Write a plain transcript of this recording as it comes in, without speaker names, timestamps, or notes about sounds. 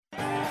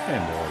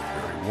And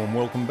a very warm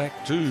welcome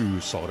back to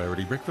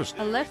Solidarity Breakfast.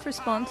 A left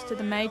response to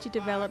the major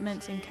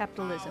developments in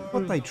capitalism.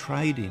 What they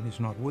trade in is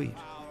not wheat.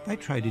 They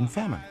trade in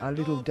famine. A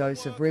little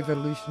dose of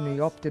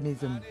revolutionary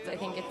optimism. I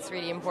think it's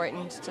really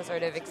important to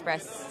sort of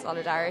express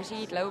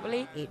solidarity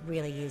globally. It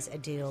really is a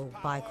deal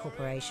by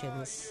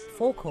corporations,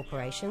 for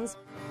corporations.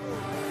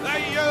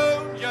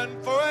 The union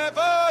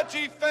forever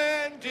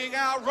defending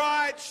our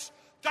rights.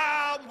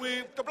 Down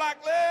with the black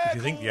leg. If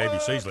you think the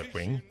ABC's left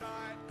wing,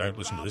 don't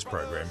listen to this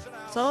program.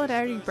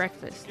 Solidarity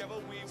Breakfast,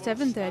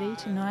 7:30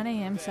 to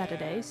 9am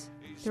Saturdays,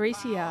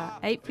 3CR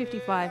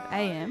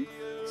 8:55am,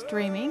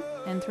 streaming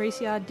and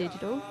 3CR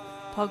digital,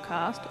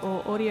 podcast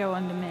or audio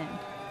on demand.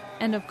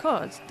 And of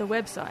course, the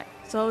website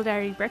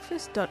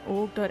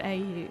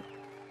solidaritybreakfast.org.au.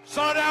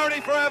 Solidarity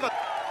forever.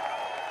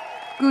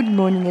 Good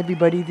morning,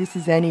 everybody. This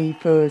is Annie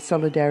for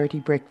Solidarity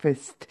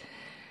Breakfast.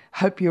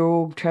 Hope you're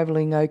all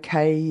travelling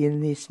okay in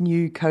this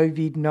new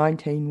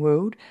COVID-19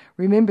 world.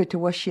 Remember to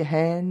wash your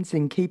hands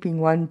and keeping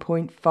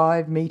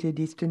 1.5 metre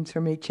distance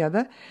from each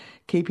other,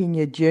 keeping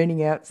your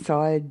journey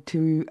outside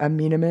to a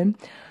minimum.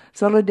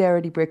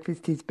 Solidarity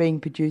Breakfast is being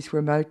produced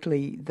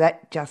remotely.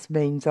 That just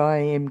means I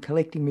am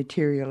collecting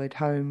material at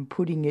home,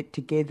 putting it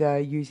together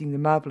using the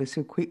marvellous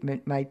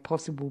equipment made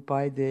possible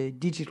by the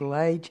digital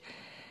age,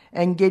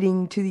 and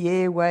getting to the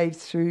airwaves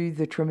through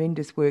the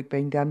tremendous work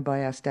being done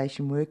by our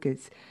station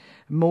workers.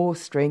 More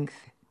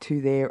strength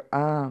to their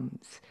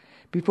arms.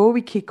 Before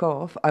we kick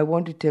off, I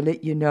wanted to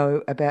let you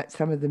know about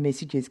some of the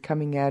messages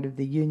coming out of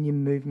the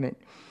union movement.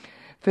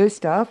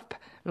 First up,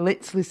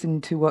 let's listen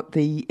to what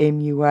the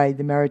MUA,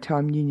 the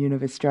Maritime Union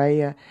of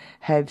Australia,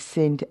 have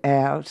sent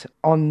out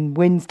on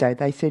Wednesday.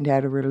 They sent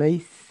out a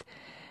release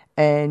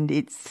and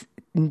it's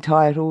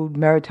entitled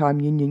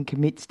Maritime Union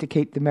Commits to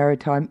Keep the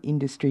Maritime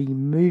Industry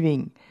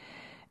Moving.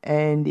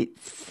 And it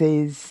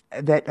says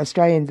that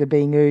Australians are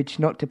being urged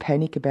not to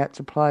panic about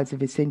supplies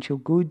of essential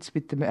goods,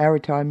 with the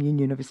Maritime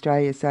Union of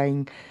Australia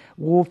saying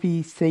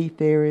wharfies,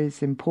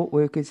 seafarers and port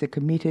workers are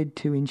committed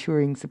to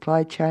ensuring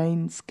supply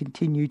chains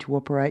continue to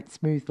operate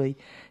smoothly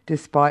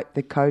despite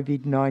the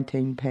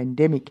COVID-19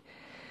 pandemic.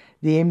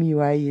 The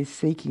MUA is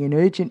seeking an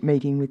urgent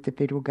meeting with the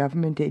federal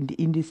government and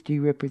industry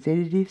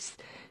representatives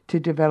to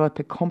develop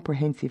a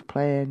comprehensive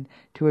plan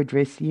to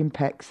address the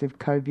impacts of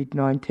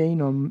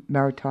COVID-19 on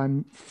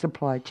maritime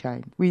supply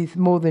chain. With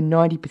more than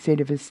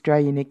 90% of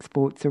Australian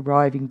exports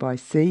arriving by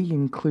sea,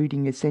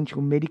 including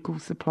essential medical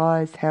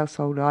supplies,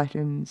 household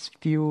items,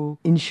 fuel,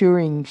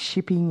 ensuring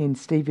shipping and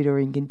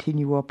stevedoring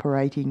continue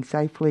operating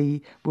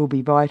safely will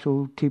be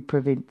vital to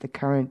prevent the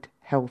current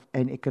health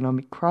and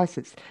economic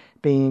crisis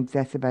being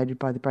exacerbated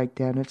by the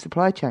breakdown of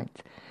supply chains.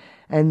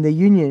 And the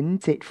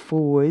union set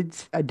forward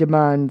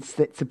demands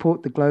that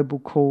support the global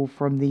call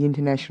from the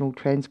International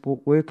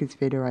Transport Workers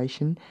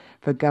Federation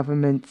for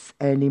governments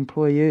and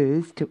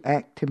employers to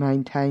act to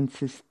maintain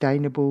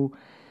sustainable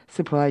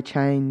supply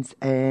chains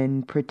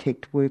and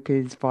protect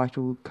workers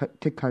vital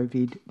to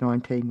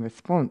COVID-19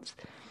 response.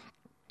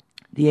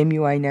 The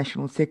MUA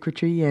National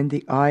Secretary and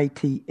the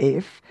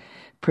ITF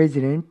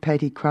President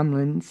Patty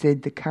Crumlin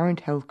said the current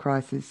health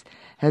crisis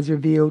has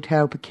revealed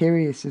how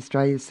precarious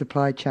Australia's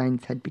supply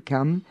chains had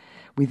become,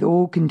 with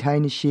all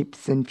container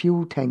ships and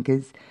fuel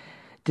tankers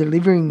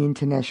delivering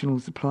international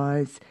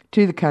supplies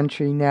to the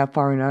country now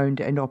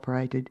foreign-owned and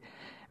operated.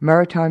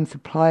 Maritime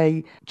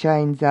supply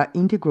chains are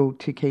integral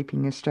to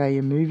keeping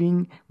Australia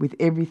moving, with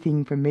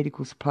everything from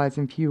medical supplies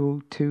and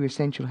fuel to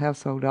essential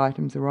household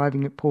items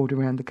arriving at port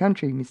around the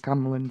country, Ms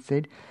Cumberland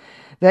said.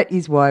 That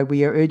is why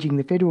we are urging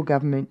the federal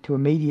government to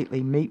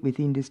immediately meet with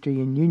industry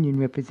and union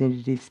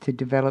representatives to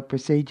develop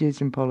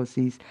procedures and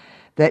policies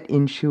that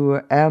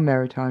ensure our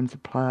maritime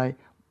supply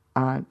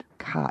aren't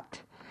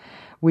cut.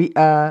 We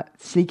are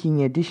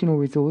seeking additional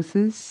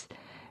resources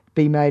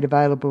be made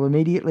available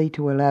immediately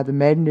to allow the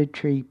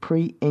mandatory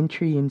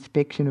pre-entry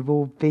inspection of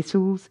all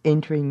vessels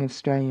entering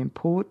Australian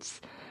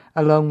ports,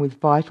 along with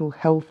vital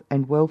health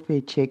and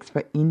welfare checks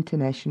for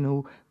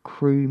international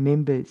crew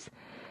members.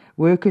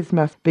 Workers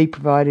must be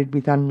provided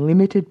with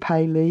unlimited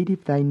pay leave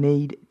if they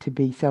need to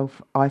be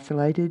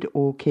self-isolated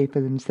or care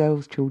for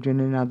themselves, children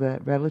and other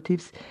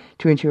relatives,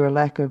 to ensure a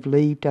lack of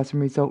leave doesn't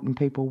result in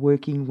people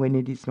working when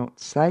it is not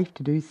safe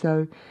to do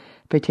so,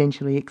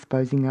 potentially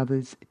exposing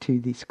others to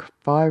this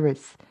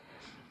virus.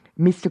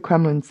 Mr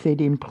Crumlin said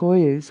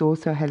employers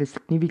also had a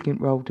significant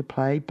role to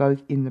play,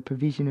 both in the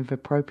provision of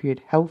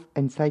appropriate health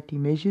and safety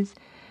measures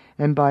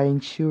and by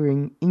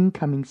ensuring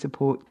incoming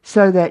support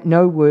so that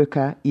no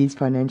worker is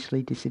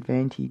financially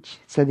disadvantaged.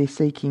 So they're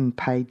seeking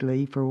paid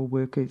leave for all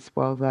workers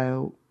while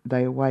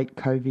they await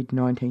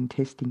COVID-19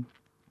 testing,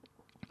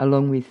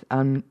 along with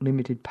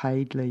unlimited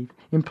paid leave.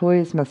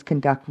 Employers must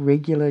conduct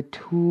regular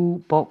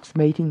toolbox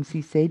meetings,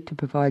 he said, to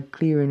provide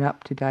clear and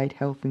up-to-date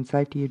health and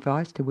safety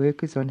advice to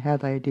workers on how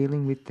they are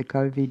dealing with the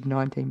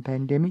COVID-19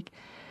 pandemic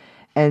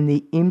and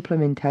the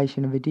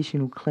implementation of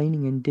additional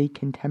cleaning and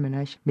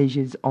decontamination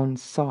measures on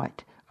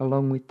site,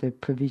 along with the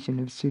provision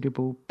of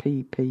suitable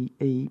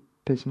PPE,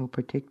 personal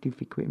protective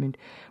equipment,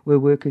 where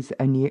workers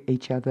are near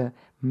each other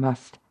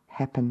must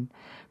happen.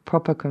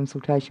 Proper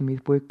consultation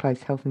with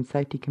workplace health and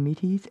safety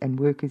committees and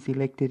workers'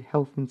 elected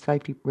health and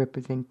safety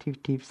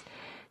representatives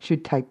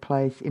should take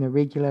place in a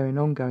regular and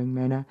ongoing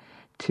manner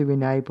to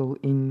enable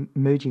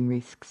emerging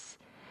risks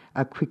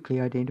are quickly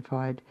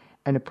identified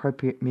and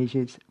appropriate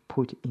measures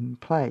put in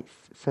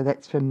place. So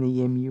that's from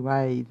the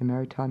MUA, the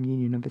Maritime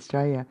Union of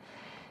Australia.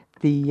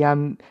 The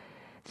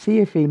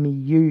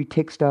CFMEU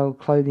Textile,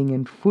 Clothing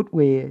and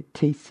Footwear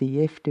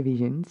TCF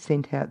division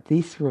sent out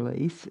this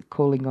release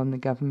calling on the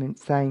government,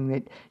 saying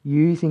that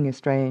using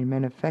Australian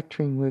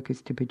manufacturing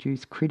workers to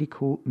produce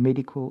critical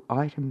medical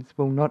items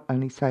will not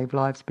only save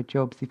lives but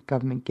jobs if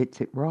government gets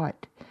it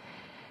right.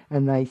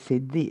 And they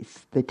said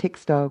this: the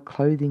Textile,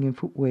 Clothing and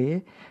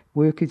Footwear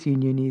Workers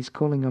Union is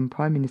calling on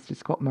Prime Minister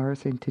Scott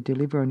Morrison to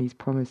deliver on his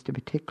promise to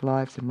protect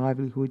lives and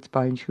livelihoods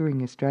by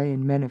ensuring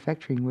Australian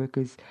manufacturing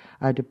workers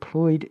are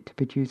deployed to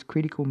produce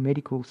critical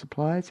medical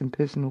supplies and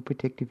personal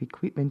protective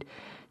equipment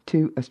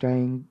to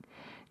Australian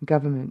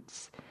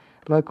governments.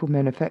 Local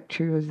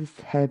manufacturers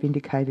have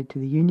indicated to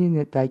the union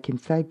that they can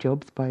save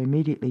jobs by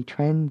immediately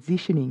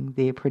transitioning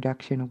their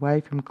production away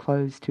from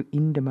clothes to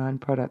in-demand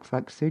products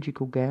like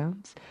surgical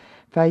gowns,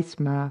 face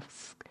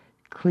masks,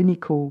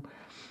 clinical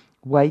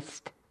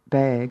waste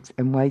bags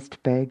and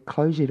waste bag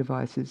closure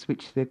devices,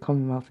 which the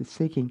Commonwealth is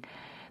seeking.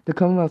 The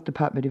Commonwealth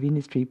Department of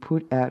Industry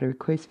put out a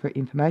request for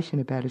information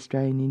about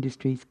Australian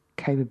industry's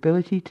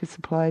capability to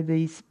supply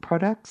these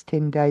products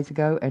 10 days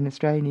ago, and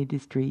Australian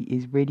industry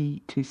is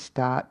ready to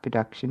start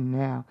production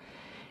now.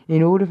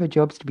 In order for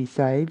jobs to be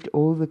saved,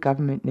 all the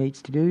government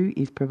needs to do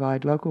is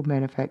provide local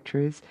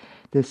manufacturers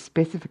the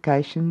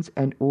specifications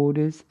and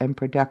orders, and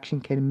production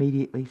can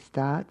immediately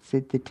start,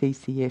 said the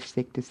TCF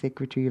Sector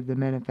Secretary of the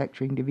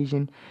Manufacturing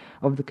Division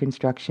of the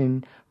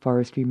Construction,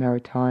 Forestry,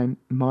 Maritime,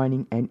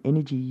 Mining and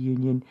Energy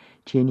Union,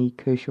 Jenny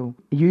Kershaw.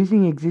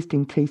 Using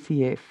existing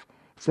TCF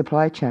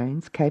supply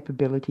chains,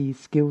 capabilities,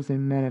 skills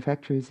and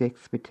manufacturers'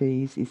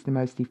 expertise is the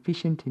most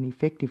efficient and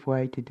effective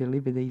way to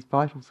deliver these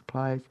vital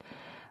supplies,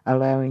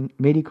 allowing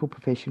medical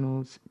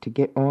professionals to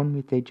get on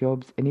with their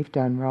jobs, and if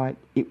done right,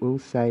 it will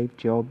save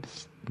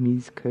jobs,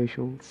 Ms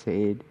Kershaw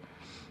said.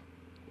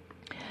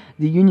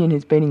 The union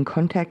has been in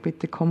contact with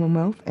the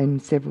Commonwealth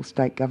and several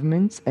state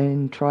governments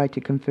and tried to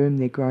confirm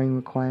their growing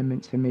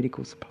requirements for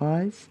medical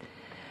supplies.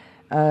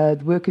 The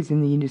workers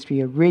in the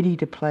industry are ready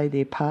to play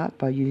their part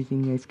by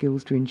using their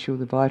skills to ensure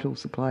the vital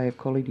supply of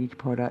quality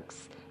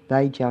products.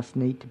 They just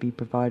need to be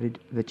provided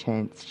the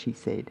chance, she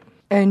said.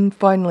 And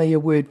finally, a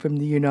word from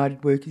the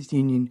United Workers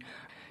Union.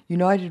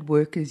 United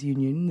Workers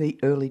Union, the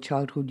Early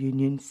Childhood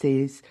Union,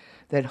 says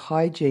that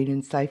hygiene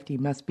and safety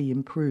must be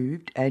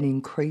improved and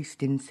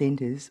increased in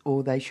centres,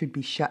 or they should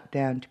be shut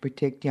down to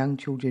protect young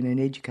children and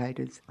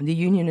educators. The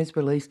union has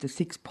released a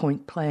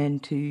 6-point plan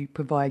to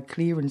provide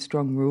clear and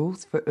strong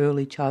rules for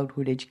early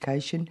childhood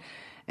education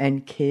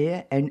and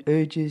care, and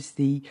urges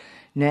the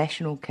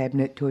National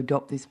Cabinet to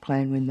adopt this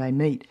plan when they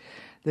meet.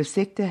 The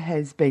sector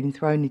has been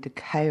thrown into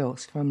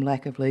chaos from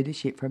lack of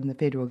leadership from the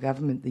federal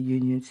government, the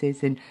union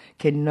says, and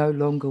can no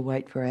longer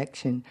wait for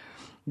action.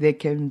 There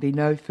can be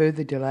no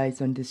further delays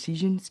on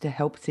decisions to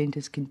help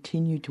centres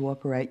continue to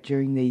operate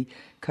during the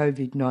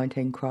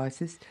COVID-19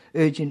 crisis.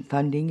 Urgent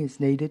funding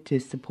is needed to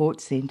support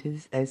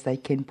centres as they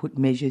can put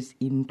measures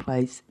in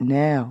place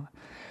now.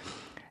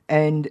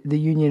 And the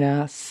union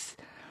asks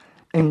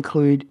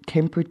include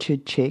temperature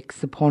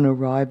checks upon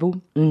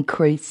arrival,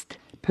 increased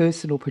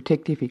personal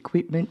protective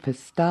equipment for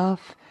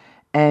staff,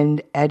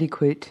 and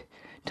adequate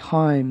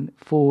time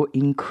for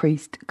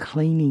increased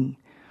cleaning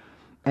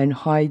and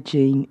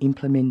hygiene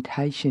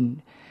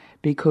implementation,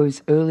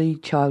 because early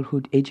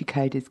childhood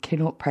educators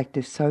cannot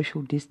practice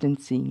social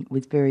distancing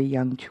with very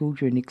young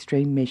children.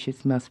 Extreme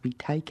measures must be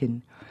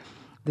taken.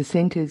 The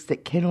centres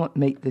that cannot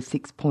meet the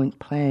 6-point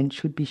plan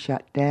should be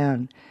shut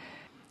down.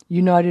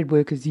 United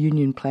Workers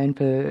Union plan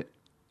for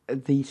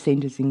the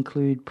centres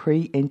include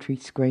pre-entry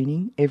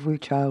screening. Every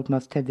child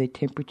must have their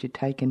temperature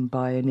taken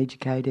by an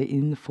educator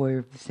in the foyer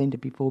of the centre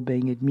before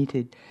being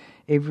admitted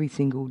every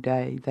single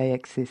day they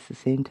access the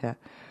centre.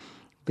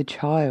 The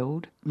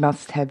child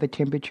must have a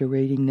temperature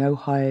reading no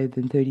higher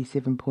than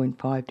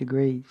 37.5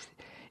 degrees.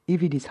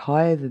 If it is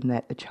higher than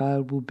that, the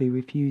child will be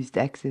refused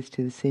access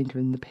to the centre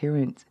and the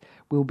parents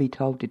will be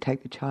told to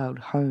take the child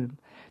home.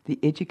 The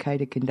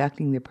educator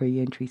conducting the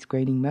pre-entry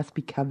screening must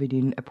be covered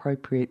in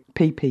appropriate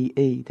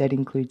PPE. That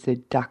includes a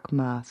duck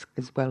mask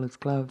as well as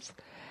gloves.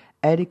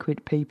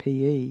 Adequate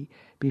PPE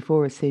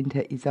before a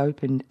centre is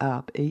opened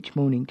up each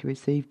morning to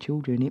receive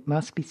children. It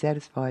must be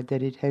satisfied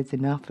that it has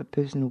enough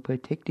personal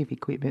protective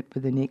equipment for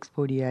the next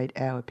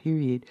 48-hour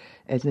period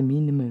as a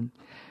minimum.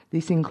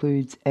 This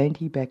includes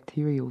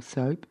antibacterial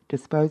soap,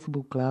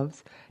 disposable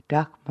gloves,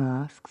 duck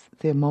masks,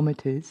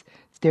 thermometers,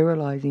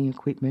 sterilising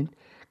equipment,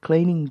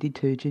 cleaning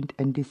detergent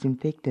and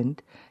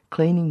disinfectant,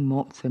 cleaning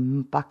mops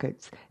and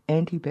buckets,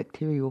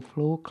 antibacterial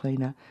floor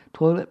cleaner,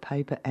 toilet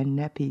paper and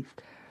nappies.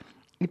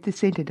 If the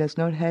centre does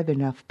not have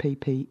enough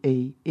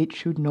PPE, it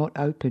should not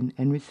open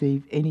and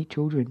receive any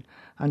children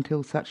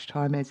until such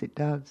time as it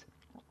does.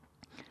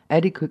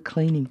 Adequate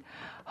cleaning.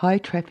 High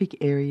traffic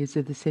areas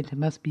of the centre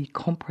must be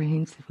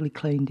comprehensively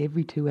cleaned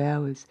every 2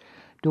 hours.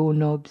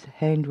 Doorknobs,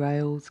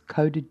 handrails,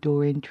 coded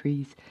door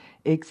entries,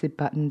 exit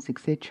buttons,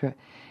 etc.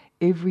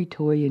 Every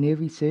toy and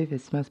every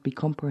surface must be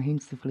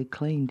comprehensively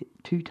cleaned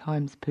 2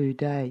 times per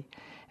day.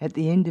 At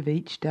the end of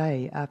each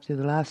day, after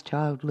the last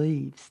child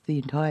leaves, the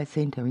entire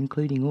centre,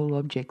 including all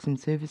objects and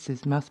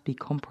surfaces, must be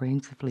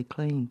comprehensively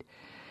cleaned.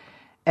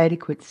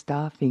 Adequate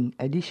staffing.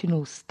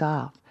 Additional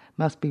staff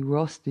must be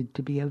rostered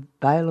to be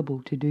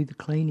available to do the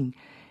cleaning.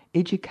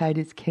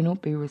 Educators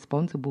cannot be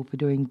responsible for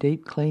doing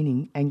deep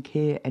cleaning and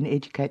care and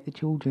educate the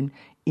children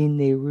in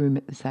their room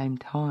at the same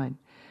time.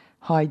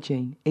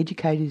 Hygiene.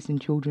 Educators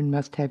and children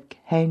must have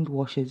hand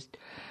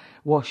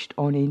washed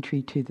on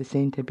entry to the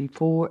centre,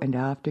 before and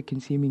after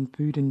consuming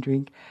food and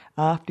drink,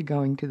 after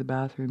going to the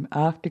bathroom,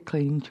 after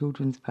cleaning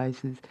children's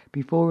faces,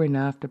 before and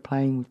after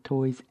playing with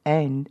toys,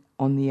 and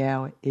on the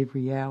hour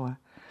every hour.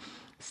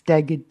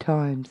 Staggered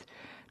times.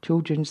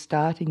 Children's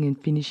starting and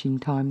finishing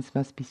times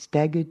must be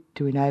staggered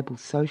to enable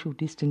social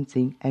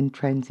distancing, and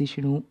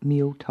transitional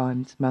meal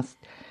times must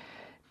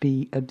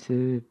be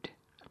observed.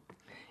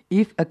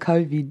 If a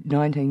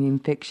COVID-19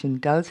 infection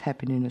does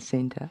happen in a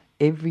centre,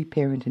 every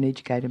parent and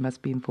educator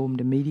must be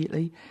informed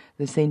immediately.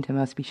 The centre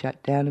must be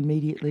shut down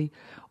immediately.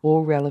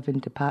 All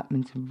relevant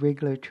departments and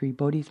regulatory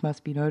bodies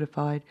must be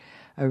notified.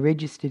 A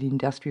registered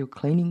industrial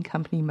cleaning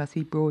company must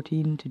be brought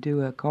in to do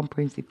a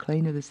comprehensive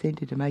clean of the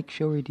centre to make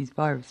sure it is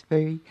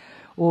virus-free.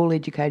 All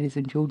educators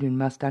and children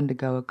must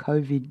undergo a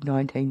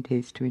COVID-19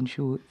 test to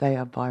ensure they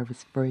are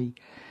virus-free.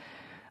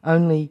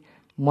 Only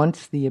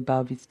once the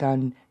above is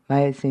done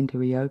may a centre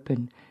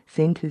reopen.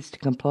 Centres to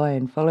comply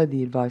and follow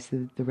the advice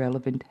of the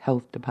relevant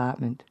health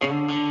department.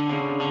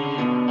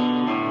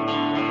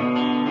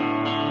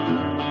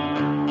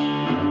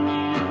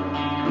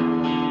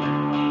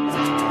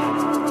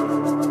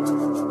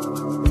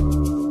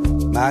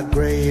 My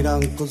great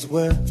uncles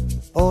were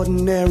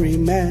ordinary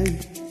men.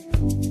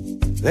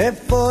 They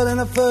fought in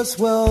the First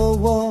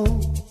World War,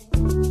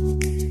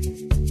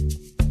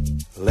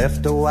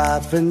 left a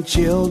wife and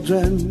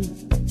children.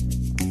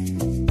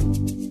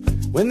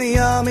 When the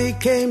army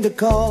came to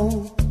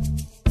call,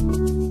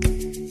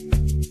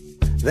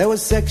 they were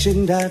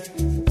sectioned at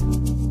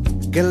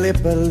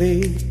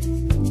Gallipoli,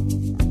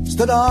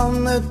 stood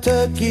on the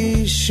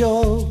Turkish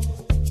shore.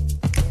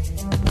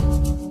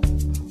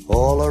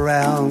 All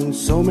around,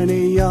 so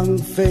many young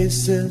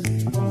faces,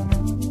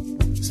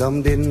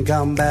 some didn't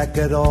come back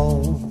at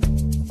all.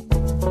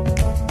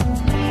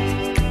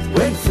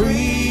 When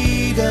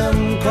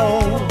freedom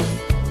called,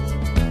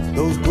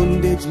 those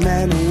Gundits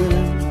men and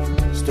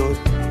women stood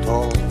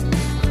tall.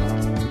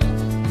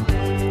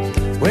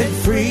 When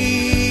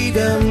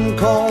freedom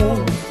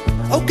called,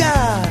 oh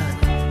God,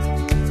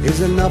 is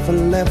there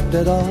nothing left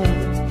at all?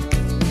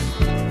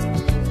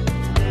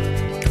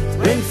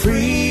 When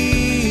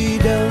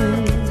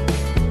freedom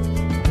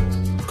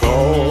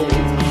called.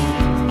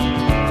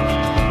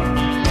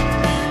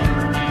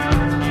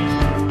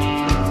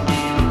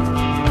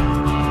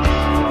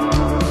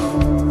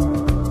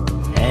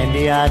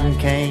 Andy Arden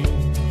came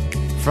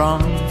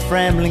from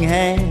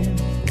Framlingham.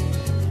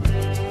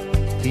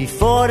 He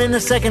fought in the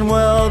Second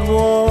World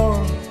War,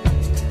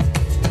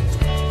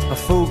 a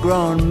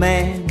full-grown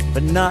man,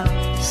 but not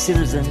a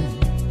citizen.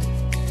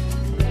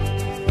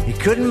 He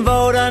couldn't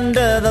vote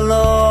under the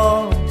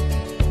law.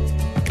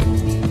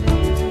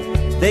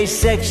 They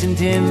sectioned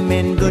him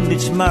in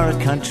Gunditjmara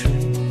country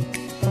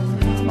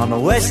on the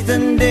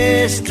Western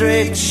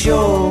District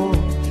shore.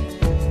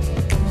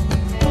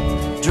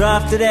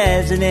 Drafted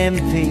as an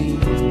MP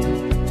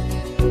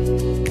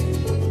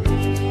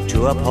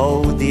to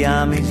uphold the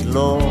Army's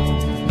law.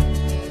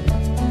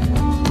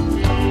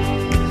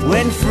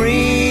 When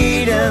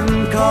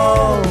freedom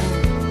called,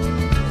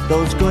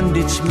 those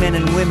Gunditj men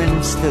and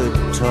women stood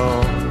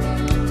tall.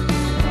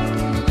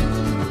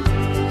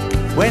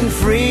 When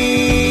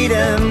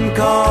freedom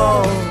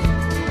called,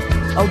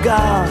 oh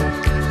God,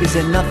 is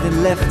there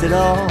nothing left at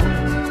all?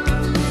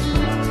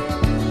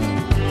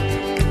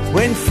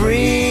 When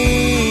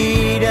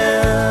freedom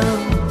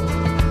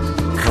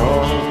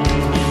called.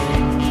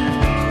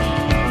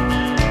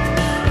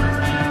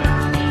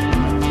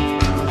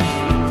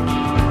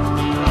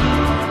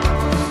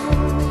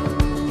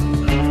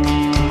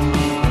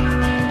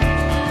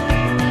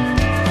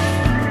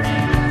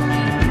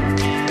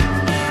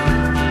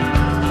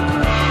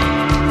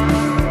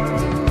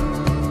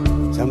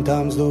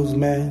 Sometimes those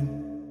men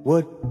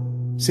would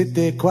sit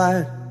there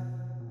quiet,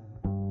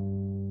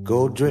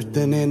 go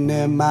drifting in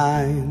their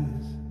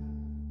minds.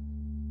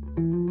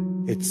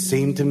 It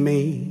seemed to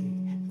me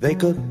they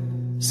could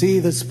see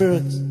the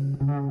spirits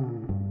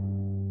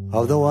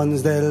of the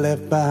ones they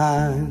left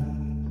behind.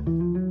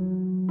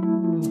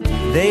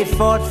 They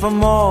fought for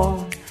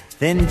more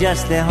than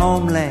just their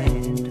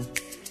homeland.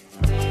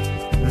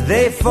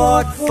 They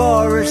fought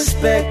for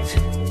respect,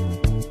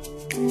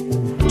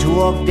 to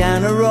walk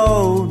down a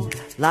road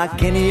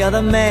like any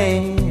other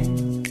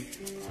man,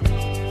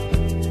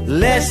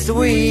 lest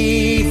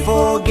we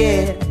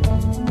forget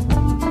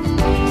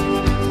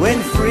when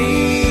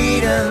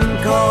freedom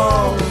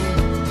calls.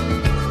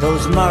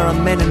 those Murra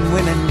men and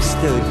women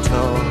stood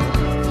tall.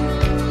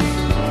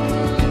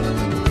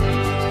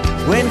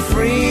 When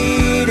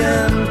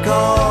freedom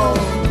called,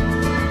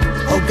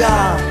 oh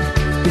God,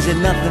 is there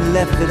nothing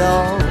left at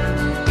all?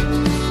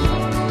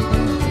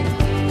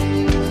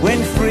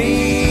 When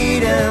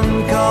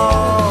freedom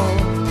called,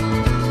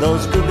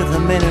 those good little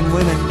men and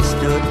women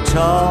stood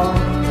tall.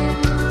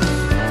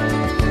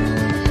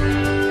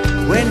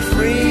 When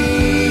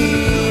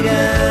freedom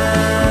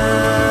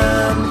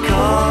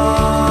called.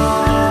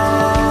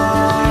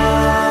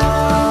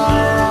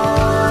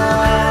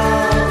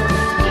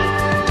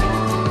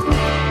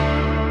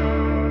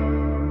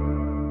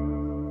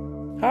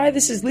 Hi,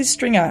 this is Liz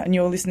Stringer, and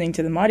you're listening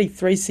to the mighty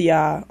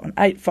 3CR on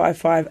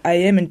 855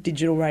 AM and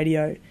digital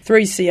radio,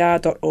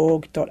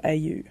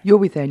 3cr.org.au. You're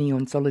with Annie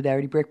on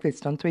Solidarity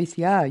Breakfast on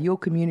 3CR, your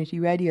community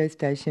radio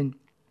station.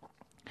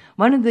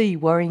 One of the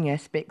worrying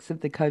aspects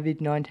of the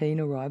COVID-19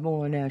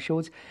 arrival on our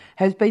shores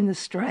has been the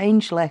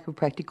strange lack of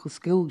practical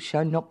skills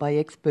shown not by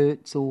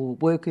experts or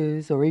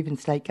workers or even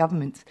state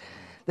governments.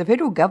 The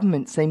federal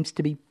government seems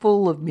to be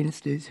full of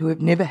ministers who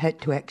have never had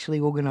to actually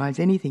organise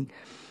anything.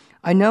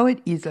 I know it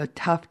is a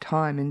tough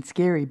time and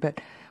scary, but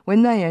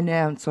when they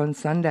announced on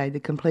Sunday the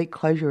complete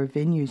closure of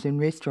venues and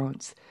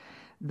restaurants,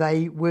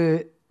 they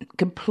were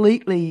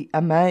completely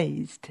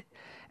amazed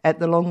at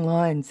the long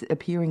lines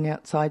appearing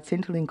outside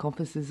Centrelink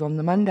offices on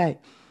the Monday.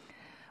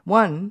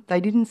 One,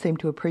 they didn't seem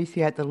to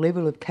appreciate the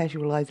level of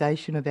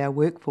casualisation of our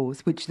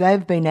workforce, which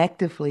they've been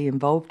actively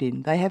involved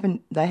in. They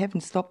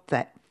haven't stopped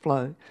that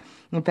flow.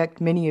 In fact,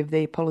 many of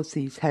their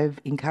policies have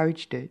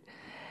encouraged it.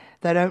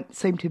 They don't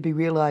seem to be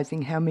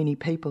realising how many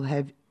people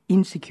have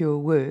insecure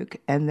work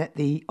and that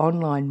the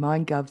online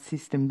MindGov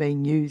system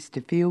being used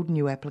to field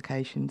new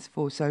applications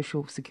for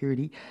social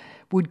security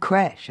would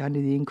crash under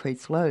the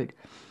increased load.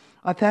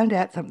 I found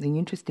out something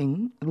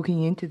interesting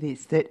looking into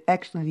this, that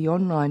actually the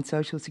online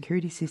social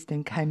security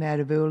system came out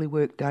of early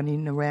work done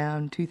in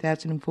around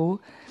 2004,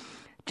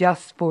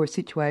 just for a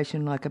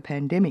situation like a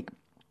pandemic,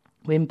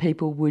 when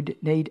people would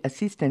need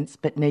assistance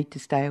but need to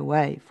stay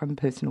away from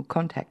personal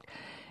contact.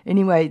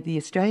 Anyway, the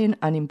Australian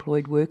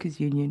Unemployed Workers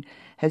Union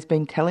has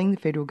been telling the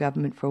federal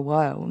government for a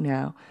while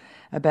now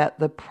about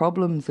the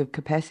problems of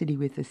capacity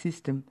with the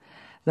system.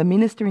 The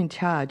minister in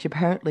charge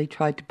apparently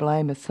tried to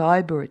blame a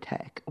cyber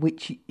attack,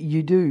 which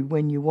you do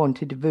when you want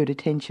to divert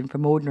attention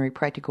from ordinary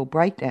practical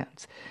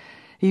breakdowns.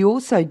 He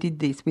also did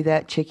this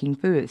without checking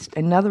first.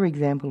 Another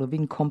example of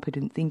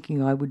incompetent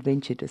thinking, I would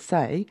venture to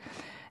say.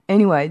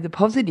 Anyway, the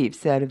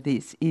positives out of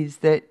this is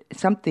that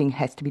something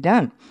has to be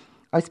done.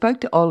 I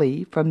spoke to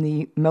Ollie from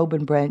the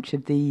Melbourne branch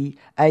of the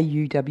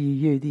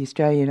AUWU, the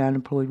Australian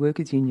Unemployed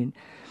Workers Union,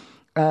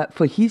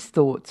 for his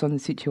thoughts on the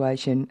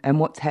situation and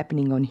what's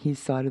happening on his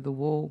side of the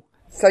wall.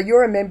 So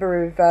you're a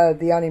member of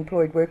the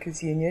Unemployed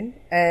Workers Union,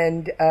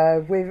 and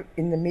we're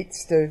in the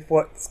midst of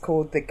what's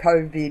called the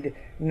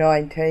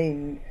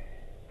COVID-19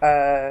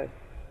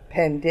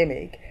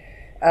 pandemic.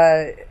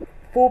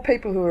 For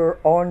people who are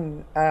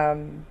on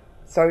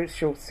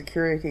social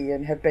security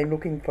and have been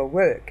looking for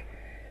work,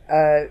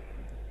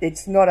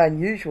 it's not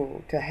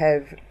unusual to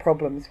have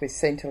problems with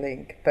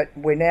Centrelink, but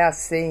we're now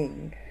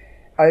seeing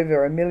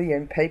over 1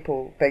 million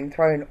people being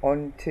thrown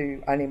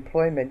onto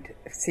unemployment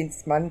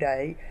since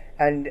Monday,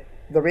 and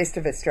the rest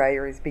of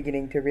Australia is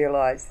beginning to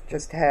realise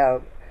just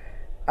how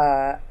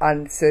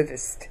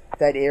unserviced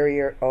that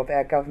area of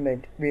our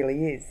government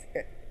really is.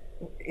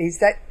 Is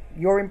that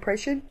your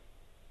impression?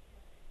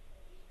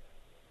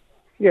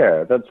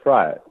 Yeah, that's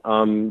right.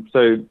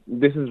 So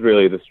this is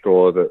really the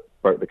straw that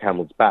broke the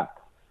camel's back.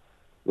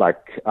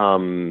 Like,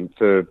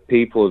 for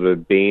people that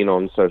have been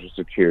on Social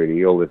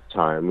Security all this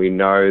time, we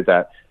know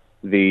that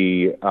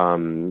the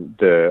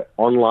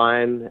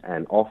online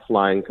and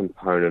offline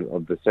component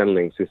of the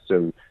Centrelink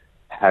system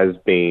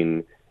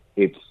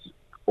it's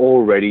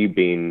already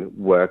been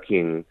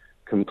working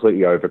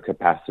completely over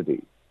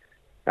capacity.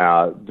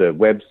 The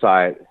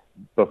website,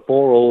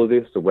 before all of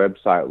this, the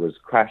website was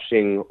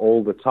crashing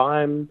all the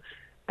time,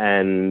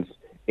 and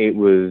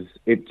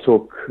it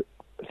took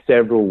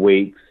several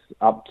weeks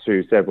up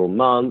to several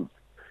months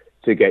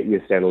to get your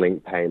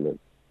Centrelink payment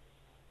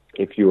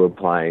if you were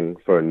applying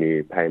for a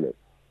new payment.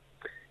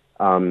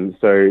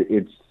 So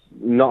it's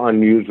not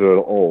unusual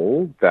at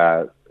all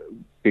that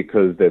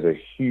because there's a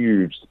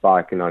huge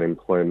spike in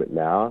unemployment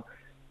now,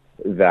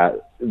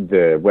 that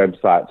the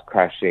website's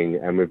crashing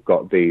and we've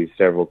got these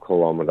several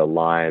kilometre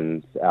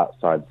lines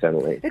outside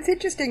Centrelink. It's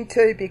interesting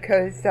too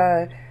because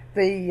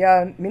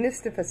the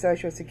Minister for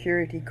Social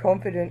Security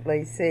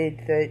confidently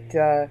said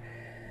that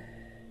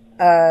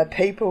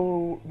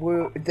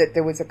that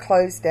there was a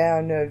close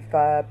down of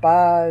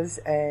bars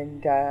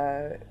and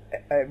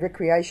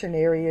recreation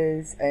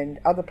areas and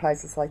other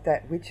places like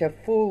that, which are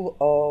full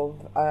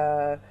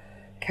of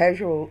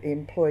casual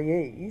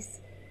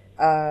employees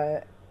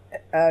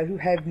who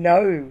have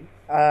no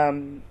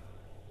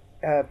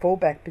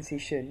fallback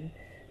position.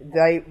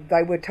 They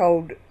were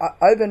told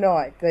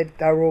overnight that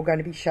they were all going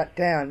to be shut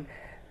down,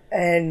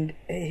 and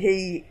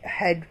he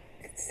had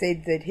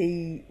said that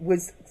he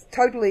was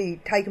totally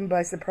taken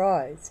by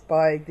surprise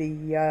by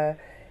the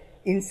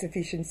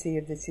insufficiency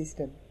of the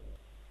system.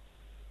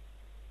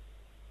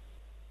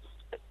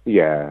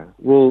 Yeah,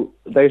 well,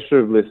 they should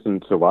have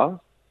listened to us.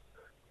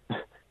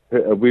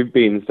 We've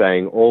been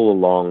saying all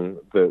along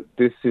that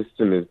this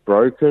system is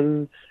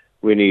broken.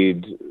 We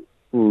need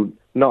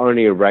not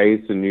only a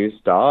raise to New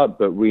Start,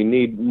 but we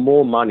need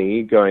more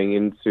money going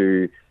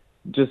into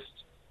just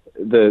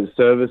the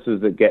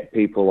services that get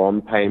people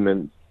on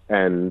payments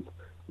and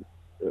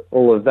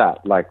all of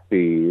that, like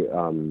the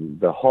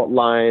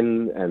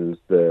hotline and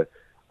the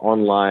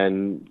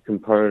online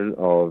component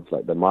of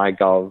like the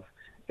MyGov.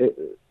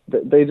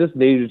 They just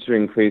needed to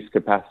increase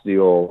capacity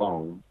all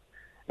along.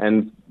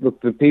 And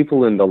look, the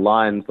people in the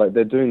lines, like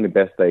they're doing the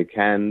best they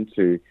can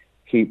to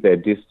keep their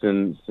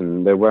distance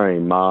and they're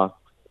wearing masks.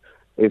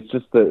 It's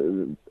just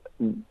that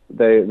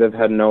they've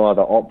had no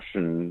other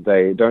option.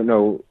 They don't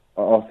know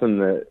often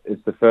that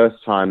it's the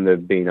first time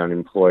they've been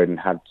unemployed and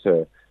had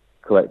to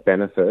collect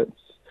benefits,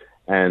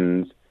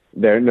 and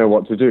they don't know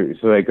what to do,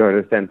 so they go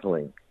to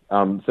Centrelink.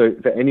 So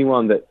for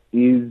anyone that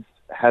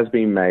has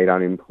been made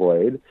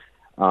unemployed,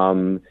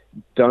 don't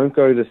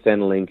go to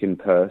Centrelink in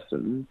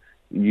person.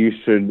 You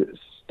should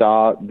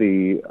start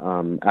the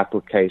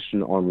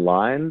application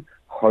online.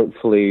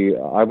 Hopefully,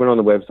 I went on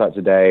the website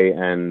today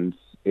and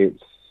it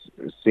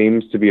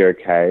seems to be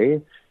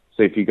okay.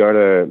 So if you go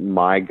to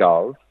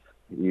MyGov,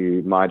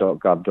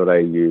 my.gov.au,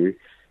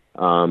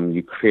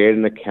 you create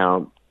an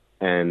account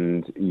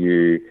and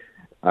you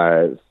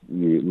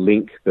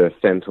link the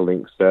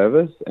Centrelink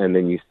service, and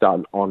then you start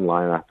an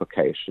online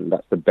application.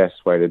 That's the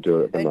best way to do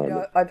it at the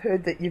moment. I've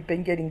heard that you've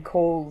been getting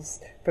calls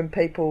from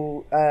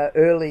people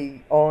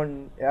early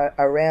on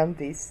around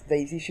these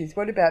issues.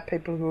 What about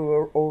people who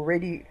are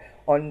already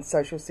on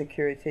Social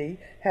Security?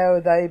 How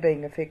are they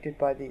being affected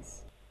by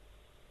this?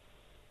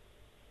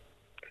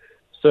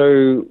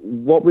 So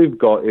what we've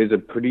got is a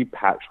pretty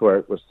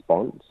patchwork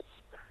response.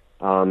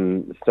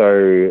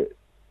 So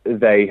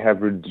they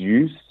have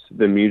reduced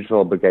the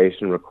mutual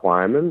obligation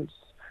requirements,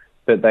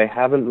 but they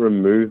haven't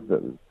removed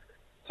them.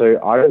 So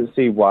I don't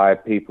see why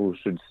people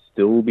should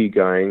still be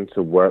going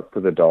to work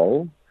for the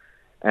dole.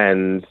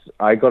 And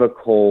I got a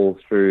call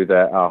through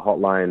the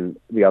hotline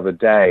the other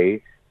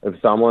day of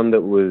someone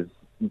that was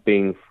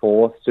being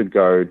forced to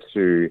go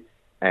to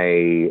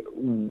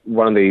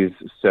one of these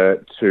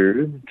Cert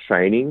 2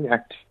 training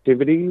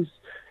activities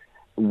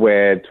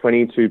where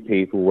 22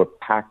 people were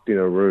packed in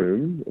a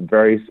room, a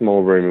very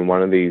small room in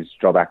one of these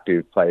job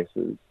active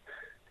places.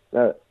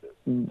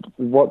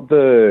 What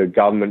the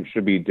government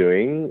should be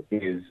doing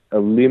is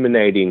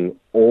eliminating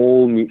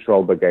all mutual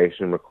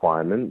obligation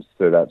requirements.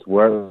 So that's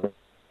work,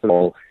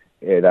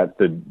 that's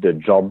the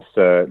job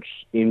search,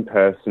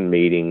 in-person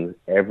meetings,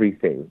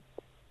 everything.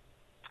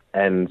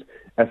 And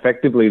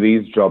effectively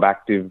these job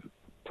active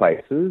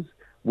places,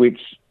 which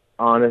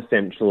aren't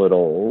essential at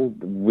all,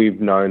 we've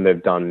known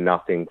they've done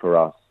nothing for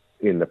us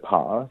in the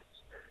past,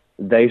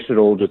 they should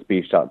all just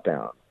be shut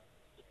down.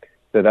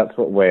 So that's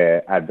what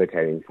we're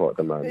advocating for at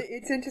the moment.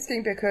 It's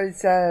interesting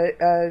because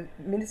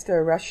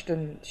Minister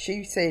Rushton,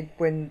 she said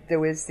when there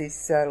was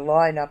this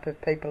lineup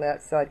of people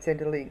outside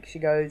Centrelink, she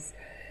goes,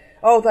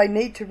 they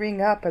need to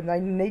ring up and they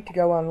need to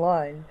go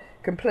online,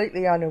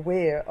 completely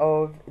unaware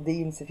of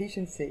the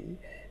insufficiency.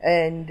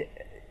 And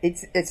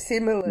it's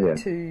similar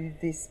to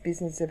this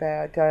business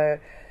about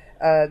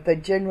the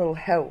general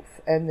health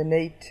and the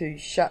need to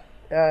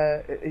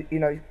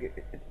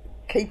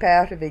keep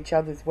out of each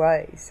other's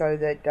way so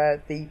that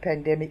the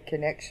pandemic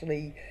can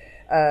actually,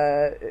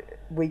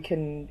 we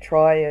can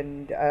try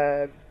and,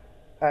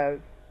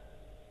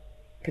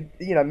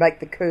 make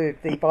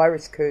the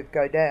virus curve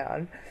go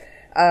down.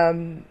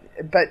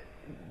 But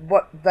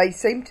what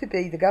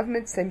the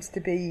government seems to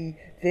be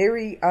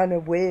very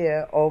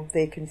unaware of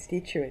their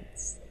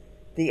constituents,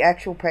 the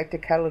actual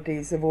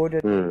practicalities of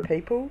ordinary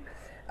people.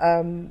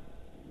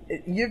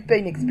 You've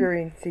been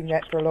experiencing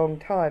that for a long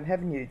time,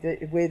 haven't you?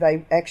 Where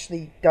they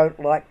actually don't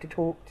like to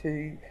talk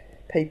to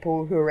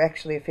people who are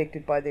actually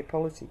affected by their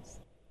policies.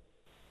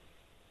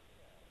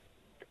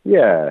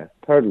 Yeah,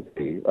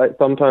 totally. Like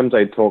sometimes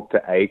I talk to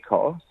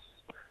ACOS,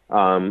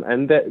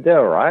 and they're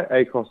all right.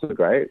 ACOS are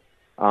great,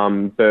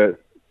 but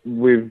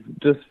we've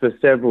just for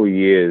several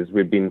years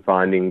we've been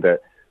finding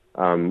that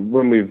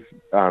when we've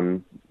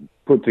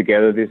put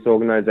together this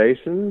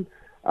organisation.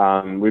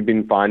 We've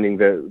been finding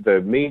that the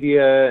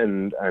media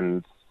and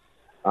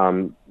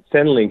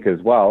Centrelink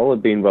as well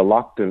have been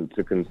reluctant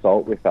to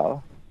consult with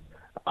us,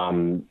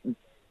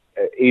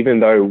 even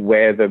though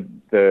we're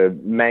the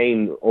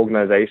main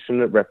organisation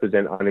that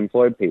represent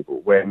unemployed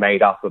people. We're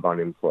made up of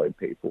unemployed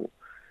people.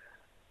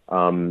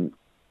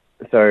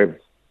 So,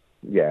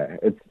 yeah,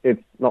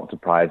 it's not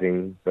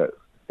surprising, but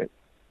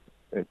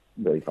it's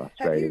really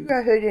frustrating. Have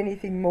you heard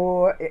anything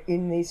more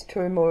in this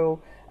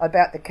turmoil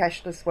about the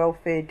cashless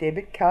welfare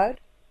debit card?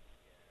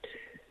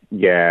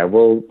 Yeah,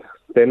 well,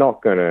 they're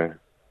not going to...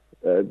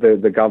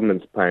 the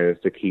government's plan is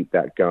to keep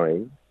that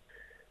going.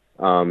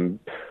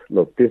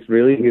 Look, this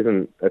really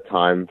isn't a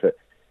time for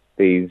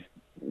these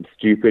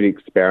stupid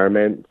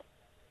experiments.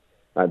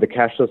 The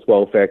cashless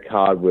welfare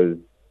card was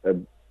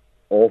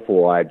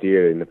awful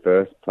idea in the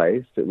first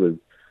place. It was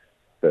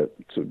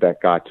that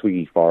guy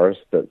Twiggy Forrest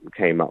that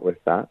came up with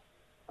that.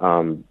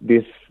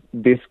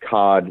 This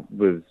card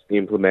was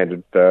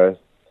implemented first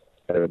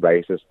as a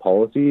racist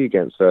policy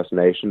against First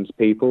Nations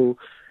people,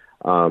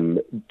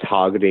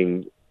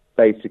 targeting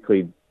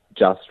basically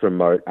just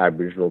remote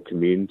Aboriginal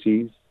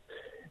communities.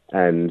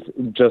 And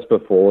just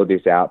before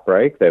this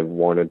outbreak, they've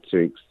wanted to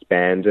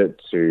expand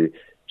it to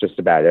just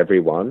about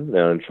everyone, and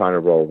I'm trying to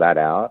roll that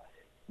out.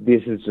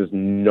 This is just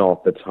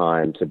not the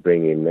time to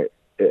bring in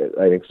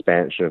an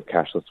expansion of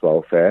cashless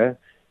welfare.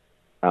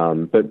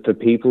 But for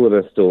people that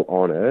are still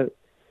on it,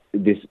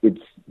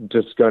 it's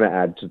just going to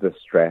add to the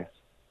stress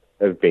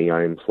of being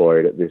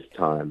unemployed at this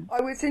time.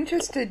 I was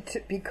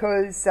interested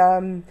because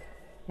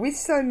with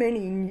so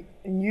many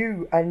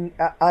new and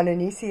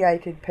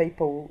uninitiated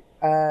people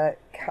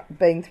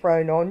being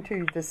thrown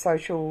onto the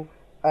social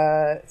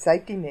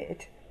safety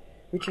net,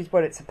 which is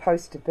what it's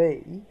supposed to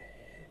be,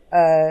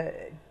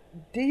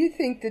 do you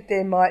think that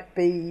there might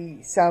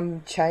be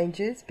some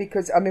changes?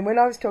 Because, I mean, when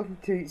I was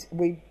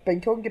we've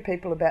been talking to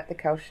people about the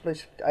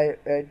cashless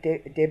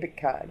debit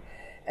card,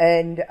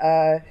 and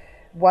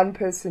one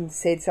person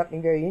said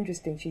something very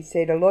interesting. She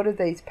said a lot of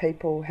these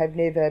people have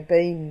never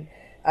been,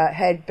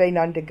 had been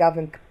under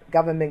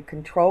government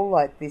control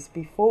like this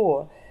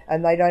before,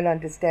 and they don't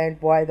understand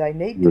why they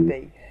need to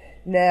be.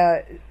 Now,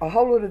 a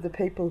whole lot of the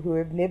people who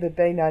have never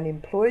been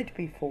unemployed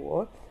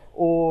before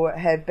or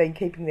have been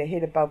keeping their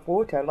head above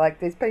water, like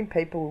there's been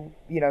people,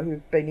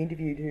 who've been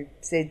interviewed who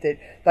said that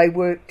they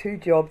work 2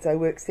 jobs, they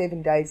work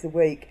 7 days a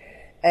week,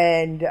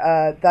 and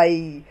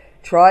they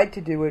tried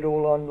to do it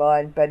all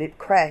online, but it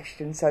crashed,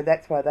 and so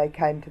that's why they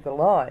came to the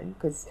line,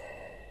 because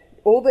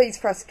all these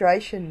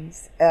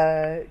frustrations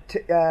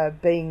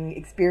being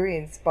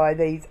experienced by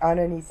these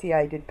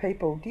uninitiated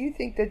people. Do you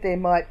think that there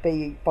might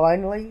be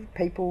finally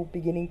people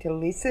beginning to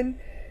listen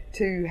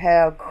to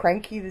how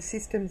cranky the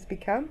system's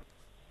become?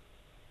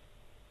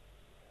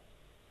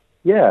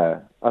 Yeah,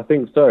 I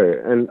think so.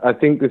 And I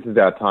think this is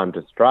our time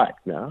to strike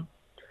now,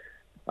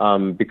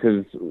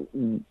 because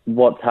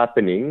what's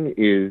happening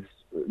is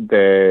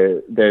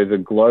there's a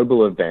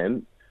global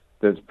event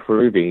that's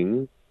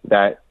proving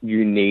that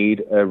you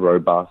need a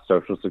robust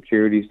social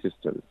security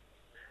system.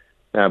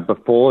 Now,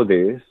 before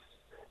this,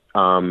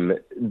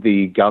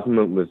 the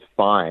government was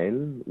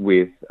fine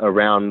with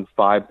around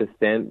 5%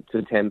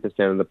 to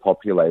 10% of the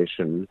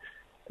population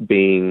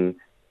being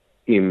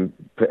in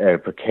a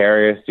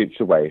precarious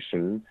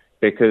situation,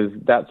 because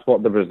that's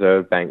what the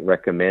Reserve Bank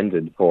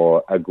recommended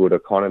for a good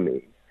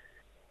economy.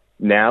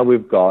 Now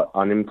we've got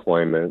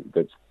unemployment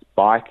that's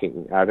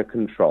spiking out of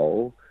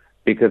control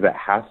because it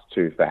has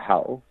to for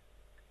health.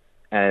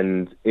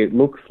 And it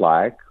looks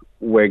like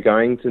we're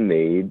going to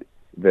need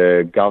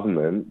the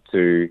government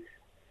to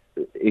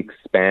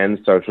expand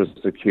Social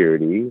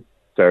Security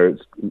so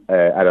it's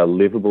at a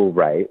livable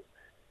rate.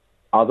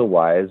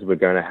 Otherwise, we're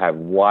going to have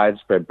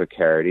widespread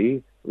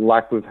precarity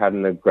like we've had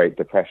in the Great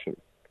Depression.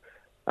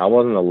 I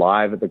wasn't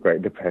alive at the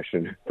Great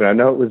Depression, but I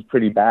know it was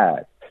pretty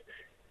bad.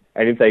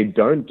 And if they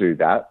don't do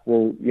that,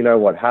 well, you know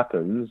what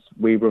happens?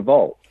 We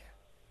revolt.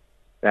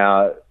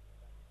 Now,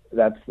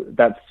 that's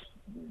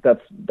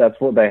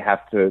what they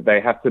have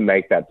to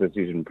make that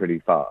decision pretty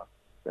fast,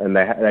 and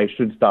they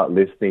should start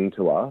listening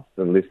to us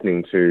and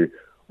listening to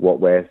what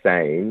we're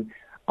saying.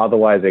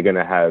 Otherwise, they're going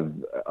to have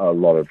a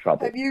lot of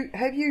trouble. Have you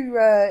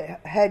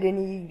had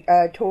any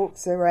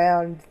talks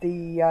around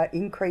the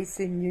increase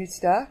in New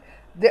Start?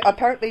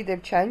 Apparently,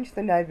 they've changed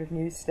the name of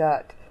New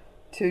Start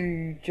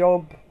to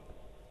Job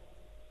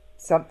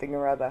something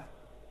or other.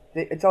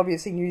 It's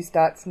obviously New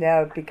Start's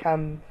now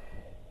become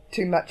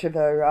too much of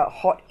a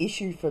hot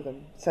issue for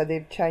them, so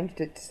they've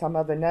changed it to some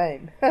other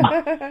name.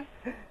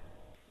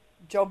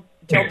 Job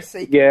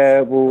Seekers,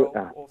 yeah, well,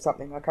 or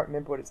something. I can't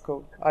remember what it's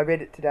called. I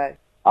read it today.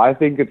 I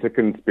think it's a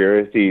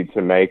conspiracy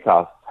to make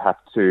us have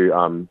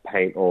to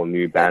paint all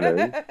new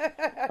banners.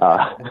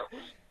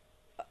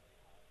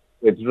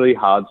 It's really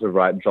hard to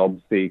write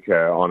Job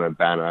Seeker on a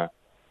banner.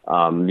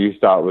 New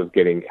Start was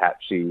getting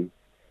catchy.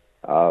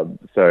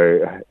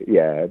 So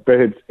yeah, but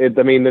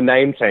I mean, the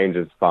name change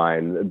is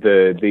fine.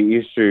 The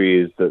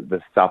issue is that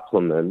the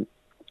supplement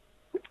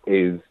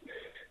is,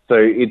 so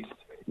it's,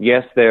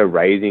 yes, they're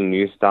raising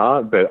New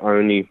Start, but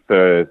only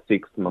for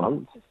 6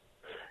 months,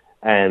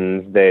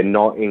 and they're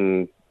not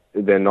giving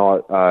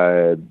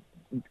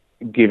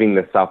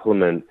the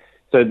supplement.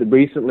 So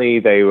recently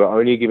they were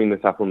only giving the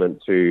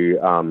supplement to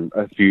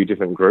a few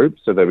different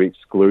groups. So they were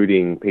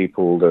excluding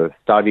people that are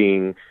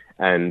studying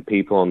and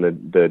people on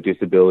the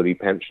disability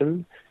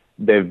pension.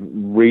 They've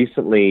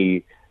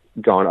recently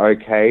gone,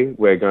 okay,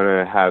 we're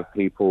going to have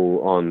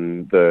people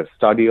on the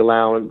study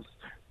allowance,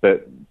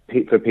 but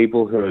for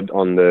people who are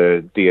on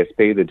the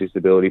DSP, the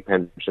disability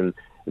pension,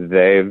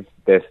 they're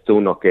still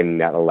not getting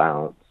that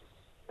allowance,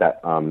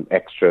 that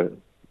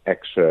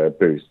extra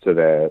boost to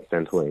their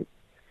Centrelink.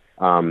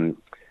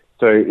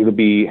 So it'll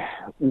be,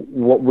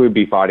 what we'll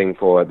be fighting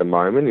for at the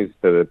moment is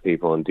for the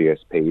people on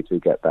DSP to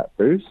get that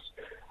boost.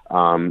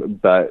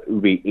 But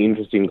it'll be an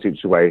interesting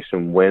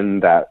situation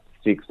when that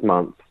 6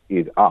 months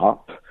is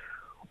up,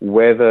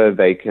 whether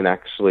they can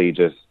actually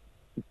just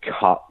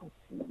cut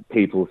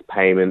people's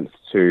payments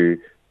to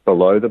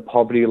below the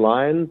poverty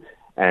line,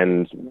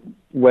 and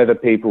whether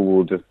people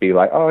will just be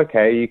like, oh,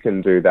 okay, you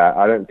can do that.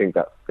 I don't think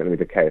that's going to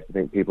be the case. I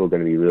think people are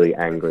going to be really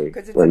angry.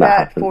 Because it's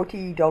about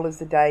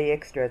 $40 a day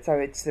extra, so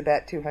it's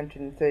about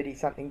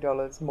 $230-something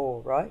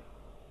more, right?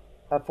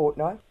 A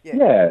fortnight?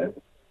 Yeah.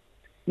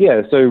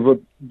 Yeah, so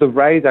the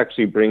raise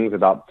actually brings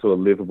it up to a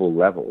livable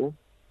level,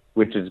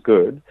 which is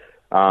good.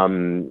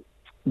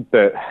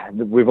 But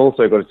we've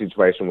also got a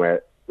situation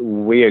where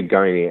we are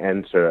going to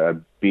enter a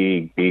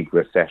big, big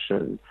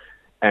recession.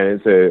 And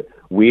it's a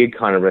weird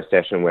kind of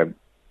recession where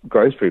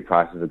grocery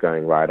prices are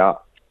going right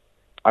up.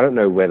 I don't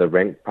know whether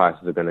rent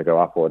prices are going to go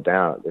up or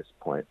down at this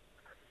point.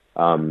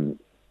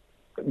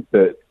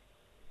 But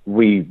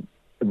we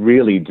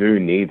really do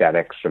need that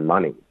extra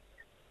money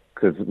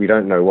because we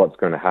don't know what's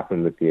going to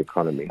happen with the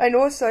economy. And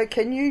also,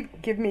 can you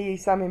give me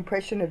some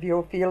impression of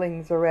your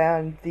feelings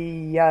around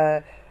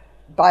the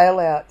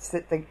bailouts,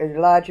 that the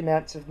large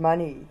amounts of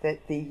money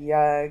that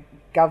the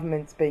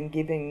government's been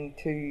giving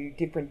to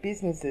different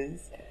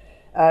businesses?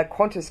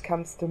 Qantas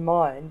comes to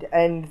mind,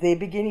 and they're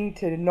beginning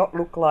to not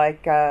look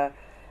like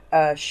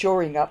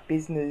shoring up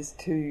business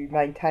to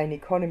maintain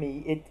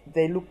economy.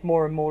 They look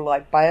more and more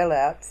like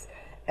bailouts,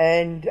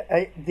 and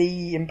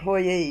the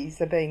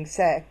employees are being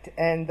sacked,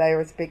 and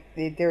they're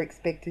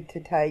expected to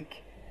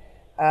take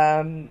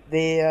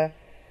their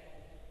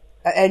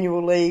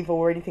annual leave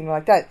or anything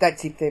like that.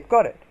 That's if they've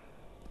got it.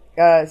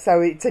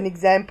 So it's an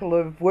example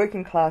of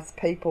working class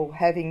people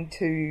having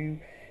to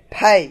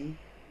pay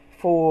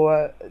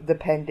for the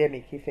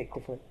pandemic,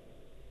 effectively.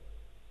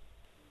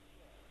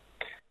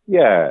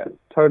 Yeah,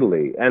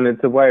 totally. And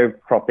it's a way of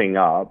propping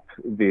up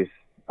this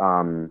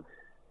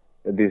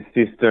this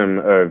system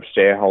of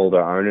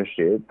shareholder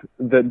ownership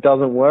that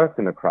doesn't work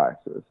in a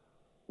crisis.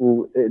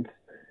 Well, it's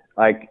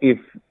like if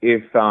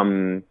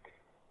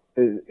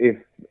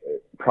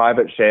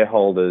private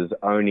shareholders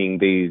owning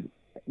these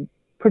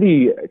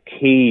pretty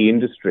key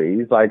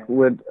industries, like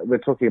we're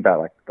talking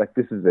about like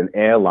this is an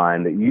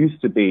airline that used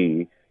to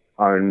be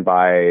owned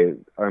by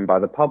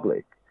the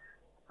public.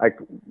 Like,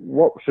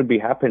 what should be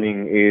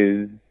happening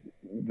is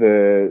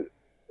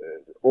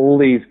all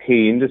these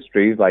key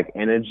industries like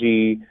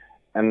energy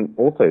and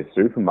also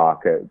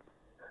supermarkets,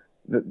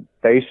 that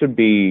they should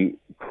be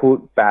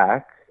put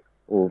back.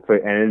 Or for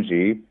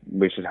energy,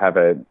 we should have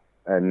a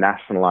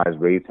nationalized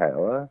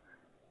retailer.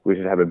 We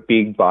should have a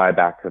big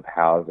buyback of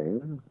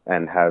housing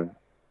and have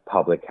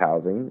public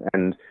housing.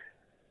 And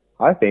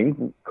I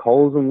think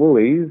Coles and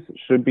Woolies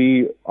should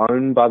be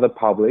owned by the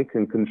public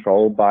and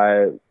controlled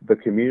by the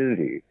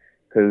community,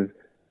 because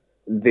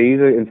these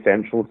are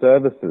essential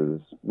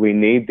services. We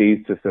need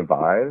these to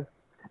survive,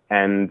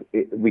 and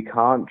we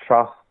can't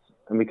trust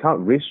and we can't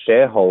risk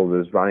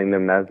shareholders running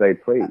them as they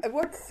please.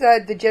 What's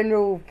the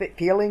general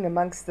feeling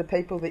amongst the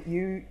people that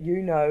you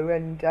know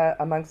and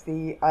amongst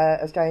the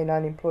Australian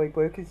Unemployed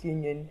Workers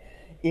Union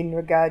in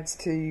regards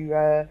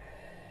to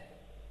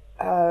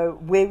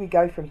where we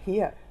go from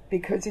here?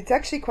 Because it's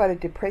actually quite a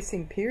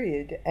depressing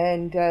period,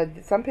 and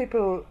some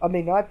people, I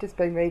mean, I've just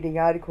been reading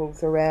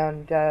articles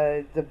around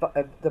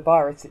the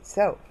virus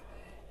itself,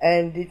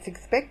 and it's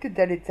expected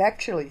that it's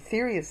actually,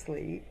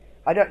 seriously,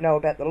 I don't know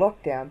about the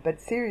lockdown,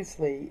 but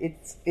seriously,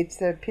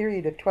 it's a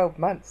period of 12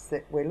 months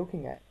that we're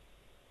looking at.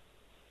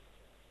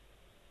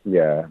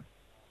 Yeah.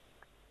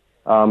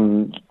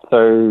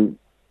 So,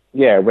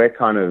 yeah, we're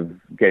kind of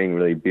getting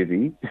really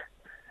busy.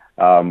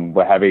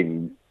 We're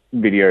having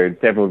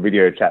several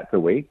video chats a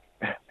week.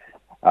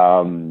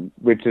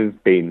 Which has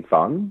been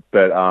fun,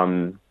 but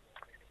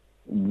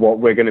what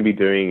we're going to be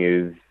doing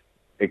is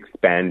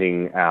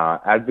expanding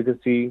our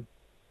advocacy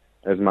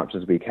as much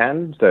as we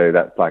can. So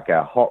that's like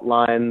our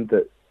hotline.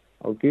 That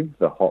I'll give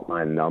the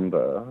hotline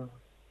number.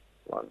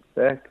 One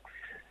sec.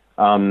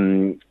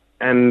 And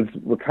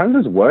we're kind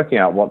of just working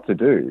out what to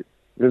do.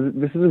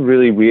 This is a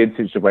really weird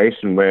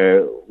situation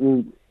where,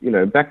 well, you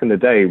know, back in the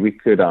day we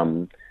could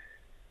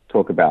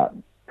talk about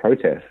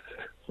protests,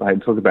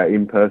 like talk about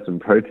in-person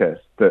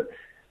protests, but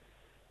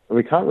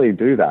we can't really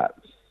do that.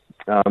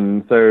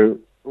 So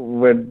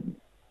we're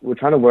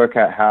trying to work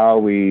out how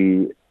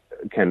we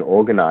can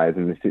organize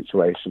in this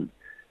situation.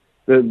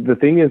 The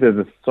thing is,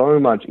 there's so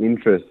much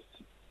interest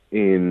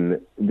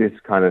in this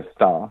kind of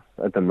stuff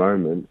at the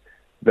moment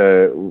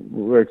that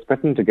we're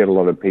expecting to get a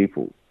lot of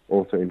people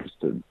also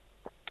interested.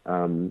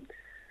 So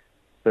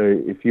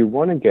if you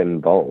want to get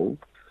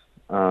involved,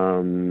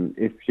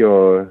 if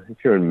you're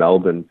in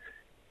Melbourne,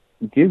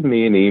 give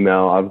me an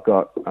email. I've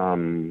got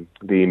the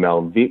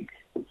email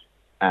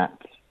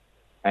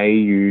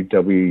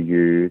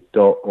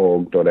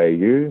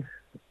vic@auwu.org.au.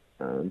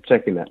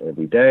 Checking that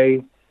every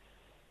day.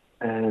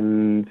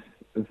 And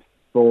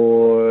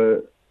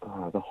for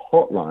the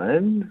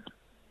hotline,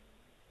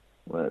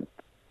 let's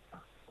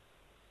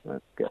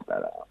get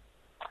that out.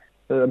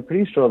 So I'm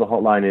pretty sure the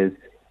hotline is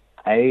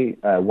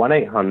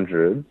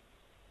 1-800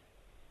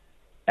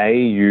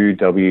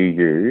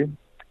 AUWU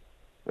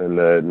and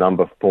the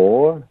number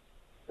 4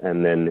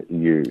 and then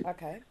U.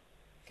 Okay.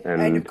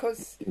 And of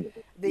course,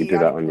 the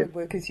Unemployed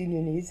Workers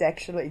Union is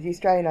actually, the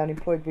Australian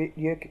Unemployed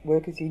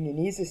Workers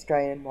Union is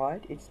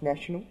Australian-wide, it's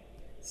national.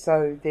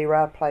 So there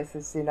are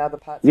places in other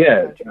parts of the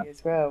country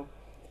as well.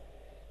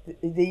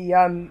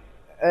 The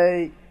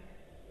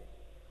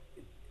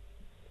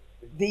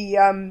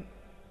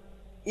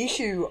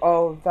issue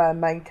of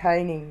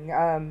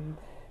maintaining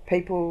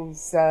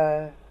people's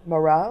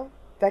morale,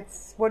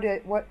 that's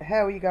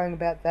how are you going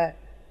about that?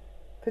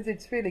 Because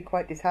it's really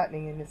quite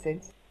disheartening in a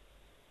sense.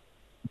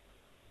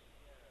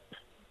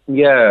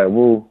 Yeah,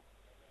 well,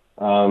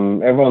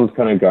 everyone's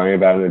kind of going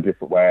about it in a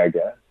different way, I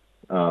guess.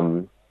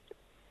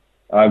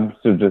 I've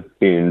sort of just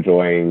been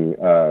enjoying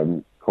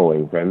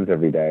calling friends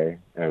every day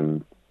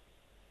and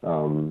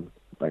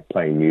like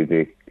playing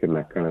music and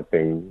that kind of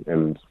thing,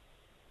 and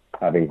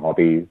having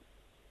hobbies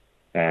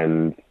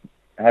and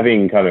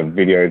having kind of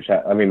video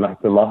chat. I mean,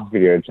 like the last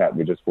video chat,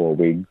 we just wore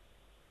wigs,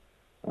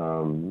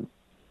 and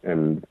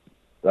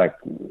like,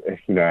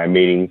 you know, our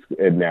meetings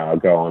now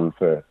go on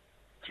for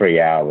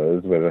 3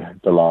 hours, where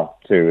the last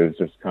 2 is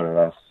just kind of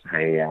us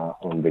hanging out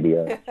on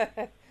video.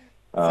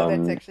 So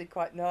that's actually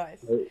quite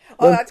nice.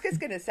 I was just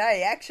going to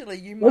say, actually,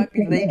 you might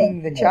be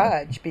leading the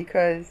charge,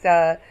 because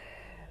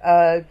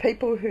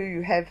people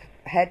who have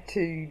had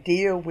to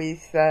deal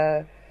with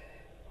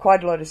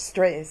quite a lot of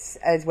stress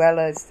as well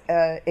as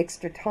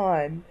extra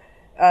time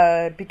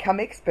become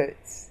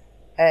experts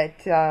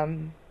at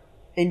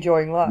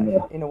enjoying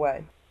life in a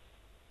way.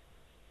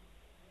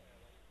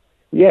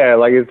 Yeah,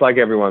 like it's like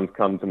everyone's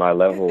come to my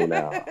level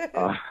now.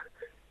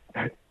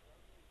 Because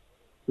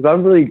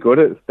I'm really good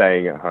at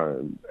staying at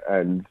home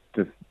and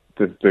just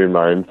doing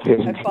my own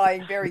thing. And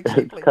buying very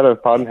cheaply. It's kind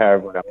of fun how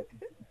everyone else.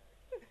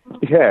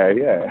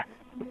 Yeah.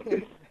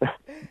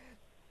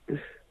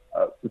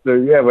 So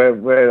yeah, we're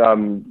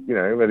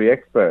the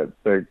experts.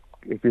 So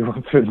if you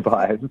want some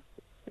advice,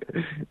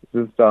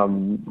 just throw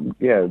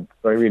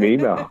me an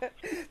email.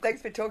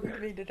 Thanks for talking to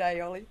me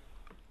today, Ollie.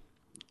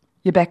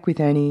 You're back with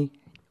Annie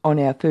on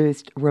our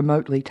first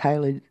remotely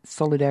tailored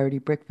Solidarity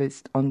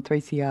Breakfast on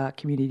 3CR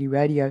Community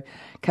Radio,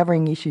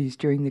 covering issues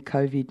during the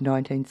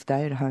COVID-19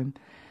 stay-at-home.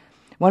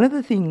 One of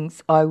the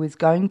things I was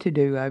going to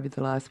do over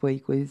the last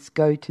week was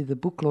go to the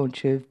book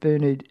launch of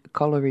Bernard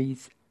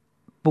Collery's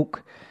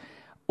book,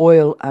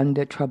 Oil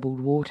Under Troubled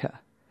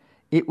Water.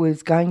 It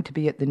was going to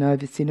be at the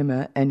Nova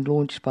Cinema and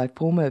launched by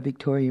former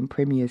Victorian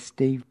Premier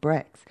Steve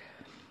Bracks.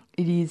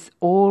 It is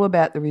all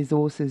about the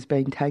resources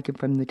being taken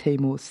from the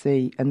Timor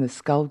Sea and the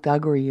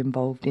skullduggery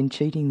involved in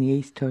cheating the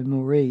East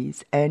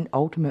Timorese and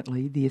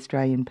ultimately the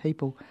Australian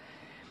people.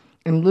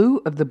 In lieu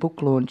of the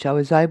book launch, I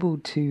was able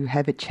to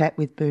have a chat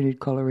with Bernard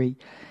Collery,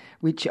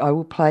 which I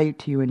will play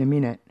to you in a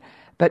minute.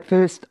 But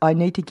first, I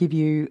need to give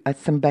you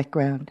some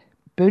background.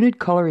 Bernard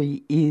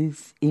Collery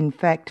is, in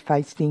fact,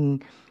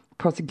 facing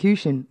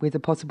prosecution with a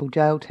possible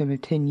jail term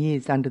of 10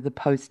 years under the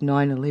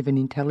post-9/11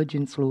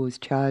 intelligence laws,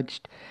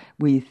 charged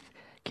with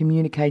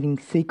communicating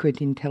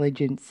secret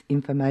intelligence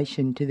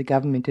information to the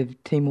government of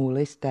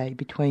Timor-Leste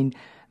between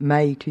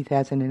May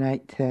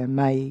 2008 to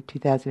May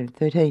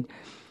 2013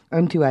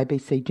 and to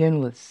ABC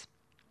journalists.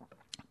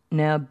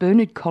 Now,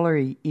 Bernard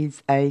Collery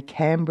is a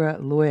Canberra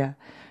lawyer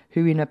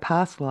who in a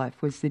past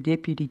life was the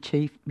Deputy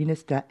Chief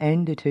Minister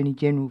and Attorney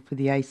General for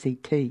the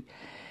ACT.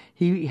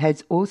 He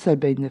has also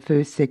been the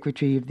first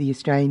Secretary of the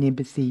Australian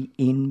Embassy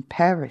in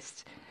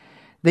Paris.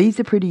 These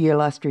are pretty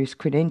illustrious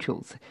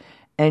credentials,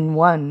 and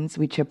ones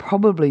which are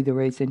probably the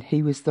reason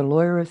he was the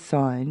lawyer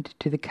assigned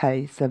to the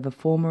case of a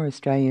former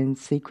Australian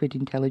Secret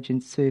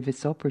Intelligence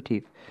Service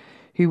operative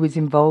who was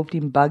involved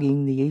in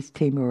bugging the East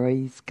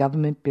Timorese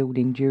government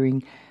building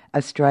during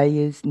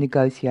Australia's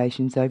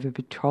negotiations over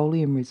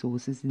petroleum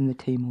resources in the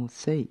Timor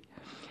Sea.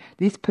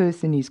 This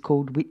person is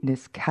called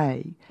Witness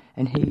K,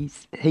 and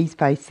he's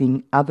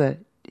facing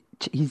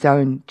his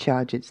own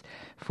charges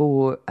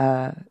for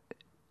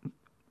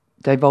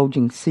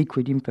divulging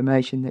secret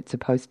information that's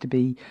supposed to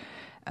be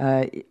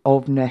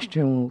of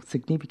national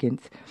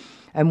significance.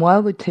 And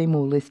while the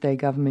Timor-Leste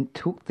government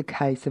took the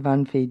case of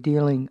unfair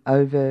dealing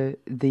over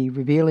the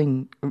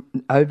revealed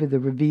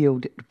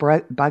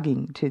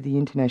bugging to the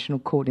International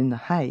Court in The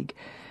Hague,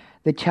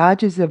 the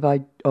charges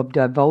of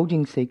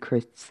divulging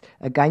secrets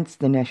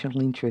against the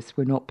national interests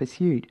were not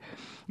pursued.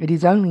 It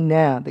is only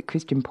now that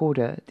Christian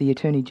Porter, the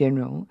Attorney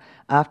General,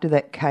 after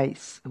that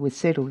case was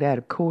settled out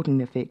of court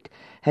in effect,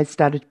 has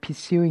started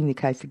pursuing the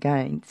case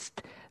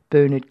against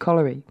Bernard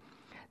Collery.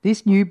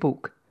 This new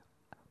book,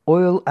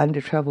 Oil Under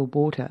Troubled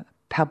Water,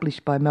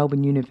 published by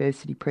Melbourne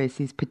University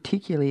Press, is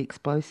particularly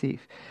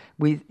explosive,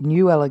 with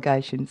new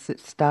allegations that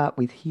start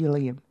with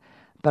helium.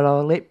 But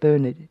I'll let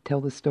Bernard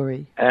tell the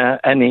story.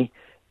 Annie,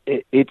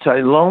 it's a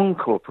long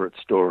corporate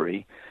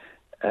story,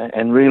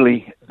 and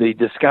really the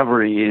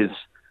discovery is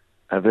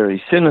a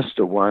very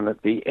sinister one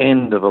at the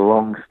end of a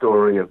long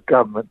story of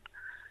government,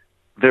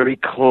 very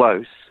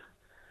close,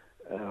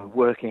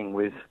 working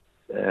with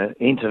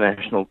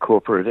international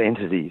corporate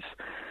entities.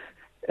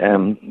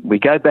 We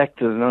go back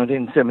to the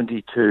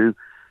 1972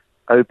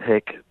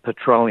 OPEC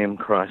petroleum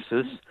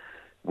crisis,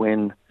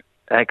 when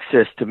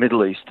access to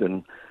Middle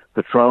Eastern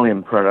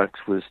petroleum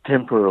products was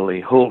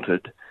temporarily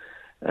halted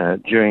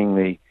during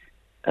the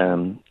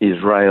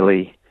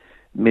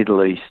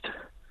Israeli-Middle East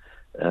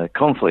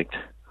conflict,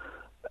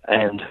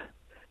 and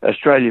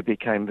Australia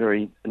became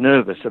very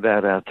nervous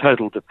about our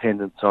total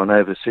dependence on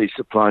overseas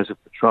supplies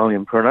of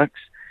petroleum products,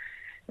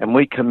 and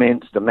we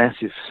commenced a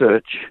massive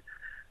search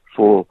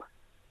for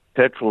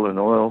petrol and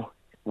oil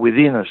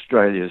within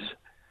Australia's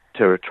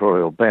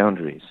territorial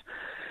boundaries.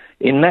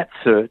 In that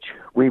search,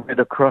 we went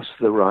across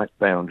the right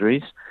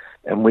boundaries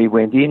and we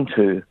went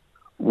into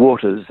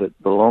waters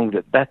that belonged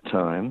at that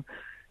time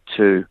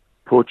to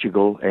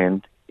Portugal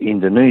and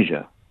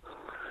Indonesia.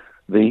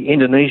 The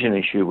Indonesian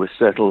issue was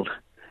settled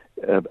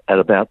at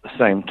about the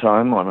same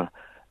time on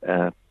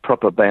a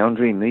proper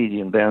boundary,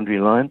 median boundary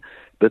line,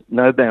 but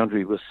no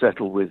boundary was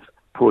settled with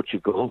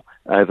Portugal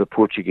over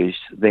Portuguese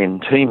then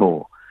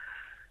Timor.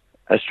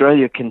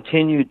 Australia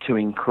continued to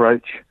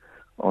encroach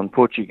on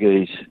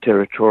Portuguese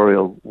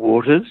territorial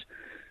waters.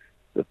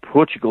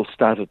 Portugal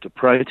started to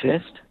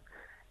protest,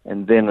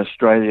 and then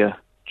Australia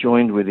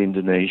joined with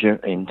Indonesia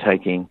in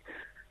taking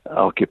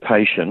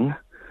occupation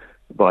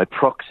by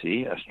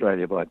proxy,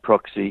 Australia by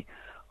proxy,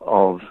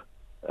 of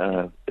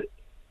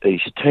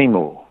East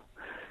Timor.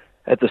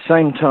 At the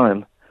same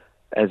time,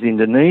 as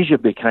Indonesia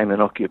became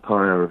an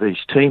occupier of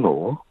East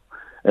Timor,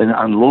 an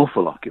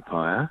unlawful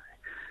occupier,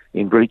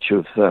 in breach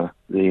of the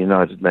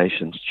United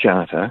Nations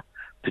Charter,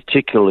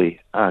 particularly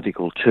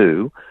Article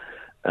 2,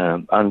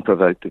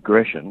 unprovoked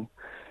aggression,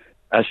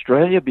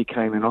 Australia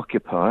became an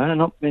occupier.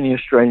 Not many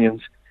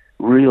Australians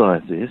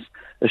realise this.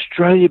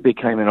 Australia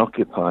became an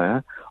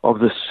occupier of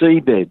the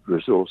seabed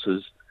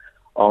resources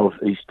of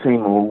East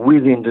Timor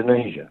with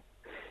Indonesia.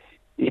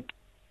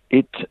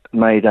 It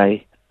made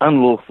an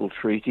unlawful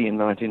treaty in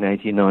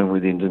 1989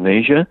 with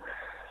Indonesia,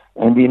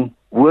 and in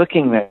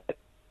working that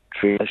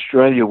treaty,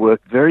 Australia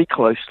worked very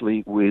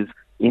closely with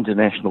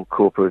international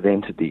corporate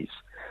entities.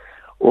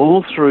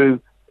 All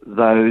through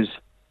those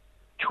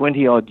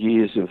 20-odd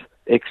years of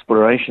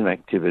exploration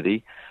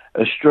activity,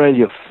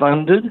 Australia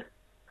funded,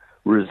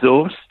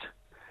 resourced,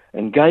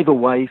 and gave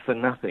away for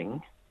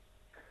nothing,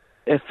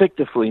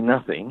 effectively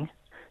nothing,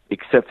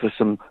 except for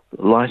some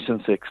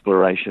license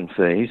exploration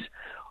fees,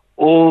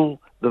 all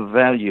the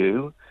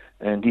value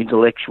and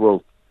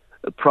intellectual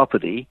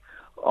property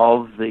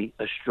of the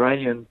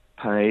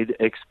Australian-paid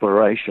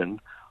exploration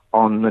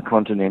on the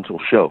continental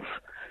shelf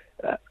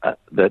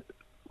that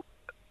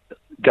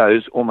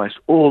goes almost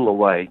all the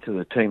way to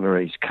the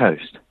Timorese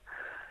coast.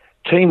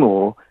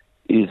 Timor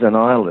is an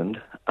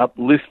island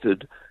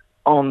uplifted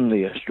on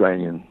the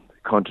Australian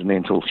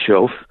continental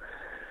shelf,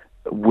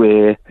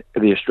 where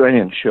the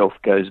Australian shelf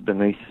goes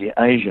beneath the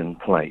Asian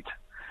plate.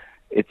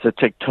 It's a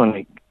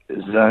tectonic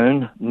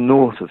zone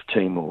north of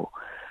Timor,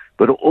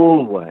 but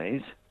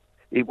always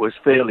it was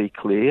fairly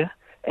clear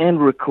and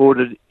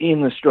recorded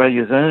in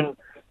Australia's own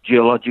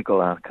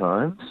geological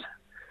archives,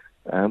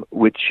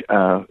 which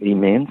are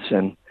immense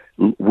and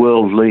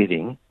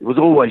world-leading. It was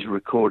always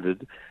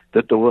recorded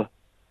that there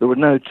were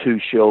no two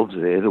shelves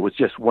there. There was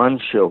just one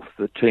shelf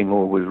that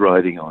Timor was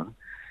riding on,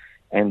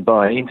 and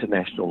by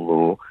international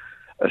law,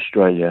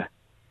 Australia,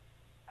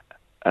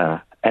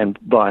 and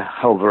by a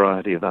whole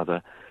variety of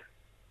other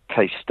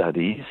case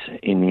studies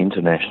in the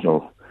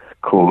international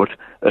court,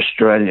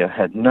 Australia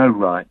had no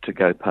right to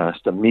go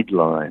past a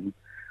midline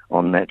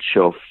on that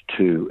shelf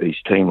to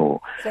East Timor.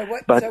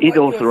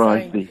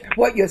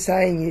 What you're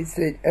saying is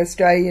that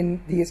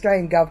the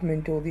Australian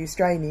government or the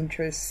Australian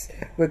interests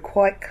were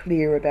quite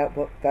clear about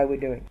what they were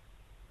doing.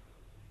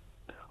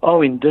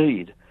 Oh,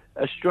 indeed.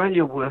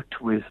 Australia worked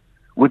with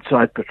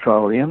Woodside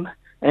Petroleum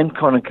and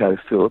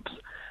ConocoPhillips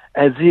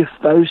as if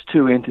those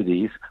two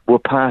entities were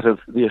part of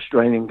the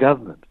Australian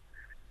government.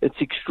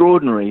 It's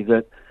extraordinary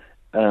that,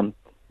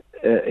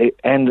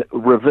 and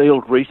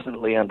revealed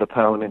recently under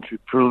parliamentary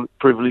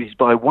privilege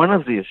by one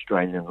of the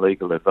Australian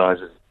legal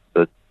advisors,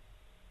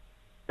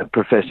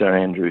 Professor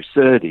Andrew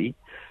Surdey,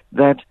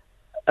 that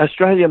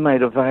Australia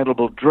made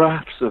available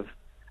drafts of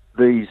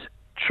these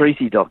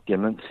treaty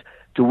documents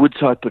to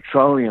Woodside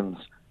Petroleum's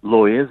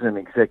lawyers and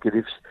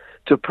executives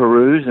to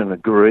peruse and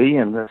agree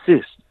and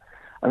assist.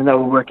 I mean, they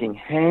were working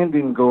hand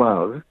in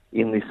glove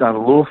in this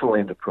unlawful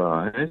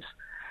enterprise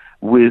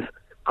with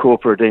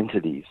corporate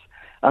entities.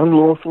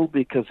 Unlawful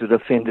because it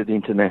offended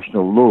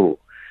international law.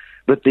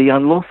 But the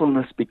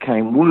unlawfulness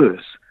became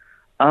worse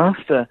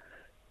after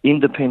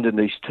independent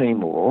East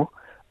Timor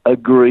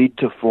agreed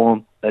to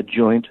form a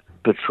joint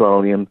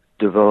petroleum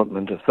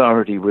development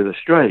authority with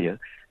Australia.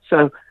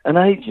 So an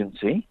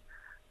agency,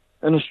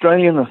 an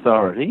Australian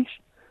authority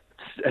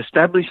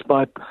established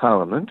by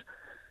Parliament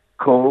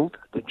called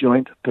the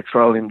Joint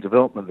Petroleum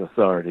Development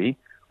Authority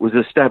was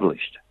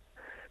established.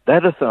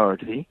 That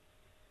authority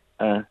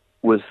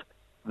was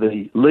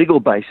the legal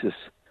basis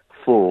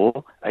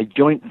for a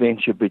joint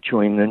venture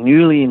between the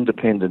newly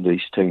independent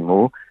East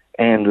Timor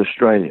and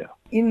Australia.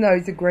 In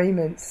those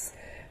agreements,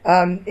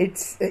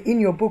 it's in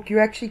your book, you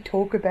actually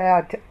talk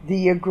about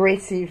the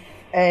aggressive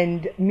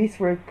and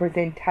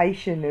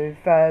misrepresentation of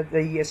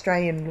the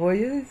Australian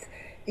lawyers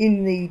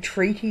in the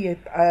treaty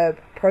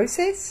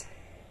process.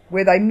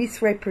 where they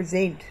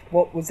misrepresent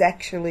what was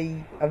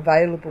actually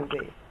available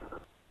there?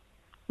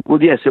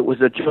 Well, yes, it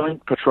was a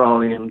joint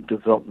petroleum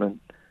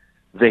development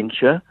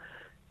venture,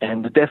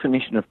 and the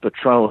definition of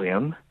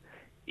petroleum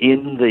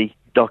in the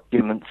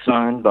document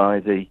signed by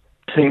the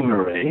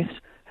Timorese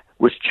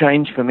was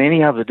changed from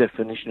any other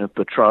definition of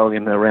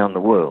petroleum around the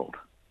world.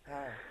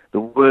 The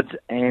words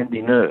and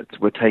inerts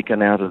were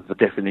taken out of the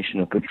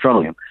definition of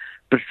petroleum.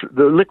 But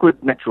the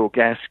liquid natural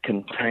gas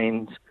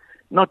contains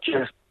not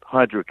just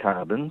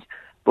hydrocarbons,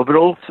 but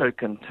also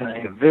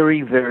contains a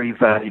very, very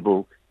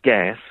valuable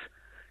gas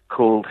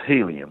called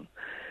helium.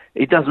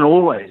 It doesn't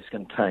always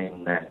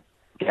contain that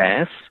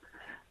gas,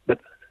 but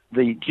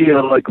the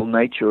geological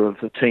nature of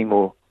the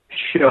Timor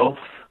Shelf,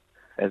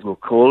 as we'll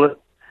call it,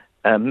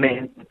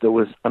 meant there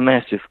was a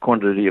massive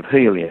quantity of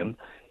helium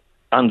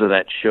under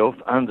that shelf,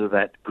 under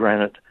that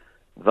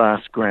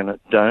vast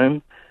granite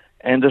dome,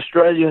 and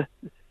Australia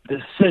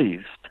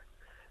deceived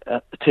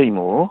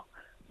Timor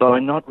by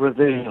not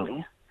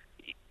revealing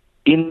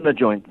in the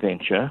joint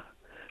venture,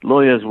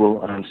 lawyers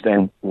will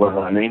understand what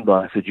I mean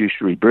by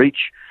fiduciary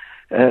breach,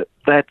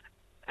 that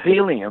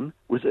helium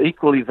was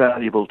equally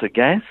valuable to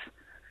gas,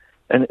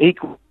 an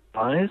equal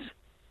prize,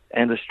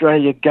 and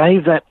Australia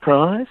gave that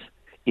prize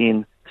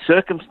in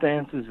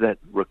circumstances that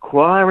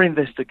require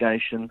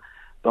investigation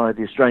by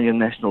the Australian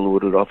National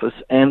Audit Office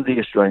and the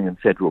Australian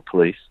Federal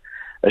Police.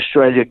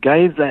 Australia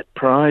gave that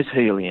prize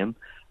helium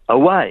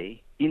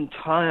away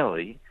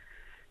entirely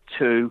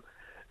to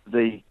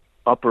the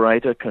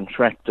operator,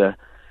 contractor,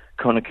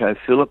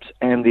 ConocoPhillips,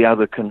 and the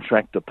other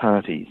contractor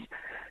parties.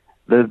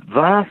 The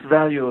vast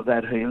value of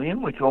that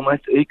helium, which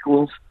almost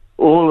equals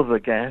all of the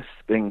gas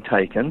being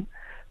taken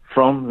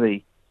from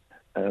the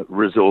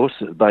resource,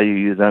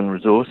 Bayu Yuthan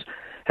resource,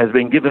 has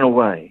been given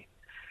away.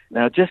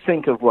 Now, just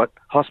think of what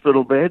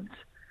hospital beds,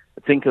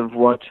 think of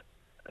what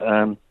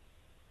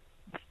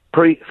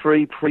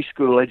free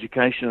preschool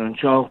education and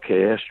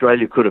childcare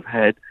Australia could have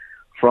had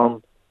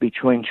from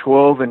between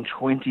 $12 and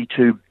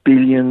 $22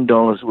 billion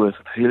worth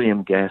of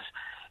helium gas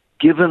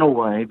given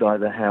away by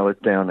the Howard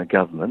Downer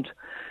government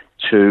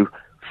to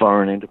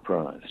foreign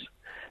enterprise.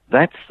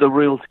 That's the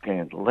real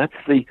scandal. That's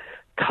the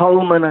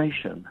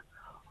culmination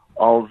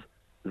of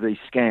the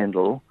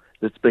scandal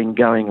that's been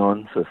going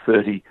on for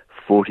 30,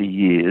 40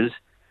 years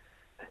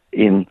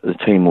in the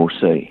Timor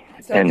Sea.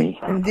 So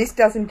and this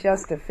doesn't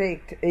just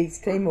affect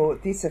East Timor,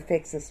 this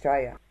affects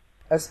Australia,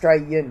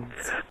 Australians.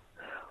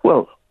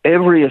 Well,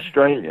 every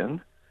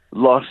Australian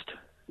lost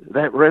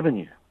that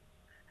revenue.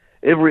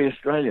 Every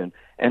Australian.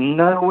 And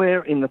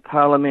nowhere in the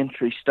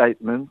parliamentary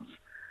statements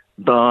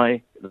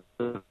by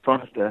the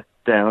Prime Minister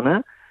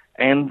Downer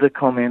and the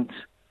comments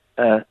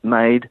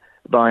made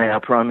by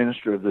our Prime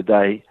Minister of the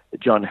day,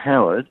 John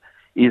Howard,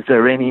 is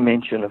there any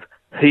mention of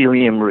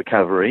helium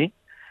recovery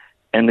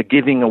and the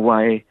giving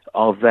away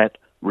of that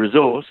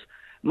resource.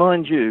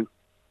 Mind you,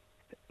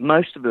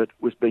 most of it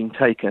was being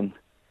taken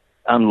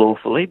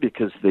unlawfully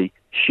because the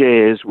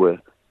shares were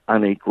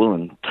unequal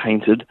and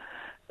tainted.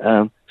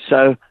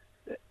 So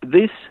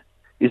this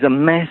is a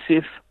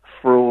massive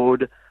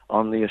fraud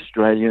on the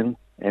Australian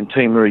and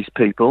Timorese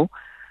people.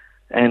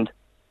 And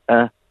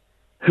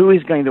who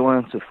is going to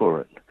answer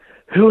for it?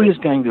 Who is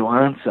going to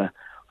answer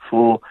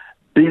for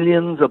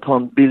billions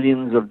upon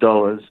billions of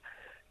dollars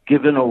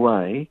given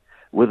away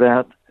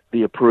without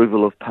the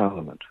approval of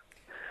Parliament?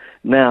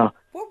 Now,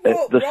 what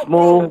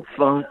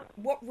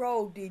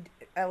role did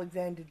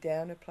Alexander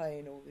Downer play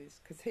in all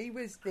this? Because he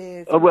was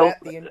there throughout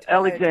the entire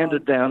Alexander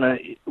time. Downer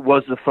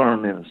was the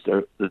Foreign Minister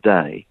of the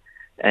day,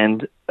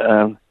 and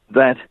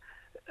that's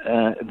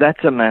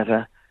a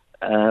matter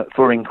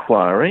for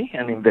inquiry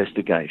and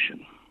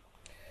investigation.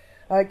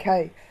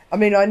 Okay. I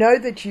mean, I know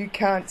that you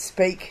can't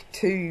speak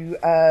to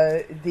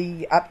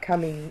the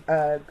upcoming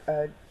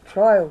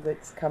trial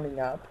that's coming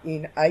up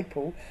in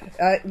April.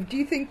 Do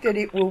you think that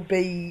it will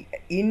be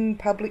in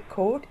public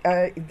court?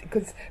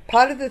 Because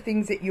part of the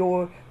things that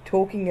you're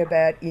talking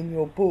about in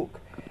your book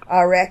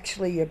are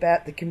actually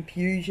about the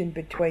confusion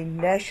between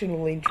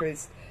national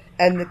interests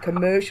and the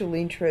commercial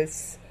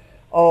interests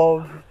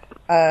of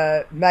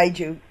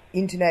major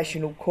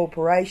international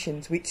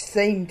corporations, which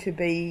seem to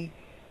be,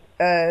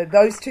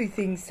 those two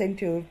things seem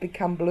to have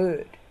become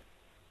blurred.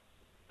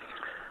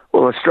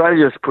 Well,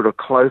 Australia's put a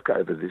cloak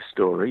over this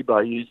story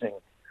by using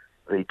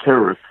the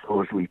terrorist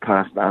laws we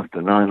passed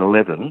after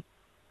 9/11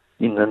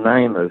 in the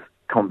name of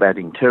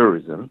combating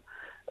terrorism.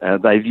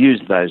 They've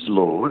used those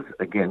laws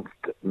against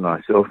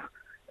myself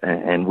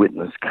and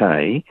Witness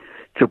K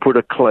to put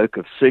a cloak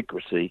of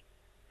secrecy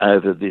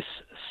over this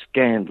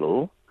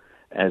scandal,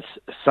 as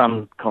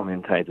some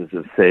commentators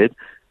have said,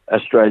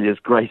 Australia's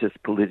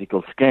greatest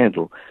political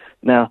scandal.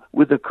 Now,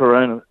 with the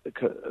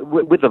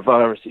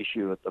virus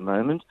issue at the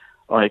moment,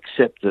 I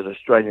accept that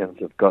Australians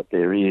have got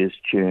their ears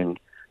tuned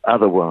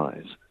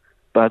otherwise.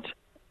 But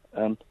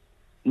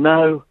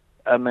no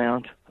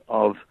amount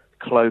of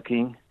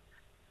cloaking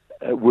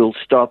will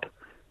stop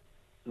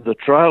the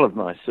trial of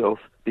myself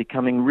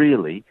becoming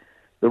really,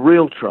 the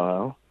real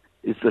trial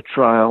is the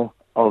trial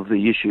of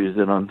the issues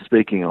that I'm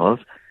speaking of,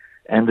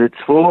 and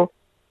it's for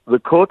the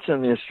courts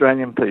and the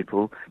Australian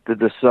people to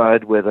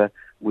decide whether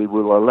we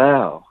will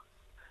allow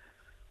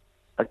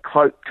a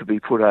cloak to be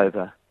put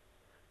over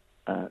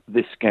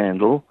this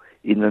scandal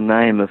in the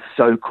name of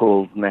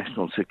so-called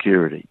national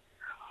security.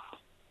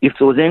 If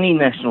there was any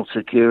national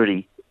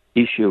security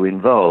issue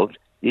involved,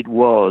 it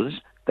was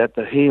that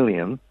the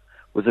helium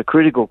was a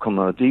critical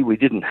commodity. We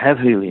didn't have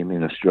helium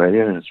in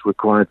Australia, and it's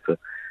required for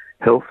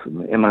health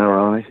and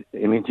MRI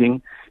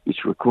imaging.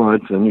 It's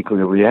required for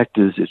nuclear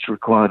reactors. It's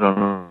required on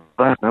a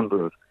vast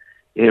number of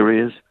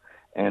areas.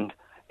 And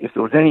if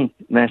there was any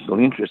national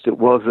interest, it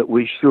was that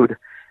we should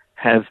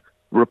have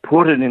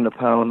reported in the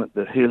Parliament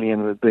that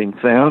helium had been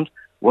found,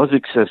 was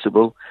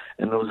accessible,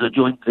 and there was a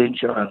joint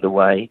venture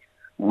underway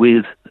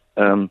with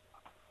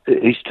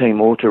East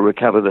Timor to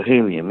recover the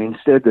helium.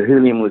 Instead, the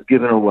helium was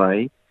given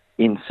away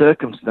in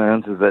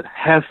circumstances that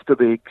have to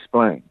be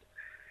explained.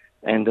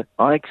 And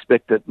I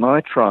expect that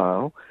my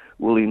trial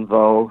will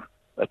involve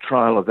a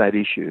trial of that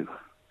issue.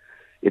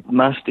 It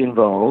must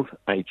involve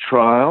a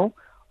trial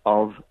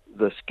of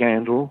the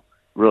scandal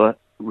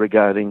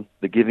regarding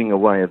the giving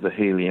away of the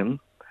helium.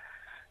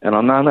 And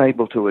I'm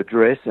unable to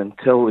address and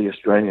tell the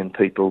Australian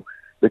people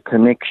the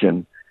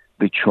connection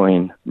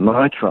between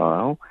my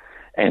trial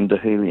and the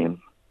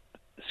helium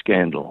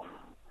scandal.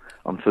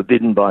 I'm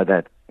forbidden by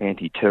that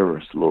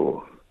anti-terrorist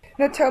law.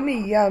 Now tell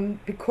me,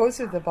 because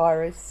of the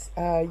virus,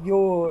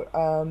 your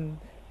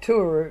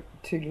tour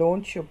to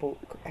launch your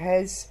book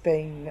has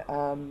been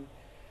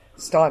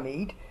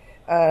stymied.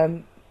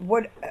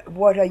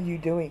 What are you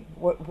doing?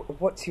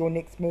 What's your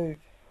next move?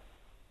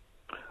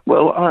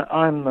 Well,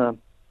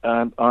 I'm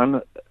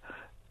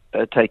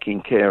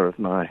taking care of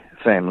my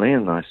family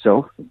and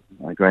myself,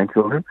 my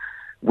grandchildren.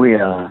 We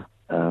are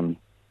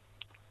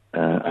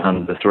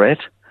under threat.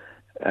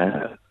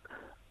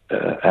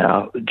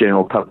 Our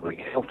general public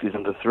health is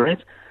under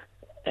threat,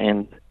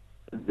 and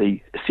the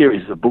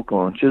series of book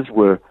launches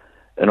were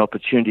an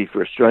opportunity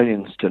for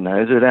Australians to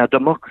know that our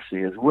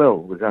democracy as well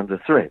was under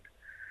threat.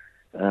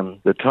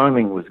 The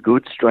timing was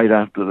good, straight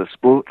after the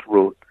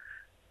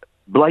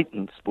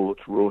blatant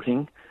sports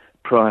rorting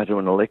prior to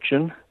an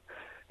election.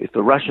 If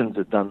the Russians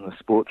had done the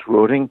sports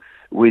rorting,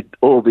 we'd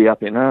all be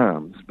up in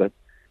arms, but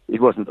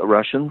it wasn't the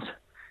Russians,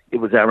 it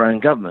was our own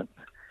government.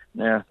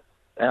 Now,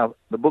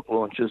 the book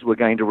launches were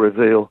going to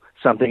reveal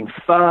something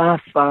far,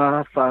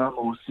 far, far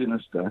more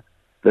sinister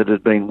that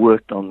had been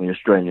worked on the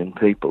Australian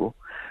people,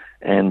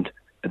 and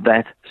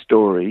that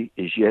story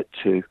is yet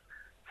to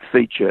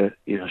feature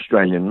in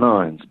Australian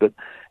minds. But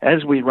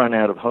as we run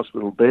out of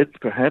hospital beds,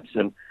 perhaps,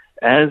 and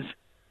as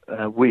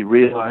we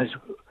realise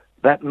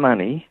that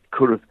money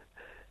could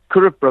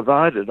have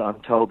provided,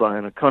 I'm told by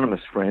an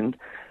economist friend,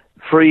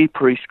 free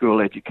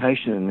preschool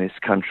education in this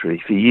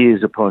country for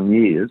years upon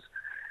years.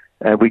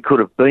 We could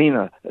have been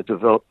a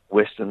developed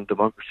Western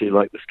democracy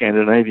like the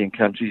Scandinavian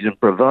countries and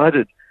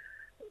provided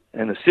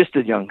and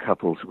assisted young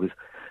couples with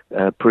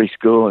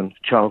preschool and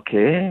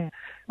childcare.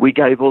 We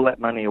gave all that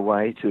money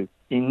away to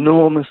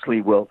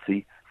enormously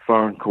wealthy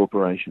foreign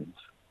corporations.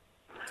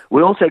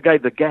 We also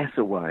gave the gas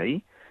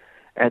away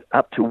at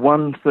up to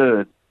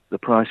 1/3 the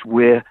price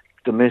we're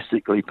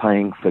domestically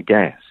paying for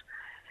gas.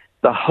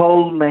 The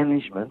whole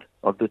management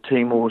of the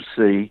Timor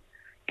Sea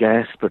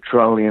gas,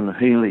 petroleum,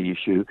 Healy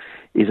issue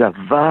is a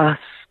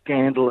vast,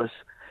 scandalous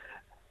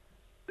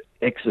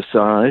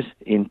exercise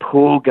in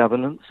poor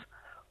governance,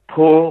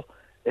 poor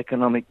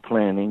economic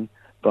planning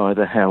by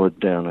the Howard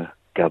Downer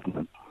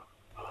government.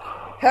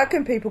 How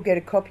can people get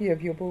a copy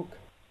of your book?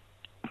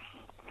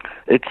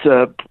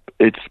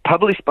 It's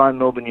published by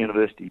Melbourne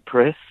University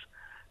Press,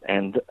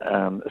 and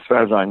as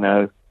far as I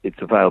know,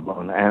 it's available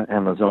on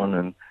Amazon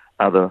and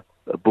other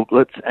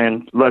booklets,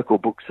 and local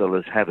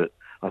booksellers have it.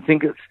 I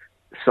think it's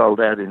sold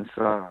out in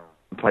some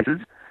places,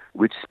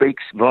 which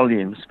speaks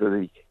volumes for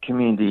the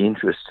community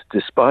interest,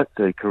 despite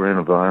the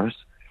coronavirus,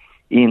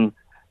 in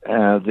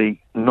the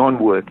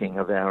non-working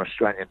of our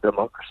Australian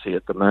democracy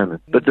at the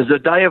moment. But there's a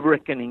day of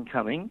reckoning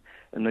coming,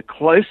 and the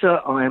closer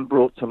I am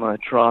brought to my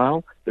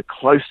trial, the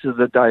closer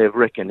the day of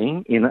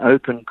reckoning in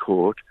open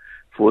court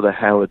for the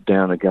Howard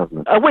Downer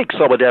government. A weak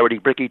solidarity,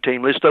 Bricky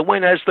team listener,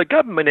 when as the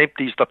government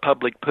empties the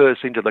public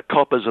purse into the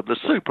coffers of the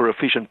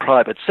super-efficient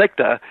private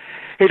sector,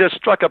 it has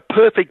struck a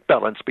perfect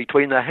balance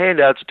between the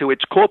handouts to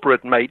its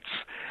corporate mates,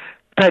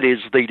 that is,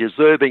 the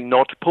deserving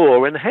not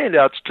poor, and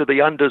handouts to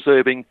the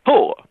undeserving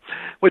poor,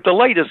 with the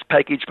latest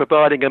package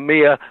providing a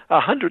mere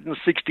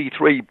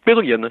 $163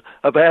 billion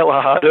of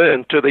our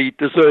hard-earned to the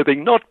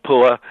deserving not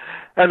poor,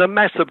 and a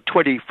massive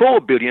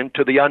 $24 billion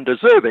to the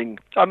undeserving,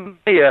 a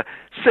mere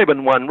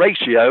 7-1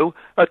 ratio,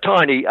 a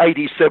tiny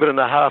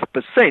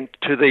 87.5%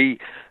 to the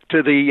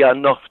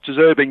not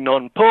deserving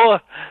non-poor,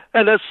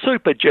 and a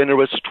super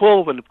generous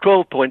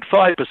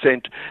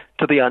 12.5%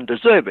 to the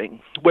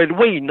undeserving, when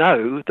we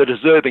know the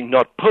deserving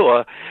not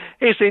poor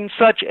is in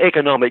such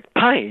economic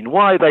pain.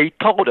 Why they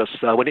told us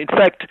so, and in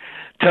fact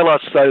tell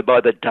us so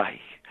by the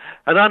day.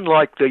 And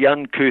unlike the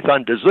uncouth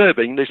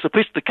undeserving, the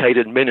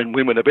sophisticated men and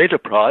women of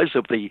enterprise,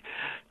 of the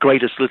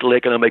greatest little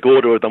economic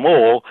order of them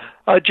all,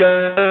 are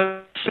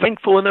just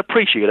thankful and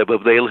appreciative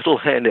of their little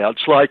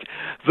handouts, like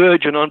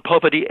Virgin on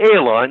Poverty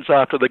Airlines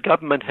after the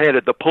government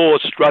handed the poor,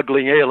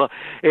 struggling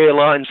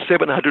airlines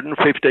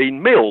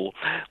 715 mil,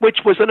 which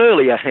was an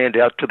earlier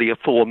handout to the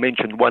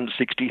aforementioned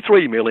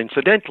 163 mil,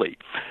 incidentally,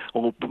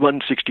 or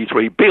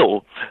 163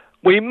 bill.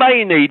 We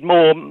may need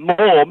more,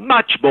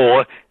 much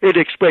more. It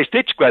expressed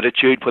its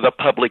gratitude for the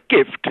public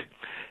gift.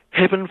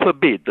 Heaven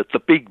forbid that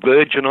the big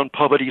Virgin on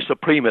Poverty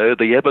Supremo,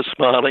 the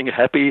ever-smiling,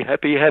 happy,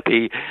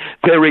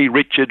 very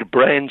Richard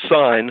brand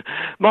sign,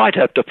 might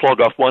have to flog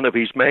off one of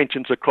his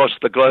mansions across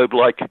the globe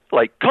like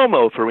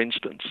Como, for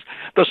instance.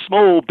 The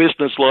small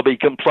business lobby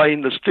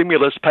complained the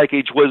stimulus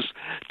package was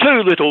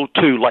too little,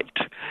 too late.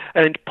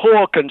 And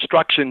poor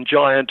construction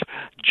giant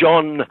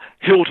John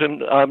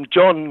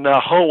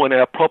Hole in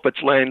our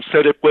Profits Land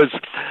said it was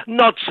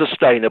not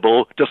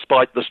sustainable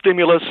despite the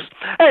stimulus,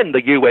 and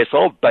the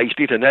US-based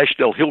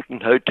international Hilton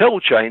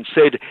hotel chain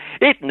said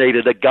it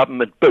needed a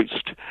government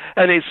boost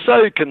and is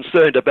so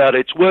concerned about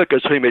its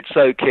workers whom it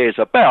so cares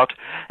about,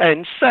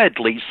 and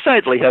sadly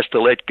has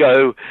to let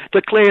go,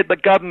 declared the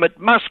government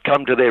must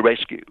come to their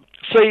rescue.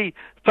 See,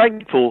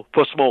 thankful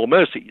for small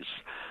mercies.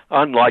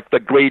 Unlike the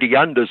greedy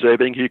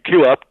undeserving who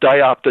queue up day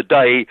after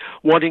day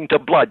wanting to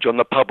bludge on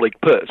the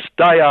public purse.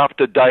 Day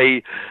after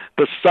day,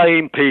 the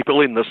same people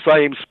in the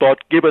same spot,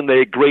 given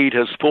their greed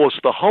has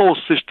forced the whole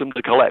system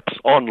to collapse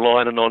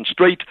online and on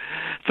street,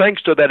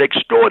 thanks to that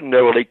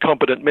extraordinarily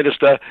competent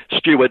minister,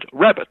 Stuart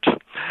Rabbit.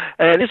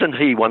 And isn't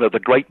he one of the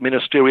great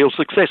ministerial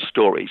success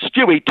stories?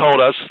 Stewie told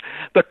us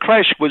the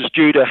crash was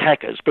due to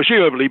hackers,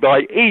 presumably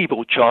by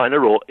evil China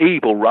or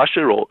evil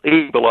Russia or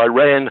evil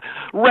Iran,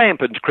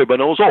 rampant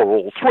criminals, or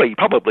all three,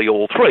 probably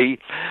all three,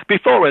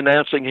 before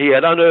announcing he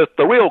had unearthed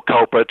the real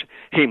culprit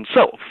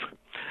himself.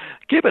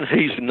 Given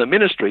he's in the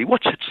ministry,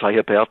 what's it say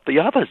about the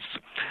others?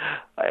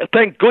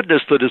 Thank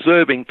goodness the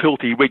deserving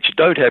filthy rich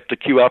don't have to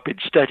queue up in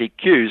static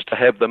queues to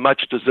have the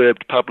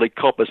much-deserved public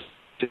coppers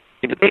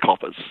into their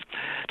coffers.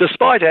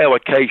 Despite our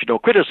occasional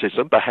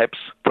criticism, perhaps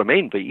from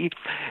envy,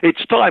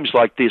 it's times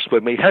like this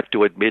when we have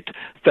to admit,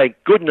 thank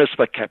goodness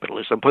for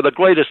capitalism, for the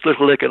greatest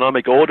little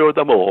economic order of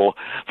them all,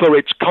 for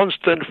its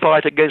constant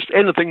fight against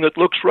anything that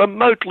looks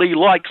remotely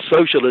like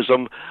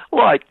socialism,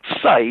 like,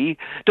 say,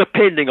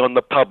 depending on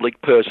the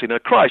public purse in a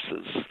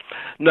crisis.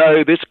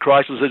 No, this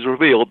crisis has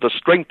revealed the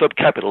strength of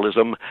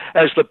capitalism,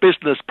 as the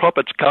Business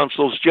Profits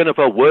Council's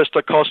Jennifer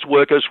Worcester-Cost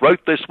Workers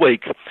wrote this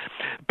week.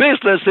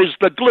 Business is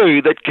the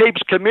glue that keeps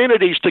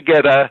communities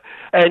together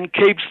and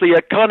keeps the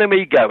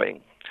economy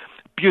going.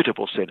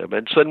 Beautiful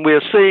sentiments, and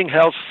we're seeing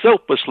how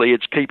selflessly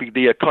it's keeping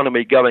the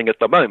economy going at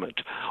the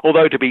moment.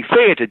 Although, to be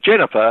fair to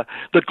Jennifer,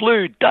 the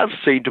glue does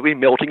seem to be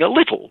melting a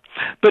little.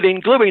 But in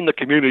gluing the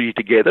community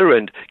together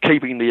and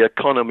keeping the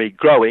economy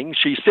growing,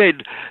 she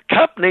said,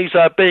 companies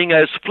are being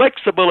as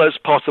flexible as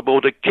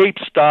possible to keep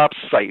staff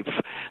safe.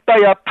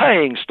 They are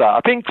paying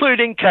staff,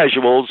 including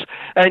casuals,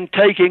 and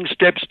taking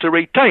steps to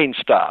retain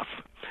staff.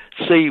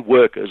 See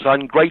workers,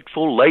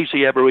 ungrateful,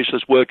 lazy,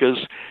 avaricious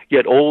workers,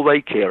 yet all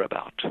they care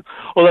about.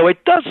 Although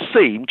it does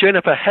seem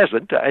Jennifer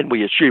hasn't, and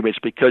we assume it's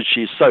because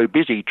she's so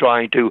busy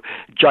trying to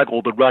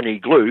juggle the runny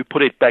glue,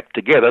 put it back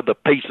together, the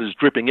pieces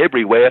dripping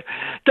everywhere,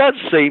 does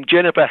seem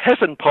Jennifer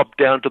hasn't popped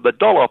down to the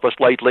doll office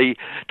lately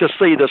to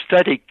see the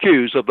static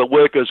queues of the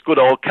workers good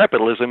old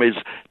capitalism is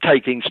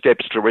taking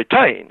steps to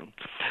retain.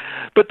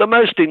 But the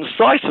most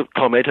incisive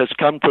comment has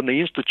come from the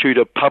Institute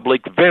of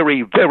Public,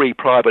 very, very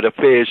private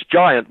affairs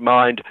giant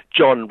mind,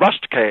 John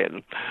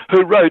Rustcan,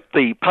 who wrote,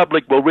 the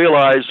public will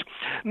realise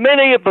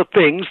many of the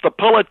things the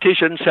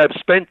politicians have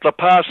spent the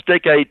past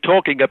decade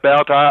talking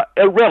about are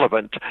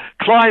irrelevant,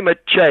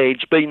 climate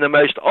change being the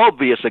most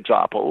obvious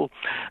example.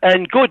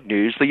 And good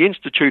news, the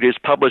Institute is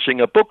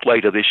publishing a book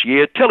later this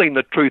year telling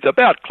the truth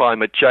about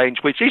climate change,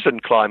 which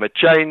isn't climate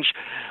change,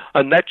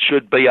 and that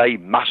should be a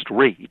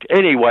must-read.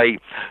 Anyway,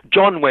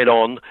 John went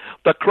on,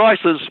 the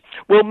crisis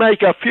will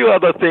make a few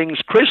other things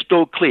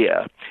crystal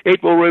clear.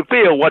 It will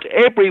reveal what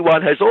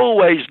everyone has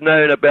always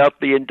known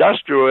about the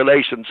industrial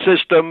relations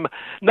system,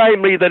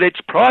 namely that its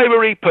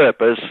primary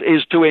purpose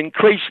is to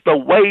increase the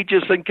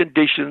wages and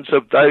conditions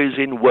of those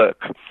in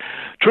work.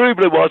 True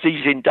Blue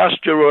Aussie's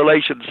industrial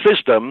relations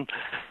system,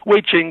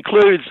 which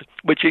includes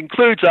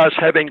us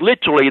having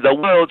literally the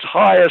world's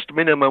highest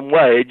minimum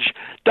wage,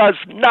 does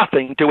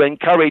nothing to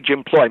encourage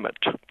employment.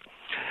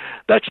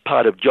 That's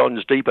part of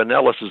John's deep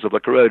analysis of the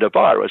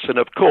coronavirus, and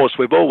of course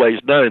we've always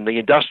known the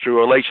industrial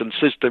relations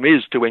system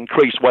is to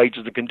increase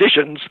wages and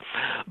conditions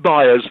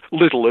by as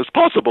little as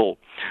possible.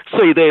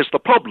 See, there's the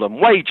problem,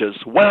 wages.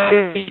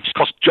 Wages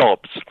cost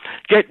jobs.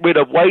 Get rid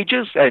of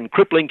wages and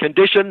crippling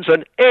conditions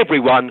and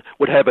everyone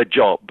would have a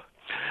job.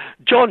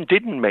 John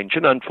didn't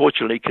mention,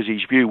 unfortunately because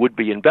his view would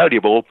be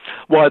invaluable,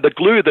 why the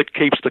glue that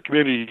keeps the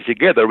community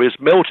together is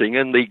melting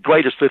and the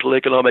greatest little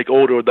economic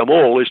order of them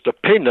all is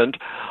dependent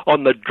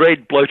on the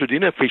dread, bloated,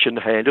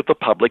 inefficient hand of the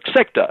public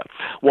sector.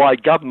 Why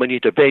government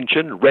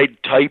intervention, red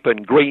tape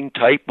and green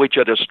tape, which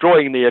are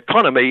destroying the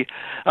economy,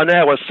 are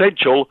now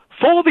essential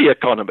for the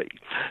economy,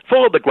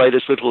 for the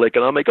greatest little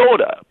economic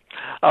order.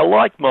 a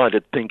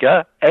like-minded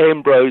thinker,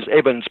 Ambrose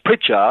Evans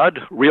Pritchard,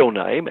 real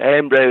name,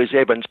 Ambrose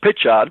Evans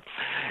Pritchard,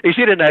 is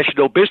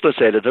international business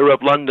editor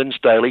of London's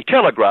Daily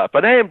Telegraph.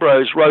 And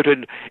Ambrose wrote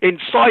an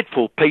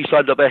insightful piece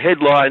under the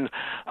headline,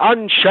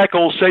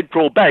 "Unshackle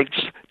Central Banks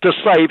to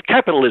Save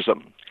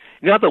Capitalism."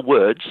 In other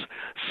words,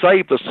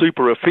 save the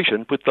super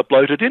efficient with the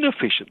bloated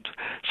inefficient,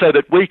 so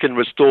that we can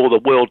restore the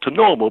world to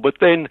normal. But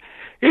then,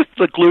 if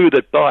the glue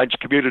that binds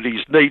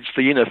communities needs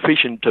the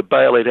inefficient to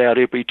bail it out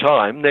every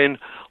time, then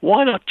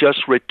why not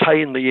just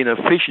retain the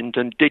inefficient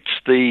and ditch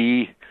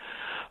the...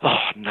 Oh,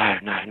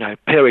 no,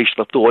 perish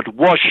the thought.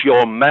 Wash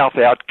your mouth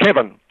out,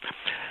 Kevin.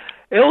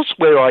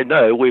 Elsewhere, I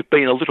know we've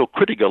been a little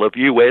critical of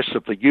US,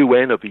 of the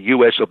UN, of the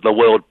US, of the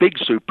world big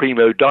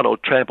supremo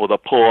Donald Trump or the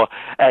poor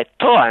at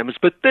times,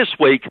 but this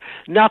week,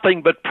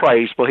 nothing but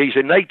praise for his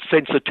innate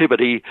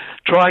sensitivity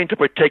trying to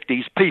protect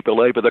his people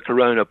over the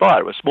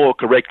coronavirus, more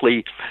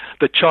correctly,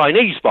 the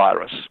Chinese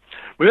virus.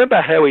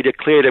 Remember how he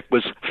declared it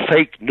was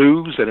fake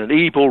news and an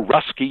evil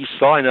Ruski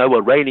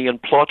Sino-Iranian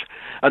plot,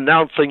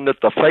 announcing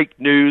that the fake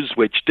news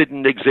which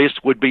didn't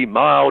exist would be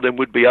mild and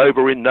would be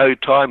over in no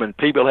time and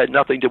people had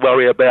nothing to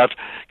worry about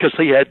because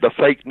he had the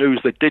fake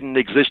news that didn't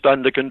exist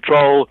under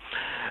control.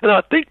 And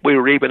I think we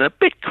were even a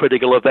bit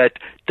critical of that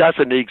does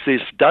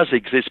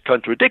exist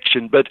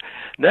contradiction, but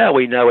now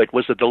we know it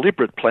was a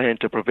deliberate plan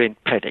to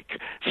prevent panic.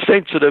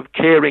 Sensitive,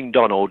 caring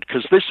Donald,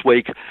 because this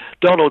week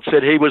Donald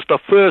said he was the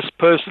first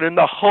person in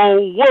the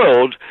whole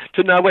world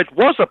to know it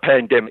was a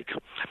pandemic.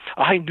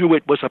 I knew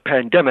it was a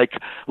pandemic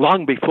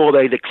long before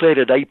they declared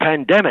it a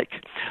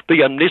pandemic,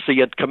 the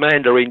omniscient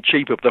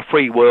commander-in-chief of the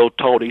free world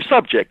told his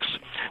subjects,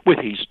 with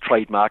his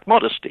trademark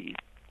modesty.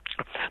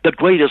 The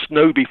greatest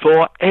know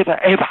before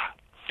ever.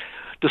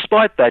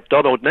 Despite that,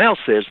 Donald now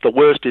says the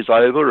worst is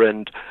over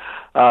and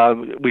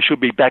we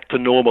should be back to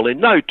normal in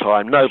no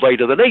time, no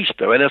later than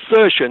Easter, an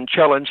assertion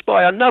challenged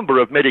by a number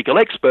of medical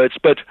experts,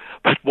 but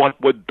what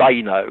would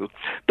they know?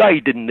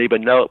 They didn't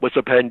even know it was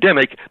a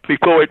pandemic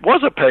before it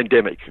was a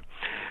pandemic.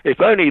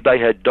 If only they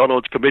had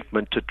Donald's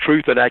commitment to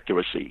truth and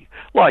accuracy,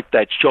 like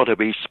that shot of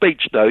his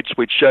speech notes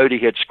which showed he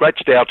had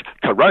scratched out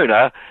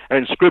corona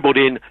and scribbled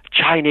in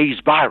Chinese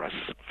virus,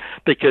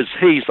 because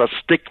he's a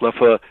stickler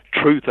for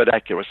truth and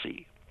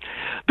accuracy.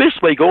 This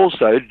week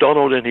also,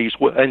 Donald and his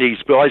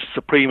Vice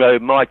Supremo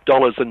Mike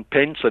Dollars and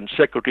Pence and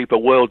Secretary for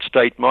World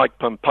State Mike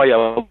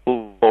Pompeo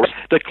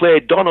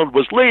declared Donald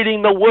was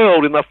leading the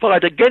world in the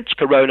fight against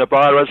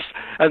coronavirus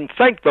and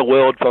thanked the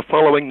world for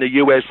following the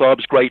US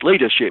of's great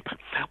leadership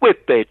with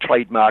their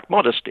trademark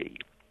modesty.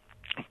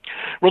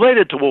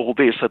 Related to all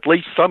this, at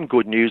least some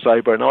good news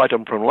over an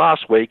item from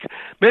last week.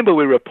 Remember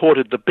we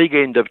reported the big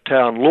end of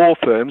town law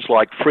firms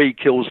like Free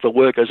Kills the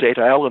Workers et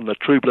al. And the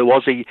True Blue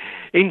Aussie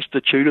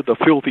Institute of the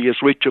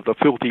Filthiest Rich of the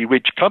Filthy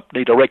Rich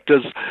Company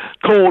Directors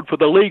called for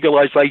the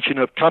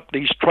legalisation of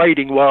companies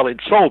trading while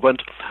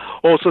insolvent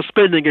or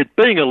suspending it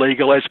being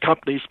illegal as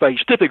companies face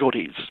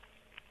difficulties.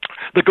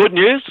 The good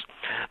news?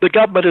 The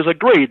government has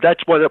agreed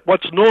that's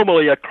what's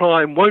normally a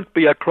crime won't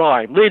be a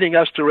crime, leading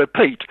us to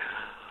repeat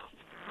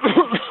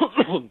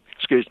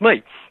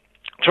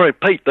to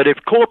repeat that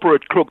if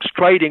corporate crooks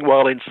trading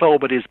while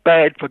insolvent is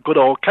bad for good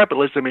old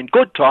capitalism in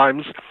good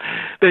times,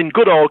 then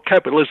good old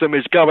capitalism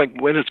is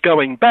when it's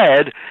going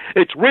bad,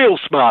 it's real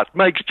smart,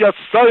 makes just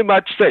so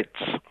much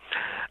sense.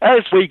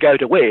 As we go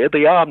to air,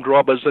 the Armed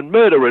Robbers and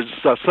Murderers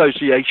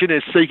Association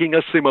is seeking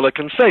a similar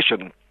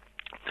concession,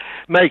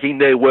 making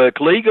their work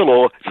legal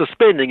or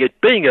suspending it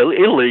being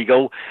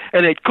illegal,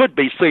 and it could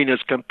be seen as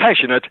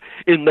compassionate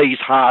in these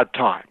hard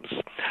times,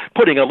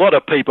 putting a lot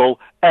of people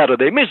out of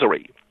their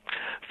misery.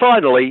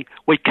 Finally,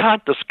 we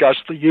can't discuss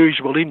the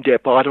usual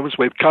in-depth items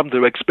we've come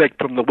to expect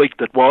from the week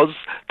that was: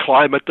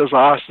 climate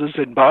disasters,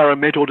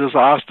 environmental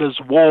disasters,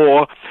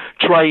 war,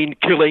 train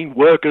killing,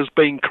 workers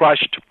being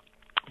crushed,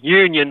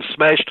 unions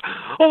smashed,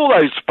 all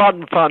those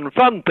fun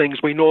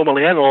things we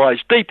normally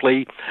analyse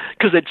deeply,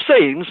 because it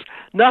seems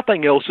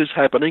nothing else is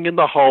happening in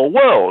the whole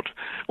world,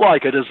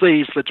 like a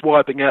disease that's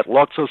wiping out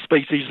lots of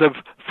species of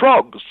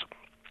frogs,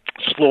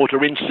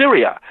 slaughter in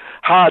Syria,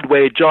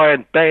 hardware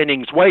giant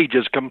Banning's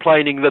Wages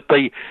complaining that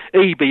the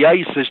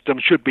EBA system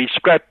should be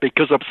scrapped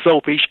because of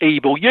selfish,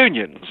 evil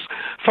unions.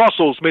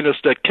 Fossils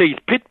Minister Keith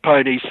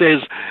Pitpony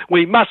says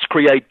we must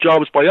create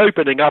jobs by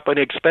opening up and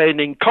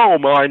expanding coal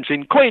mines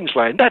in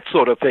Queensland, that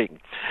sort of thing.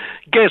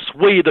 Guess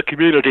we, the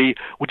community,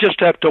 will just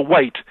have to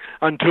wait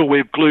until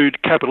we've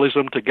glued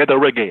capitalism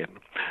together again.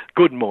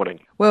 Good morning.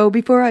 Well,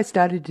 before I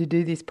started to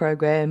do this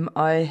program,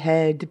 I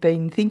had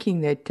been thinking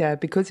that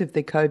because of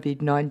the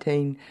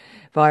COVID-19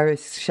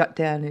 virus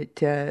shutdown at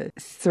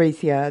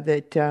 3CR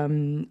that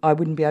I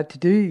wouldn't be able to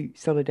do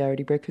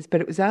Solidarity Breakfast,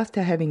 but it was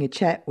after having a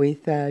chat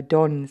with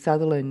Don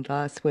Sutherland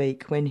last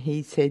week when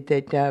he said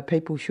that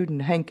people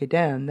shouldn't hanker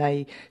down.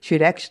 They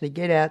should actually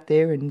get out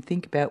there and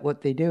think about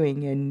what they're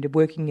doing and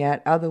working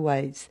out other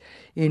ways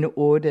in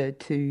order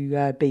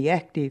to be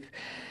active.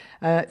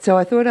 So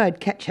I thought I'd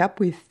catch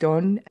up with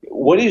Don.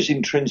 What is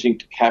intrinsic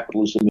to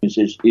capitalism is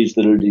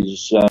that it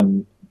is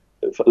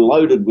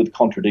loaded with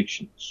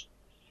contradictions.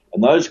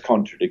 And those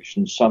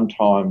contradictions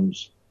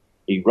sometimes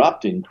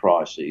erupt in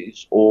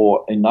crises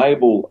or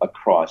enable a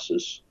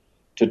crisis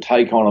to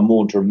take on a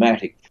more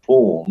dramatic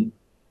form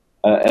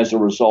as a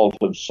result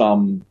of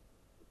some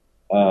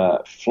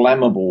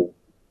flammable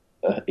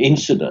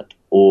incident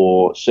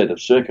or set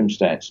of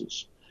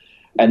circumstances.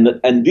 And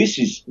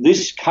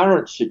this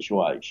current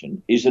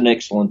situation is an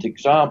excellent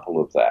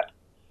example of that,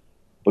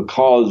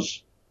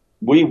 because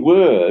we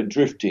were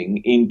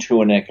drifting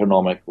into an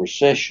economic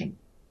recession.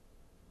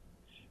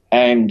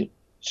 And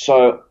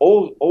so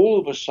all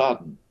of a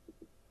sudden,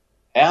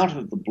 out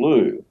of the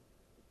blue,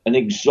 an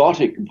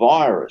exotic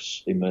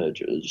virus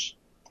emerges,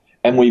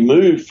 and we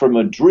move from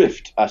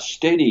a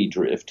steady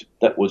drift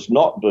that was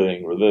not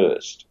being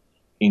reversed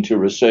into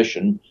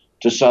recession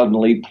to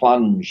suddenly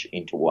plunge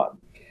into one.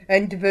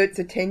 And diverts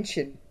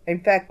attention.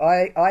 In fact,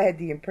 I had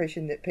the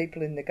impression that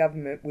people in the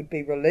government would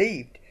be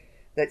relieved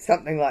that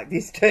something like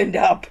this turned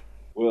up.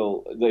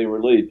 Well, they're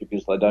relieved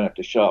because they don't have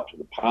to show up to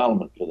the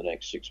Parliament for the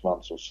next 6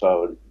 months or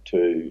so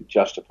to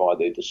justify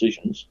their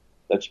decisions.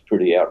 That's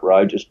pretty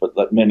outrageous, but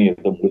that many of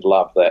them would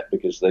love that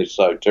because they're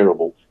so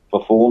terrible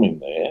performing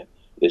there.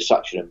 They're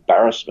such an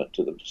embarrassment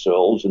to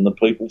themselves, and the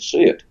people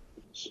see it.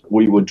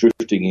 We were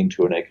drifting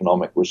into an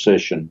economic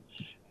recession,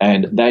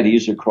 and that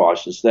is a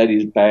crisis. That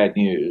is bad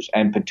news.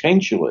 And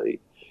potentially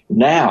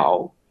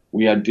now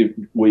we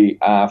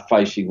are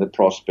facing the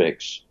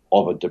prospects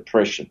of a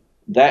depression.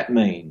 That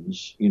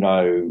means,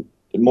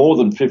 more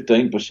than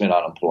 15%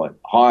 unemployment,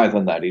 higher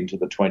than that into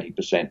the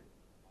 20%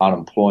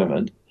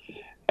 unemployment,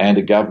 and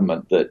a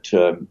government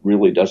that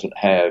really doesn't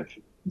have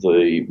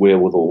the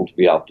wherewithal to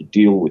be able to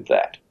deal with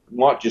that.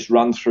 Might just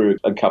run through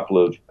a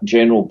couple of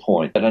general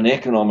points. That an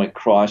economic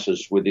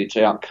crisis with its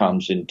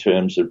outcomes in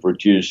terms of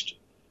reduced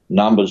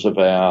numbers of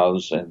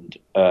hours and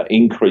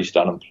increased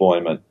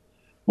unemployment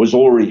was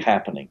already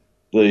happening.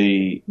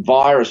 The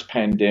virus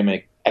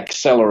pandemic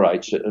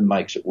accelerates it and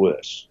makes it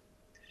worse.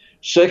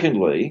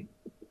 Secondly,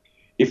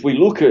 if we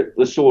look at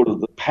the sort of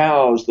the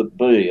powers that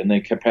be and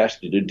their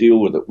capacity to deal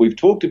with it, we've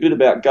talked a bit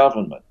about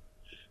government,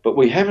 but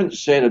we haven't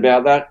said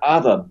about that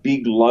other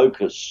big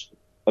locus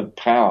of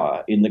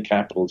power in the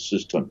capital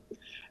system,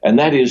 and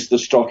that is the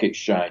stock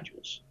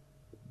exchanges.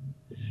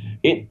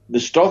 The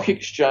stock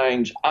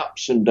exchange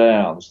ups and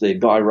downs, their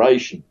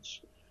gyrations,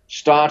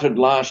 started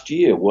last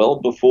year, well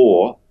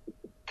before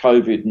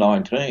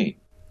COVID-19.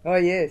 Oh,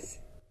 yes.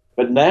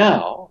 But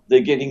now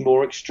they're getting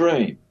more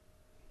extreme.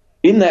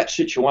 In that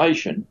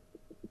situation,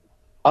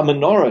 a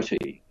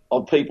minority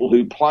of people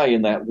who play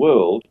in that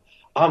world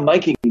are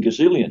making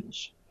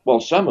gazillions,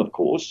 while some, of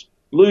course,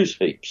 lose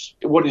heaps.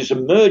 What is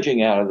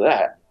emerging out of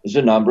that is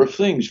a number of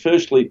things.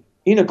 Firstly,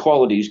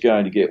 inequality is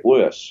going to get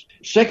worse.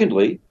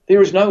 Secondly,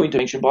 there is no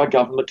intention by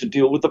government to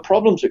deal with the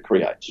problems it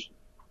creates.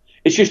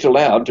 It's just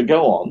allowed to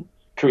go on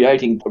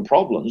creating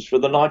problems for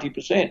the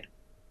 90%.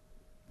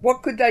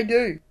 What could they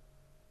do?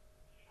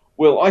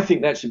 Well, I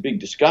think that's a big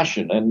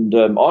discussion, and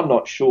I'm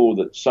not sure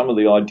that some of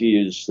the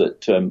ideas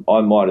that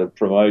I might have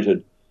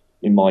promoted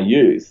in my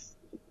youth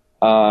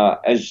are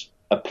as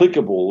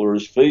applicable or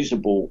as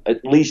feasible,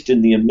 at least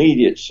in the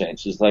immediate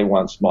sense, as they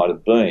once might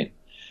have been.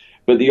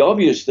 But the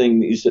obvious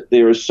thing is that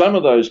there are some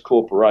of those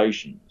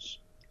corporations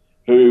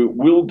who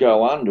will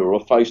go under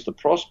or face the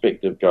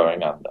prospect of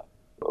going under.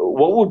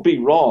 What would be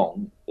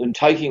wrong in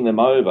taking them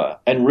over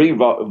and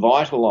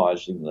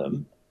revitalising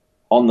them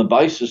on the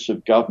basis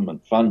of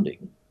government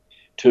funding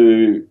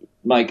to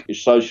make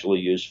socially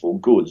useful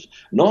goods,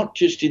 not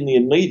just in the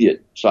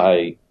immediate,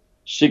 say,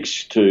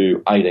 6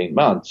 to 18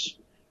 months,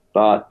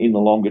 but in the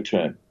longer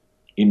term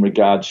in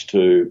regards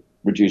to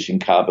reducing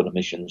carbon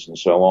emissions and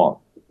so on.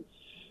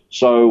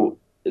 So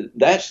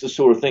that's the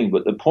sort of thing.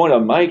 But the point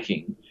I'm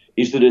making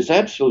is that it's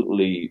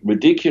absolutely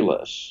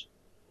ridiculous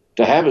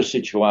to have a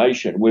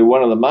situation where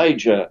one of the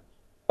major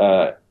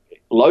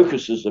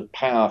locuses of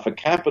power for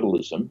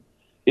capitalism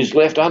is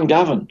left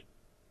ungoverned.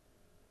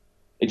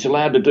 It's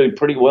allowed to do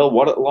pretty well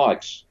what it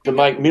likes to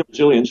make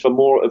millions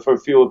for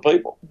fewer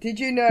people. Did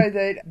you know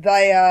that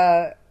they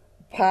are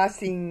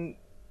passing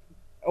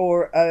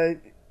or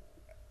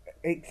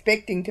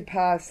expecting to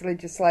pass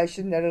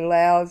legislation that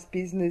allows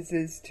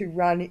businesses to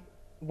run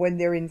when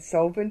they're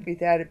insolvent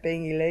without it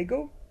being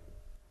illegal?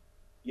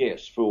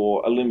 Yes,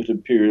 for a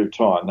limited period of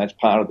time. That's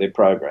part of their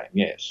program,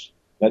 yes.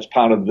 That's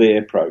part of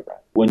their program.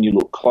 When you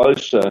look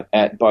closer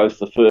at both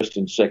the first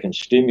and second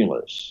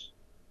stimulus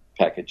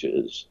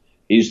packages,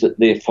 is that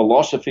their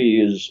philosophy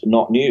is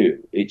not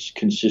new. It's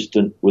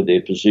consistent with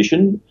their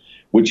position,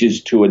 which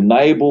is to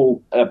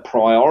enable a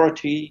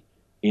priority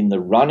in the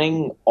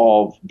running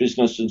of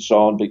business and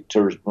so on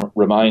to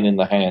remain in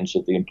the hands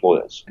of the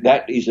employers.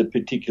 That is a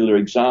particular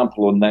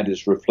example, and that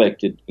is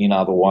reflected in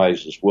other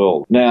ways as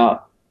well.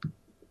 Now,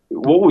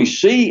 what we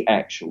see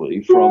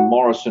actually from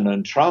Morrison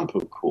and Trump,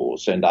 of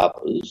course, and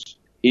others,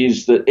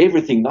 is that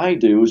everything they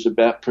do is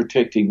about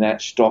protecting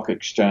that stock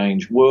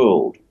exchange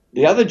world.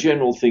 The other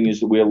general thing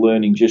is that we're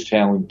learning just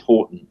how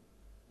important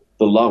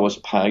the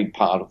lowest paid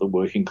part of the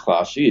working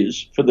class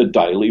is for the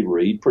daily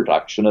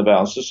reproduction of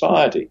our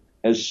society.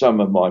 as some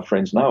of my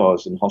friends know, I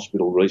was in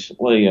hospital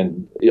recently,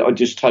 and I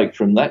just take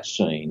from that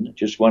scene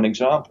just one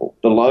example.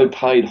 The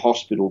low-paid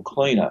hospital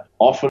cleaner,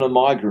 often a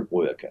migrant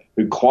worker,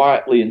 who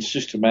quietly and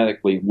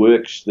systematically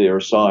works their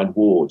assigned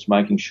wards,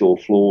 making sure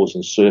floors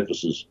and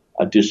surfaces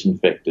are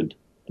disinfected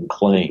and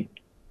cleaned.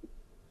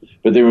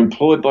 But they're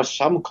employed by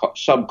some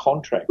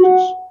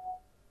subcontractors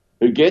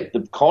who get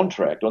the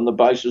contract on the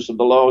basis of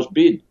the lowest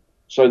bid.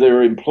 So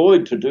they're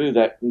employed to do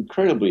that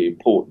incredibly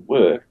important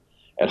work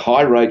at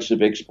high rates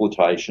of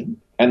exploitation,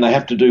 and they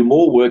have to do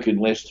more work in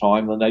less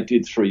time than they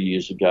did 3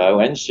 years ago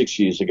and 6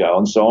 years ago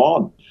and so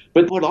on.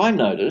 But what I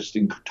noticed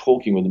in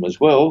talking with them as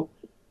well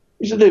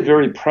is that they're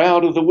very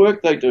proud of the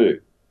work they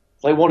do.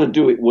 They want to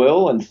do it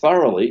well and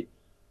thoroughly,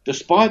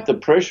 despite the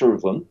pressure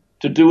of them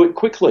to do it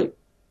quickly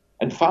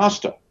and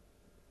faster.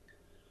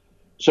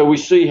 So we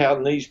see how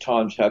in these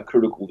times how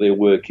critical their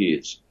work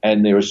is,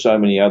 and there are so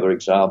many other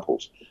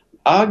examples.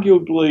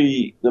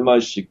 Arguably the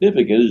most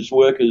significant is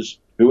workers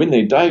who in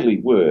their daily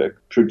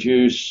work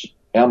produce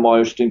our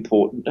most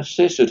important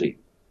necessity,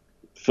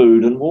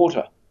 food and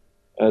water.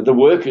 The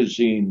workers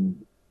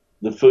in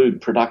the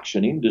food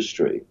production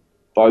industry,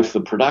 both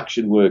the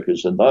production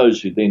workers and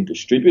those who then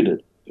distribute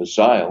it for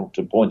sale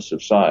to points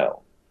of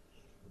sale,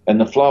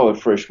 and the flow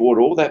of fresh water,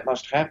 all that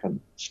must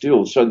happen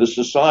still. So the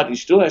society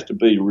still has to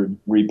be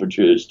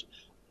reproduced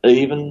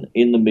even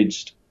in the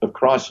midst of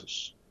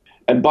crisis.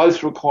 And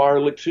both require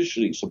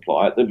electricity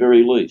supply at the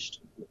very least,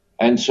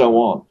 and so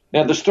on.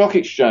 Now, the stock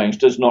exchange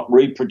does not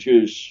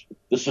reproduce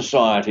the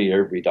society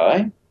every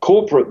day.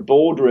 Corporate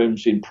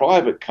boardrooms in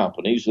private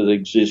companies that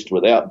exist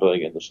without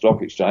being in the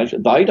stock exchange,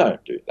 they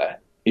don't do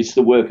that. It's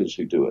the workers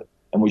who do it.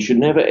 And we should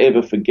never,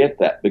 ever forget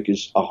that,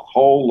 because a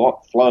whole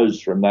lot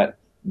flows from that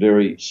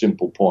very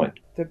simple point.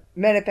 The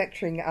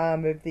manufacturing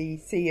arm of the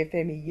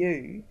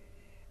CFMEU,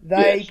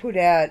 they put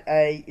out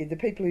the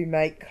people who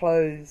make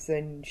clothes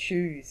and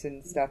shoes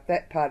and stuff,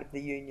 that part of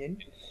the union,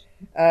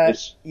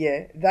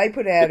 they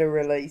put out a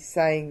release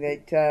saying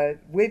that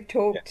we've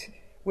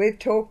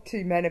talked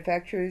to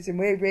manufacturers and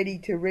we're ready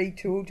to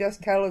retool.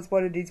 Just tell us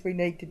what it is we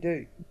need to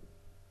do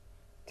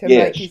to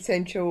make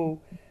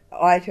essential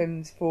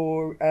items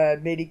for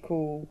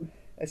medical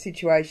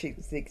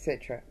situations,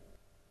 etc.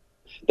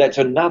 That's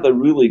another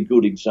really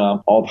good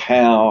example of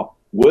how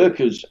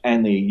workers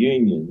and their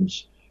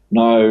unions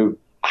know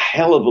a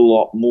hell of a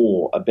lot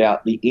more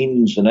about the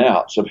ins and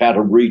outs of how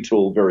to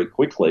retool very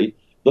quickly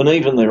than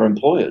even their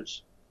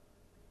employers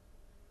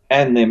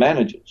and their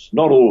managers.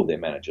 Not all of their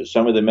managers.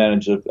 Some of their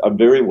managers are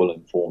very well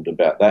informed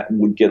about that and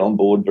would get on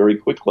board very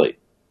quickly.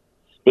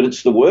 But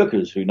it's the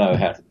workers who know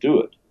how to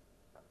do it.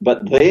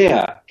 But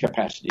their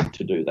capacity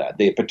to do that,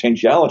 their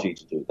potentiality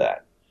to do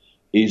that,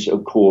 is,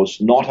 of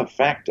course, not a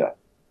factor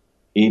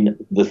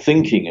in the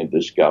thinking of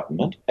this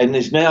government. And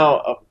there's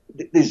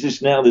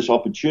this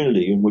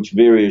opportunity in which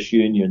various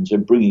unions are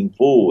bringing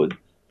forward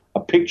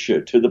a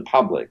picture to the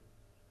public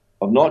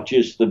of not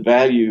just the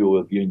value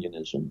of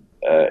unionism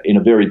in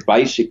a very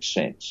basic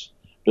sense,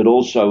 but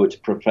also its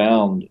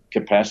profound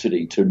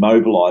capacity to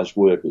mobilise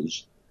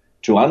workers,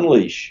 to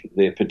unleash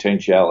their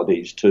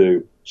potentialities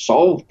to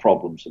solve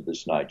problems of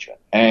this nature.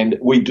 And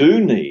we do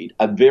need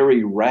a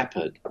very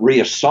rapid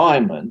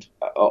reassignment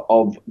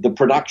of the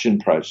production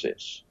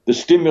process. The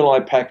stimuli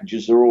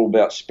packages are all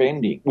about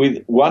spending,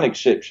 with one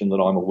exception that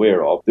I'm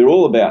aware of. They're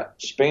all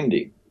about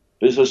spending.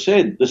 As I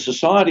said, the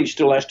society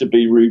still has to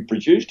be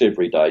reproduced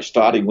every day,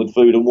 starting with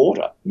food and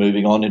water,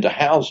 moving on into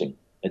housing,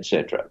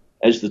 etc.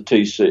 As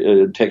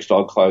the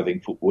textile clothing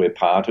footwear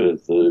part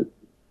of the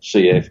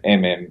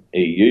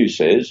CFMMEU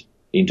says,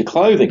 into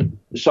clothing.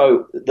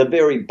 So the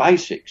very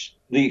basics.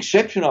 The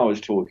exception I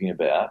was talking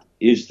about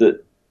is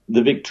that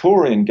the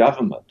Victorian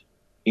government,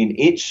 in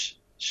its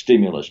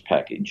stimulus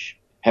package,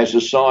 has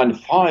assigned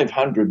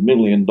 $500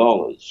 million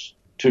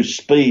to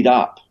speed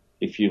up,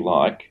 if you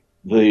like,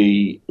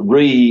 the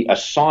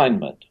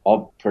reassignment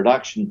of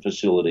production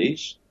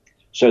facilities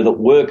so that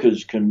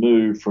workers can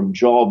move from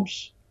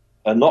jobs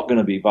are not going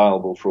to be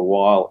available for a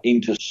while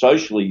into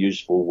socially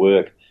useful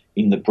work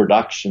in the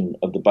production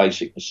of the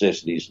basic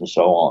necessities and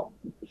so on.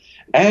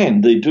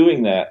 And they're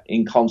doing that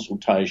in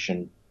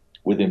consultation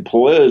with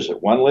employers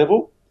at one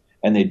level,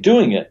 and they're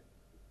doing it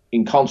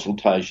in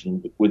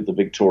consultation with the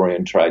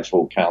Victorian Trades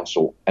Hall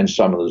Council and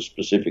some of the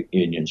specific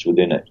unions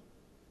within it.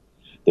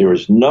 There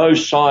is no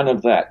sign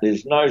of that.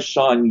 There's no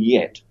sign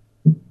yet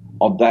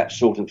of that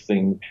sort of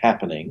thing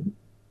happening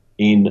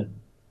in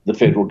the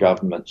federal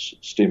government's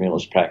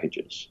stimulus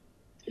packages.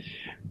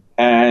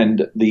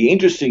 And the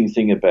interesting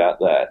thing about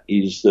that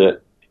is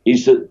that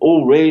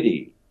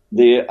already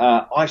there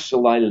are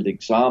isolated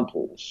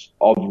examples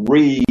of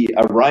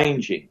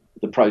rearranging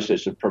the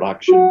process of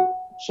production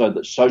so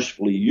that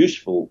socially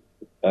useful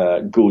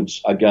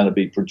goods are going to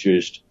be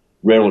produced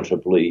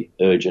relatively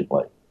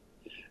urgently.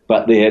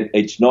 But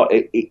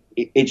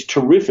it's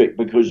terrific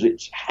because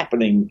it's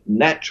happening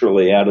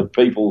naturally out of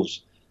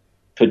people's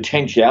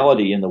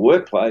potentiality in the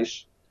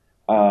workplace,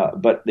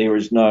 but there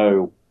is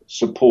no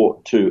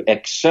support to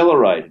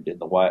accelerate it in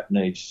the way it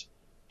needs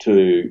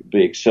to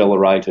be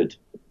accelerated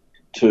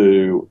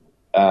to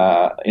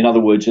in other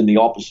words, in the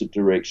opposite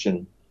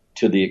direction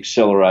to the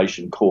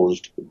acceleration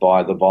caused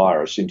by the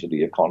virus into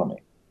the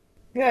economy.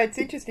 Yeah, it's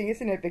interesting,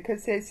 isn't it?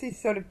 Because there's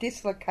this sort of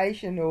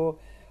dislocation or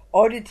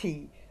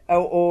oddity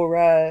or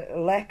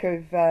lack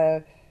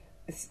of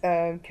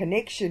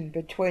connection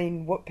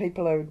between what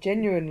people are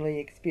genuinely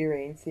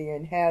experiencing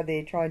and how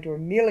they're trying to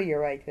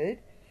ameliorate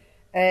it,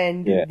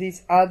 and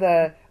this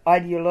other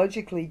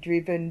ideologically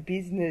driven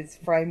business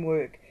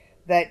framework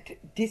that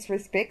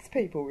disrespects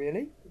people,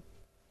 really.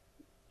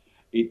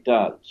 It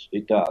does,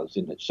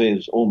 and it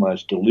says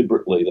almost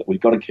deliberately that we've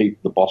got to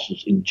keep the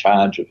bosses in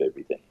charge of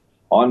everything.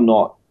 I'm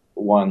not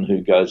one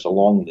who goes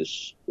along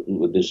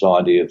with this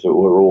idea that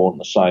we're all in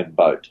the same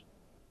boat.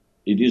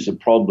 It is a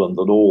problem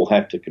that all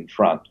have to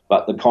confront,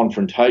 but the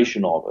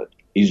confrontation of it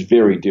is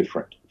very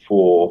different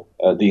for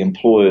the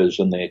employers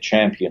and their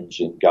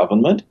champions in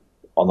government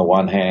on the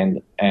one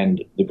hand,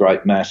 and the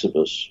great mass of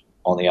us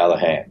on the other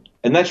hand.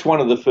 And that's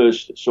one of the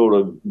first sort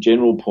of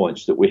general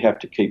points that we have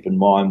to keep in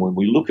mind when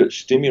we look at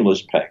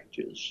stimulus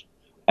packages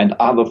and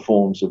other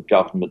forms of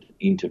government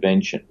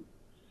intervention.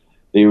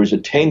 There is a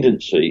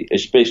tendency,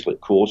 especially,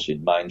 of course,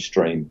 in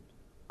mainstream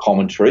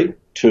commentary,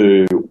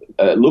 to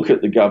look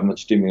at the government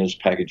stimulus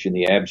package in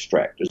the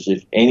abstract as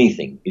if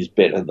anything is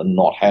better than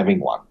not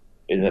having one,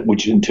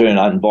 which in turn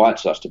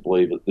invites us to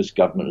believe that this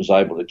government is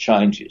able to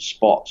change its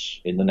spots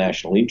in the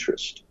national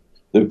interest.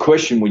 The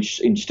question which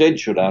instead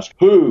should ask,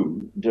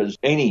 who does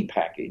any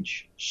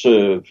package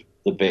serve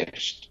the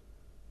best?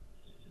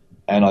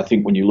 And I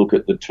think when you look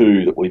at the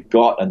two that we've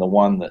got and the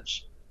one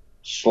that's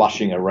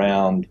slushing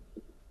around,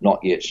 not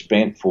yet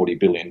spent, $40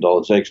 billion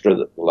extra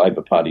that the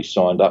Labor Party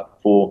signed up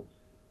for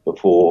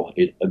before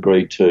it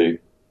agreed to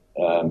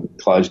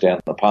close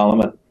down the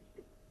Parliament.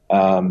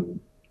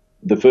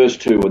 The first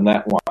two and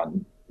that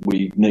one,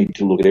 we need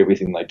to look at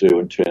everything they do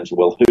in terms of,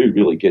 well, who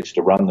really gets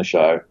to run the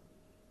show?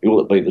 Will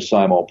it be the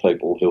same old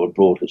people who had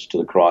brought us to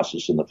the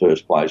crisis in the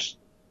first place?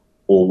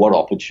 Or what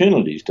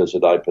opportunities does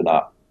it open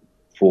up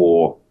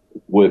for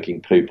working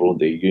people,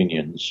 their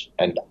unions,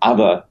 and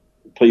other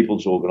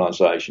people's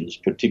organisations,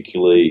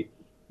 particularly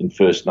in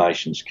First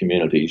Nations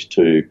communities,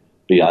 to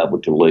be able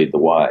to lead the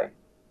way?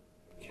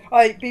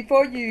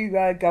 Before you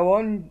go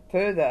on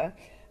further,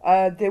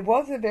 there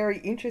was a very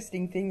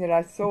interesting thing that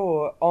I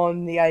saw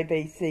on the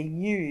ABC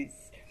News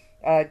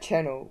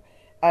channel.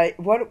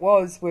 What it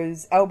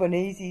was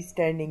Albanese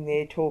standing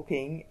there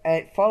talking,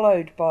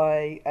 followed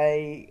by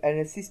an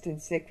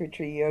assistant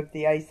secretary of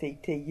the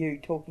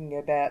ACTU talking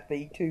about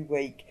the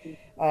 2-week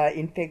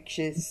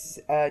infectious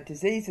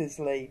diseases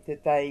leave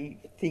that they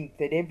think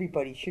that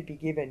everybody should be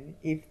given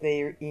if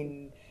they're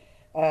in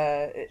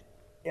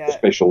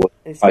special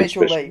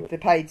leave, the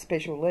paid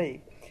special leave.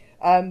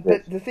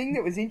 But the thing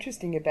that was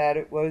interesting about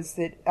it was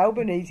that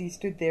Albanese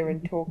stood there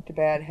and talked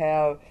about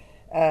how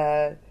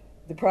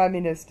the Prime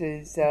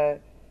Minister's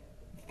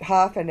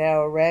half an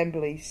hour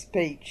rambly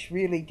speech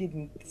really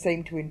didn't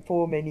seem to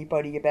inform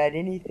anybody about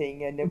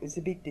anything, and it was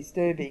a bit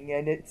disturbing,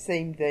 and it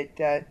seemed that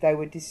they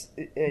were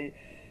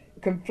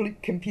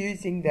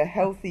confusing the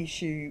health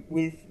issue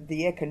with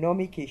the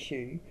economic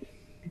issue,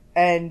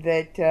 and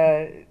that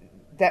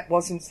that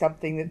wasn't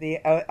something that the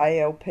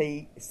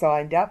ALP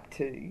signed up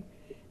to.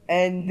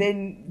 And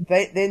then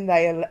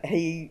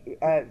he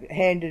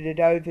handed it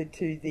over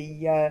to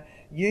the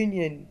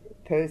union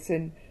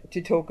person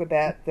to talk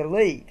about the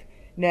leave.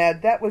 Now,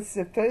 that was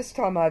the first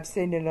time I've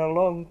seen in a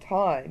long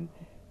time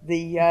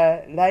the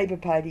Labor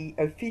Party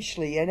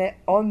officially and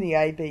on the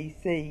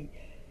ABC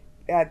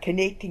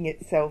connecting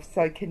itself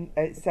so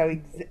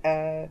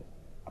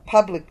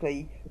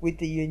publicly with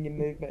the union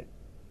movement.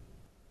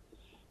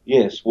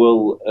 Yes,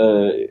 well,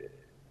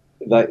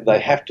 they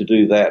have to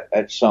do that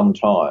at some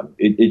time.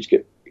 It's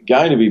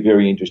going to be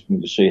very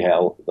interesting to see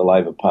how the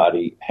Labor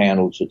Party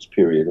handles its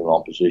period of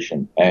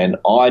opposition. And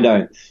I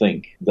don't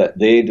think that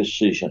their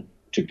decision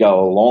to go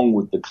along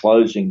with the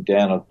closing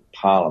down of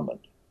Parliament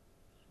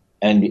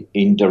and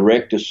in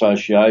direct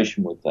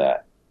association with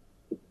that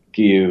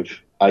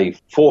give a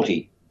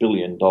 $40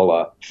 billion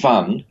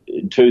fund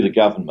to the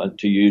government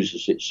to use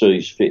as it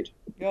sees fit.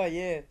 Oh,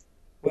 yeah.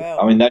 Wow.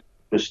 I mean, I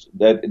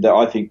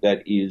think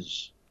that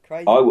is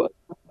crazy. My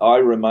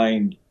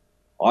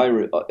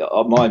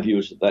view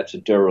is that that's a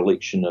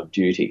dereliction of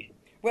duty.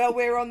 Well,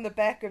 we're on the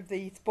back of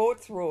the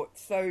sports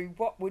rorts, so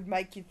what would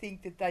make you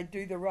think that they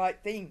do the right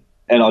thing?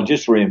 And I'll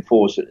just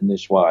reinforce it in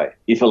this way.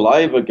 If a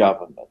Labor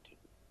government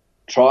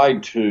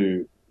tried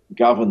to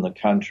govern the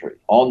country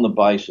on the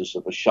basis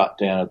of a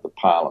shutdown of the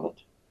Parliament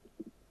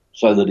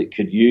so that it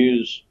could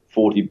use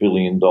 $40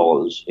 billion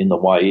in the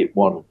way it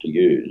wanted to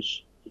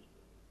use,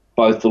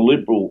 both the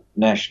Liberal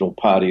National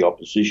Party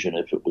opposition,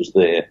 if it was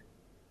there,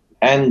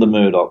 and the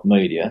Murdoch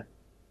media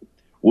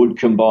would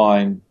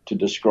combine to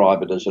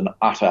describe it as an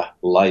utter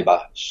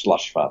Labor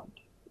slush fund.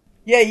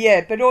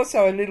 Yeah, but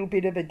also a little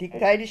bit of a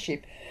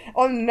dictatorship.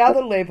 On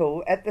another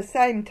level, at the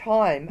same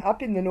time,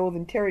 up in the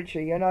Northern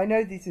Territory, and I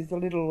know this is a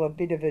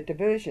bit of a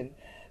diversion,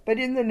 but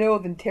in the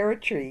Northern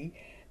Territory,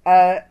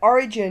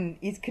 Origin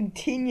is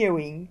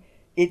continuing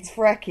it's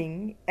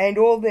fracking, and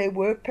all their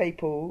work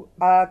people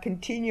are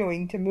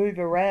continuing to move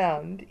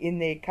around in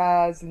their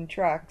cars and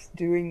trucks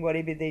doing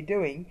whatever they're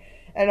doing.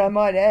 And I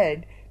might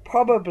add,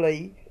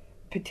 probably,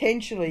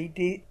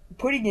 potentially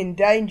putting in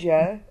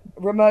danger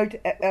remote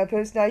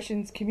First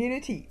Nations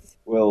communities.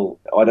 Well,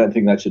 I don't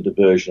think that's a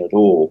diversion at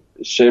all.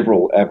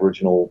 Several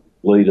Aboriginal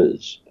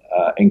leaders,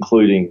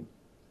 including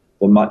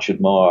the much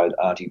admired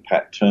Auntie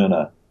Pat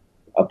Turner,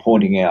 are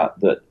pointing out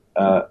that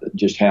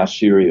just how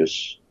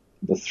serious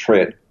the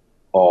threat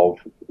of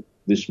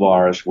this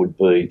virus would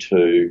be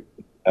to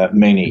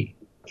many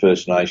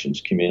First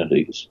Nations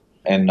communities.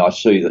 And I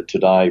see that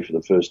today, for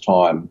the first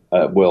time,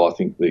 I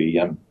think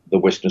the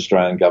Western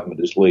Australian government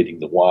is leading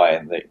the way,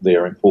 and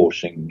they're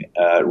enforcing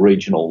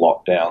regional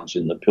lockdowns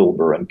in the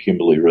Pilbara and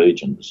Kimberley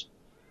regions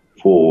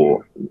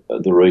for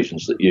the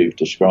reasons that you've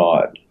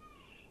described.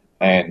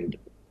 And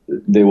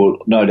there will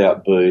no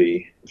doubt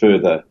be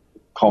further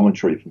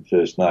commentary from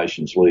First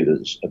Nations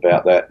leaders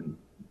about that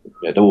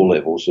at all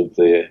levels of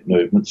their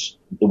movements.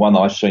 The one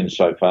I've seen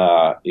so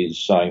far is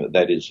saying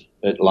that is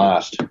at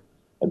last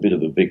a bit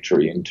of a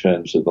victory in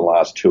terms of the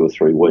last 2 or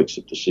 3 weeks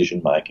of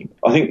decision making.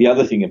 I think the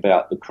other thing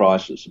about the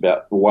crisis,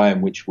 about the way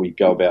in which we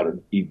go about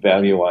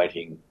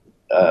evaluating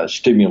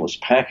stimulus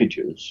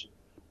packages,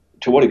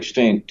 to what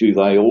extent do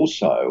they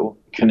also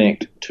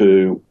connect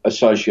to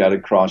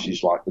associated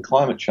crises like the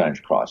climate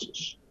change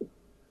crisis?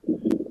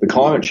 The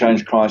climate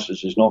change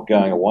crisis is not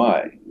going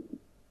away.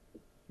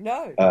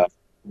 No. In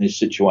this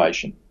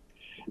situation.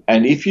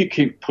 And if you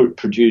keep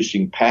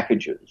producing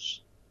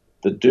packages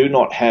that do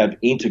not have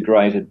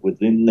integrated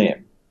within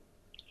them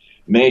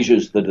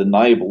measures that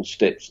enable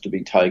steps to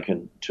be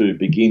taken to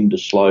begin to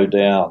slow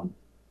down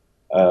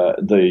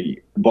the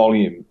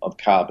volume of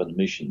carbon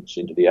emissions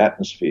into the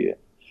atmosphere,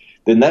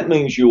 then that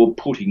means you're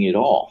putting it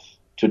off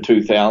to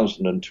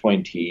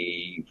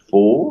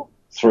 2024,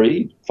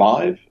 3,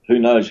 5, who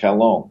knows how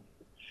long.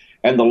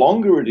 And the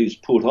longer it is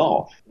put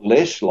off,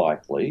 less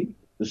likely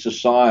the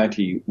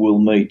society will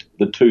meet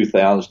the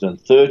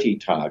 2030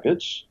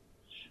 targets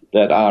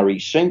that are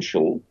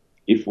essential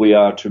if we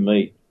are to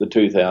meet the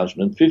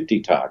 2050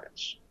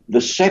 targets.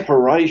 The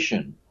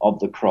separation of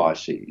the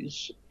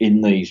crises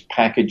in these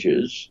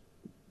packages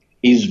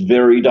is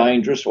very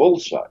dangerous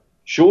also.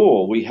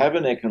 Sure, we have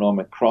an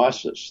economic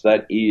crisis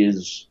that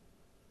is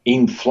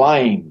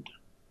inflamed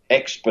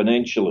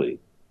exponentially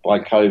by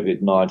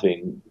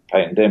COVID-19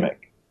 pandemic.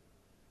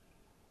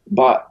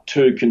 But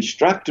to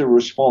construct a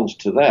response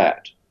to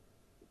that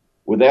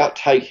without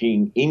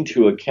taking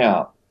into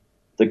account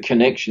the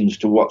connections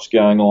to what's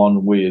going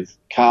on with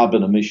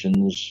carbon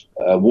emissions,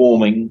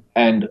 warming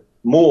and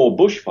more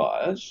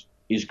bushfires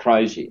is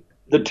crazy.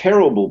 The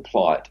terrible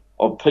plight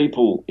of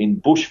people in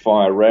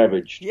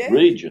bushfire-ravaged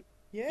regions,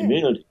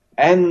 communities,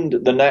 and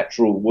the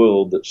natural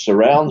world that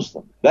surrounds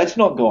them, that's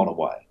not gone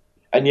away.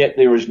 And yet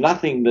there is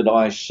nothing that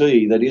I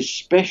see that is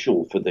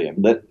special for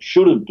them that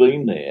should have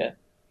been there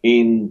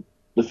in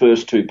the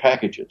first 2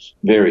 packages.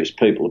 Various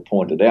people have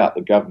pointed out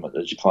the government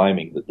is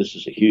claiming that this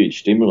is a huge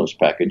stimulus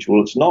package.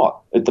 Well, it's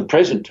not. At the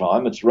present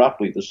time, it's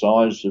roughly the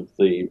size of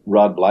the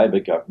Rudd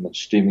Labor government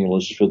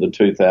stimulus for the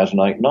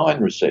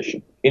 2008-9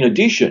 recession. In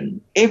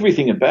addition,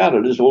 everything about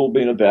it has all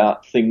been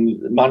about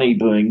money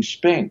being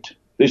spent.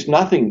 There's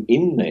nothing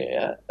in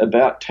there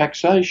about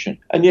taxation.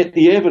 And yet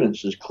the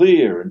evidence is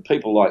clear, and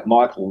people like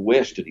Michael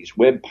West at his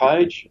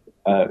webpage,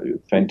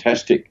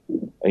 fantastic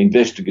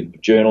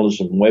investigative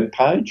journalism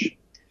webpage,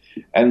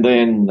 and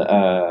then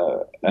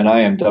an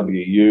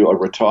AMWU, a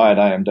retired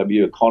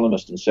AMW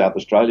economist in South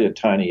Australia,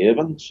 Tony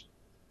Evans,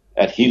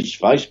 at his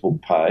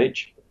Facebook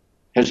page,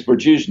 has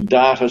produced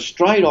data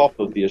straight off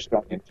of the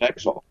Australian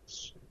Tax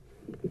Office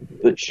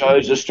that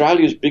shows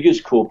Australia's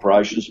biggest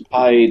corporations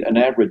paid an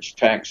average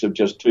tax of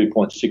just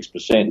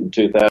 2.6% in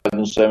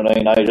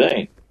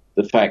 2017-18.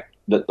 The fact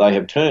that they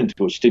have turned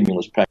to a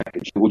stimulus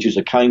package, which is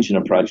a Keynesian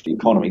approach to the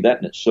economy, that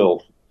in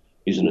itself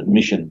is an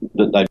admission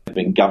that they've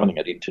been governing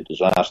it into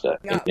disaster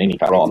in any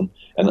case on,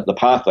 and that the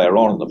path they are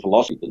on and the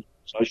philosophy that's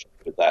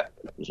associated with that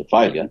is a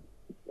failure.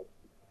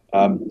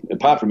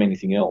 Apart from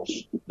anything else,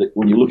 that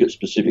when you look at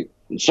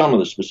some of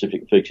the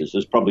specific features,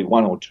 there's probably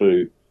 1 or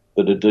 2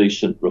 that a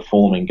decent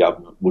reforming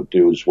government would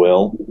do as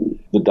well.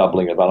 The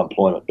doubling of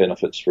unemployment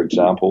benefits, for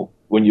example.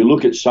 When you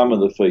look at some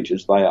of the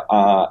features, they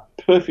are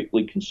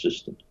perfectly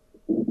consistent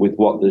with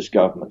what this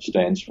government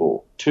stands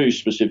for. 2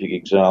 specific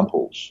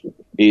examples.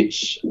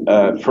 It's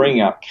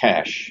freeing up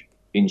cash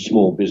in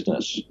small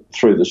business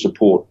through the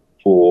support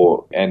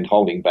for and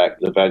holding back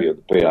the value of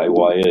the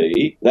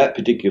PAYE. That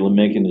particular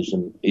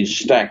mechanism is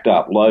stacked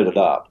up, loaded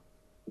up,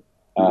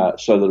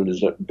 so that it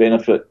is a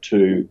benefit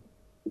to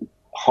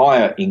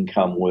higher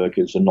income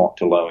workers and not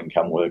to low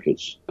income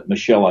workers.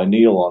 Michelle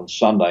O'Neill on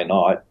Sunday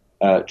night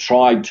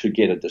tried to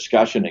get a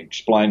discussion and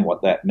explain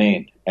what that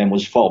meant and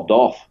was fobbed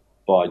off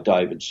by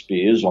David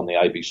Spears on the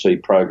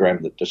ABC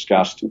program that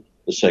discussed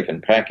the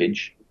second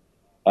package.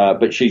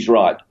 But she's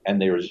right,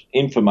 and there is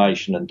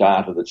information and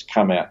data that's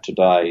come out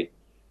today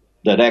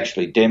that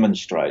actually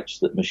demonstrates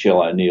that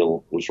Michelle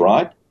O'Neill was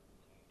right,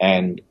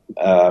 and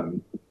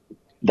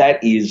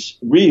that is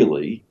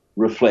really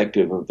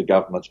reflective of the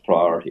government's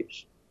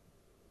priorities.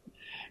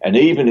 And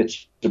even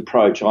its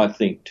approach, I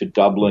think, to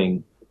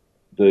doubling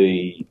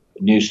the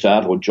New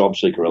Start or job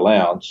seeker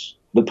allowance,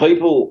 the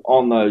people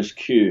on those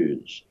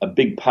queues, a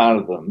big part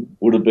of them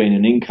would have been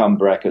in income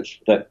brackets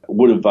that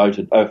would have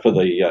voted for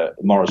the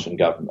Morrison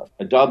government.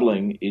 A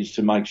doubling is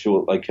to make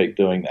sure that they keep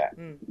doing that.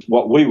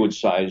 What we would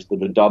say is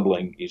that a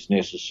doubling is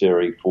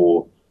necessary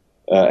for,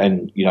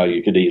 and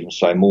you could even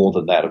say more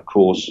than that, of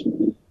course,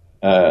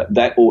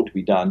 that ought to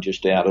be done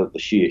just out of the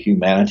sheer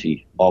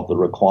humanity of the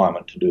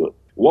requirement to do it.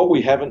 What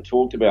we haven't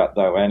talked about,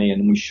 though, Annie,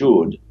 and we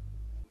should,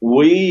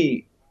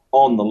 we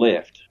on the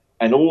left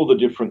and all the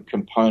different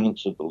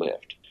components of the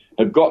left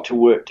have got to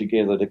work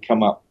together to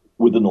come up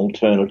with an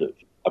alternative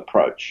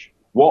approach.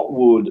 What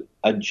would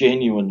a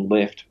genuine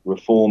left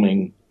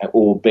reforming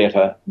or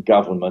better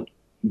government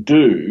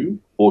do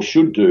or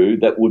should do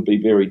that would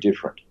be very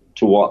different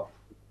to what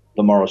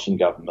the Morrison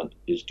government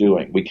is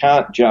doing? We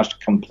can't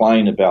just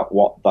complain about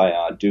what they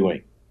are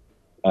doing.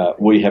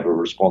 We have a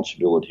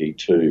responsibility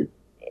to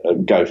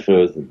go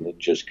further than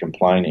just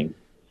complaining.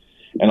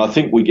 And I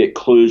think we get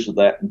clues of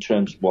that in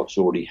terms of what's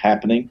already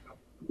happening.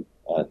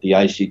 The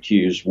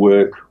ACTU's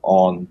work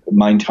on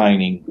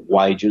maintaining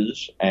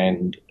wages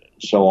and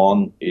so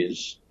on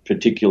is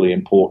particularly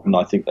important.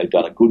 I think they've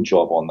done a good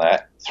job on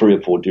that. 3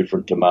 or 4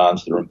 different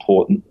demands that are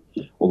important,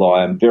 although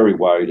I am very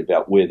worried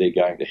about where they're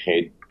going to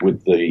head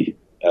with the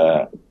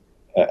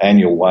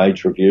annual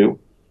wage review,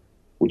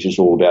 which is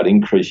all about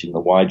increasing the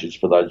wages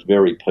for those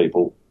very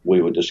people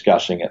we were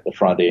discussing at the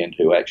front end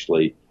who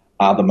actually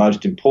are the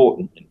most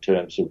important in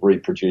terms of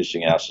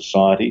reproducing our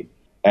society.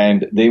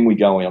 And then we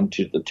go on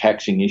to the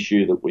taxing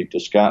issue that we've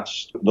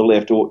discussed. The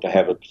left ought to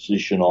have a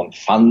position on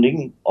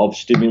funding of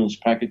stimulus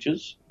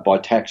packages by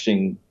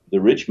taxing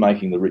the rich,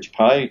 making the rich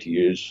pay, to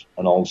use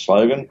an old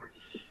slogan.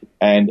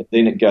 And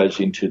then it goes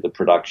into the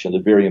production, the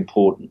very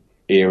important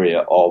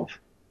area of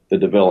the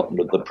development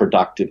of the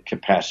productive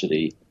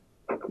capacity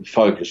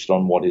focused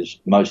on what is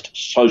most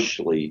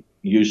socially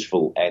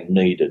useful and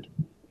needed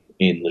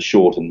in the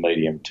short and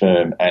medium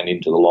term and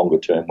into the longer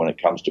term when it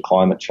comes to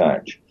climate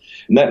change.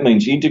 And that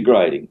means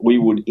integrating. We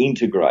would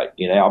integrate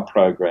in our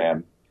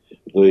program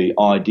the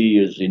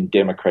ideas in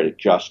democratic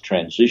just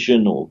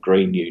transition or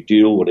Green New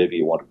Deal, whatever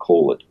you want to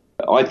call it.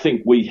 I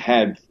think we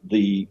have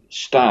the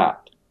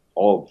start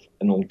of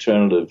an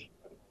alternative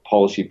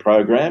policy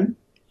program,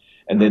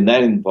 and then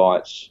that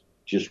invites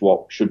just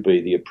what should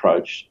be the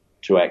approach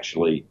to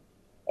actually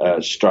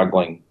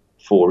struggling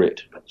for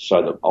it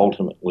so that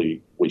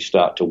ultimately we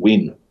start to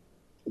win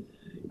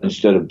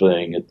instead of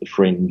being at the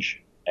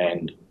fringe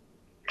and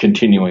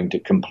continuing to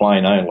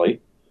complain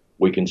only.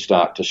 We can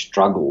start to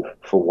struggle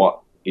for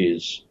what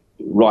is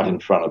right in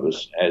front of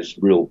us as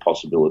real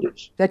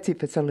possibilities. That's it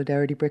for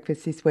Solidarity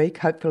Breakfast this week.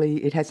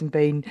 Hopefully it hasn't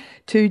been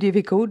too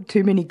difficult,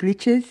 too many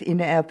glitches in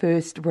our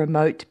first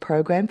remote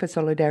program for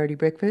Solidarity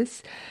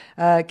Breakfast.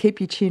 Keep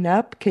your chin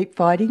up, keep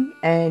fighting,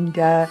 and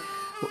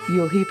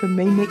you'll hear from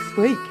me next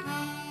week.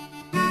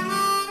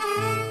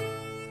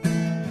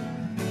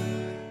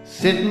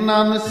 Sitting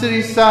on the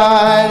city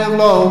side of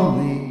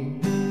lonely,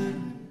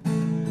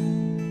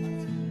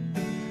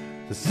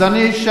 the sun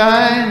is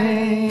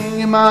shining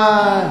in my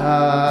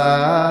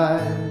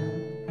eyes,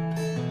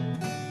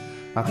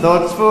 my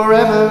thoughts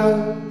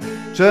forever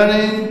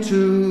turning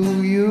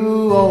to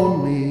you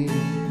only,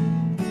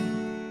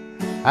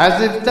 as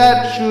if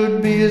that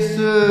should be a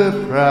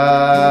surprise.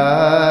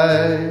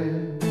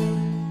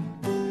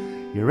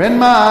 You're in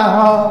my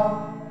heart,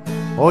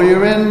 or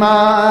you're in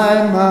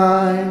my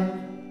mind.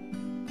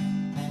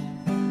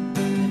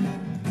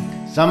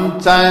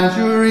 Sometimes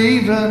you're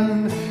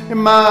even in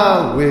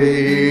my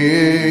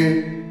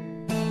way.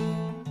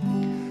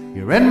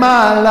 You're in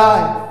my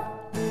life,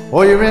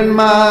 or you're in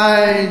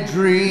my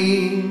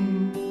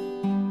dream,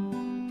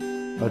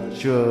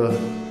 but you're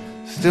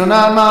still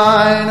not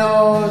mine,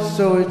 or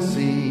so it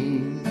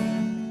seems.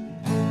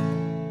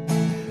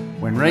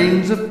 When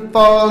rains are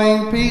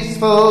falling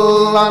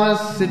peaceful on a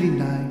city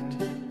night,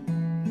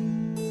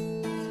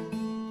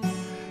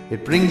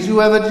 it brings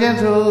you ever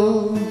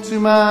gentle to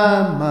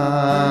my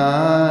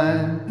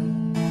mind.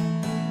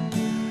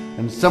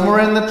 And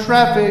somewhere in the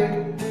traffic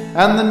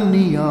and the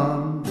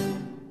neon,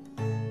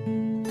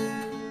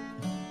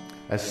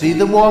 I see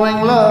the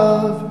warming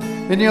love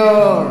in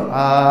your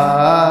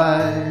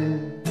eyes.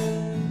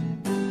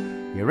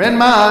 You're in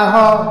my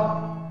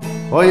heart,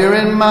 or you're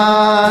in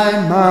my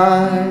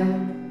mind.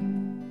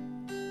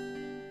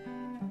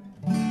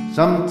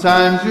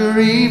 Sometimes you're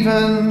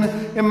even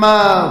in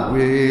my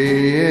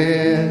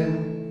way.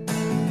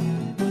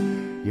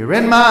 You're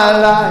in my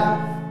life,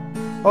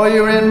 or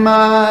you're in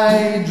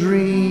my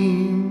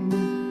dream,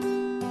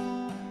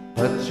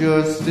 but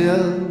you're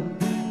still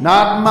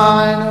not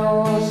mine,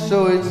 or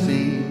so it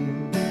seems.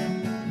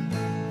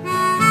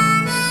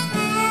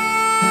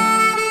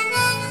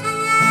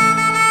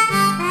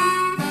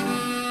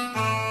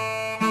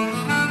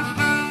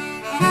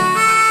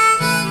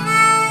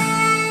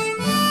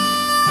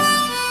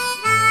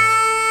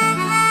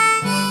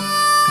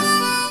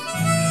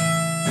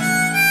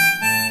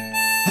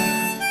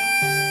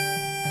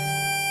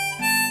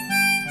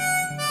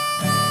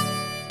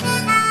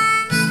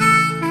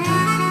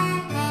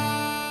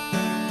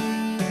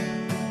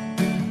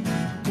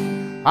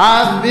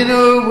 I've been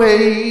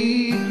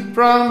away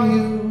from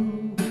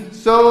you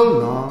so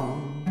long.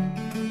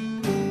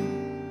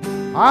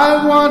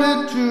 I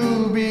wanted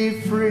to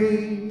be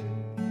free.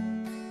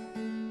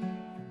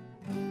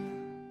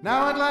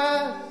 Now at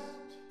last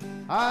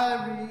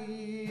I realize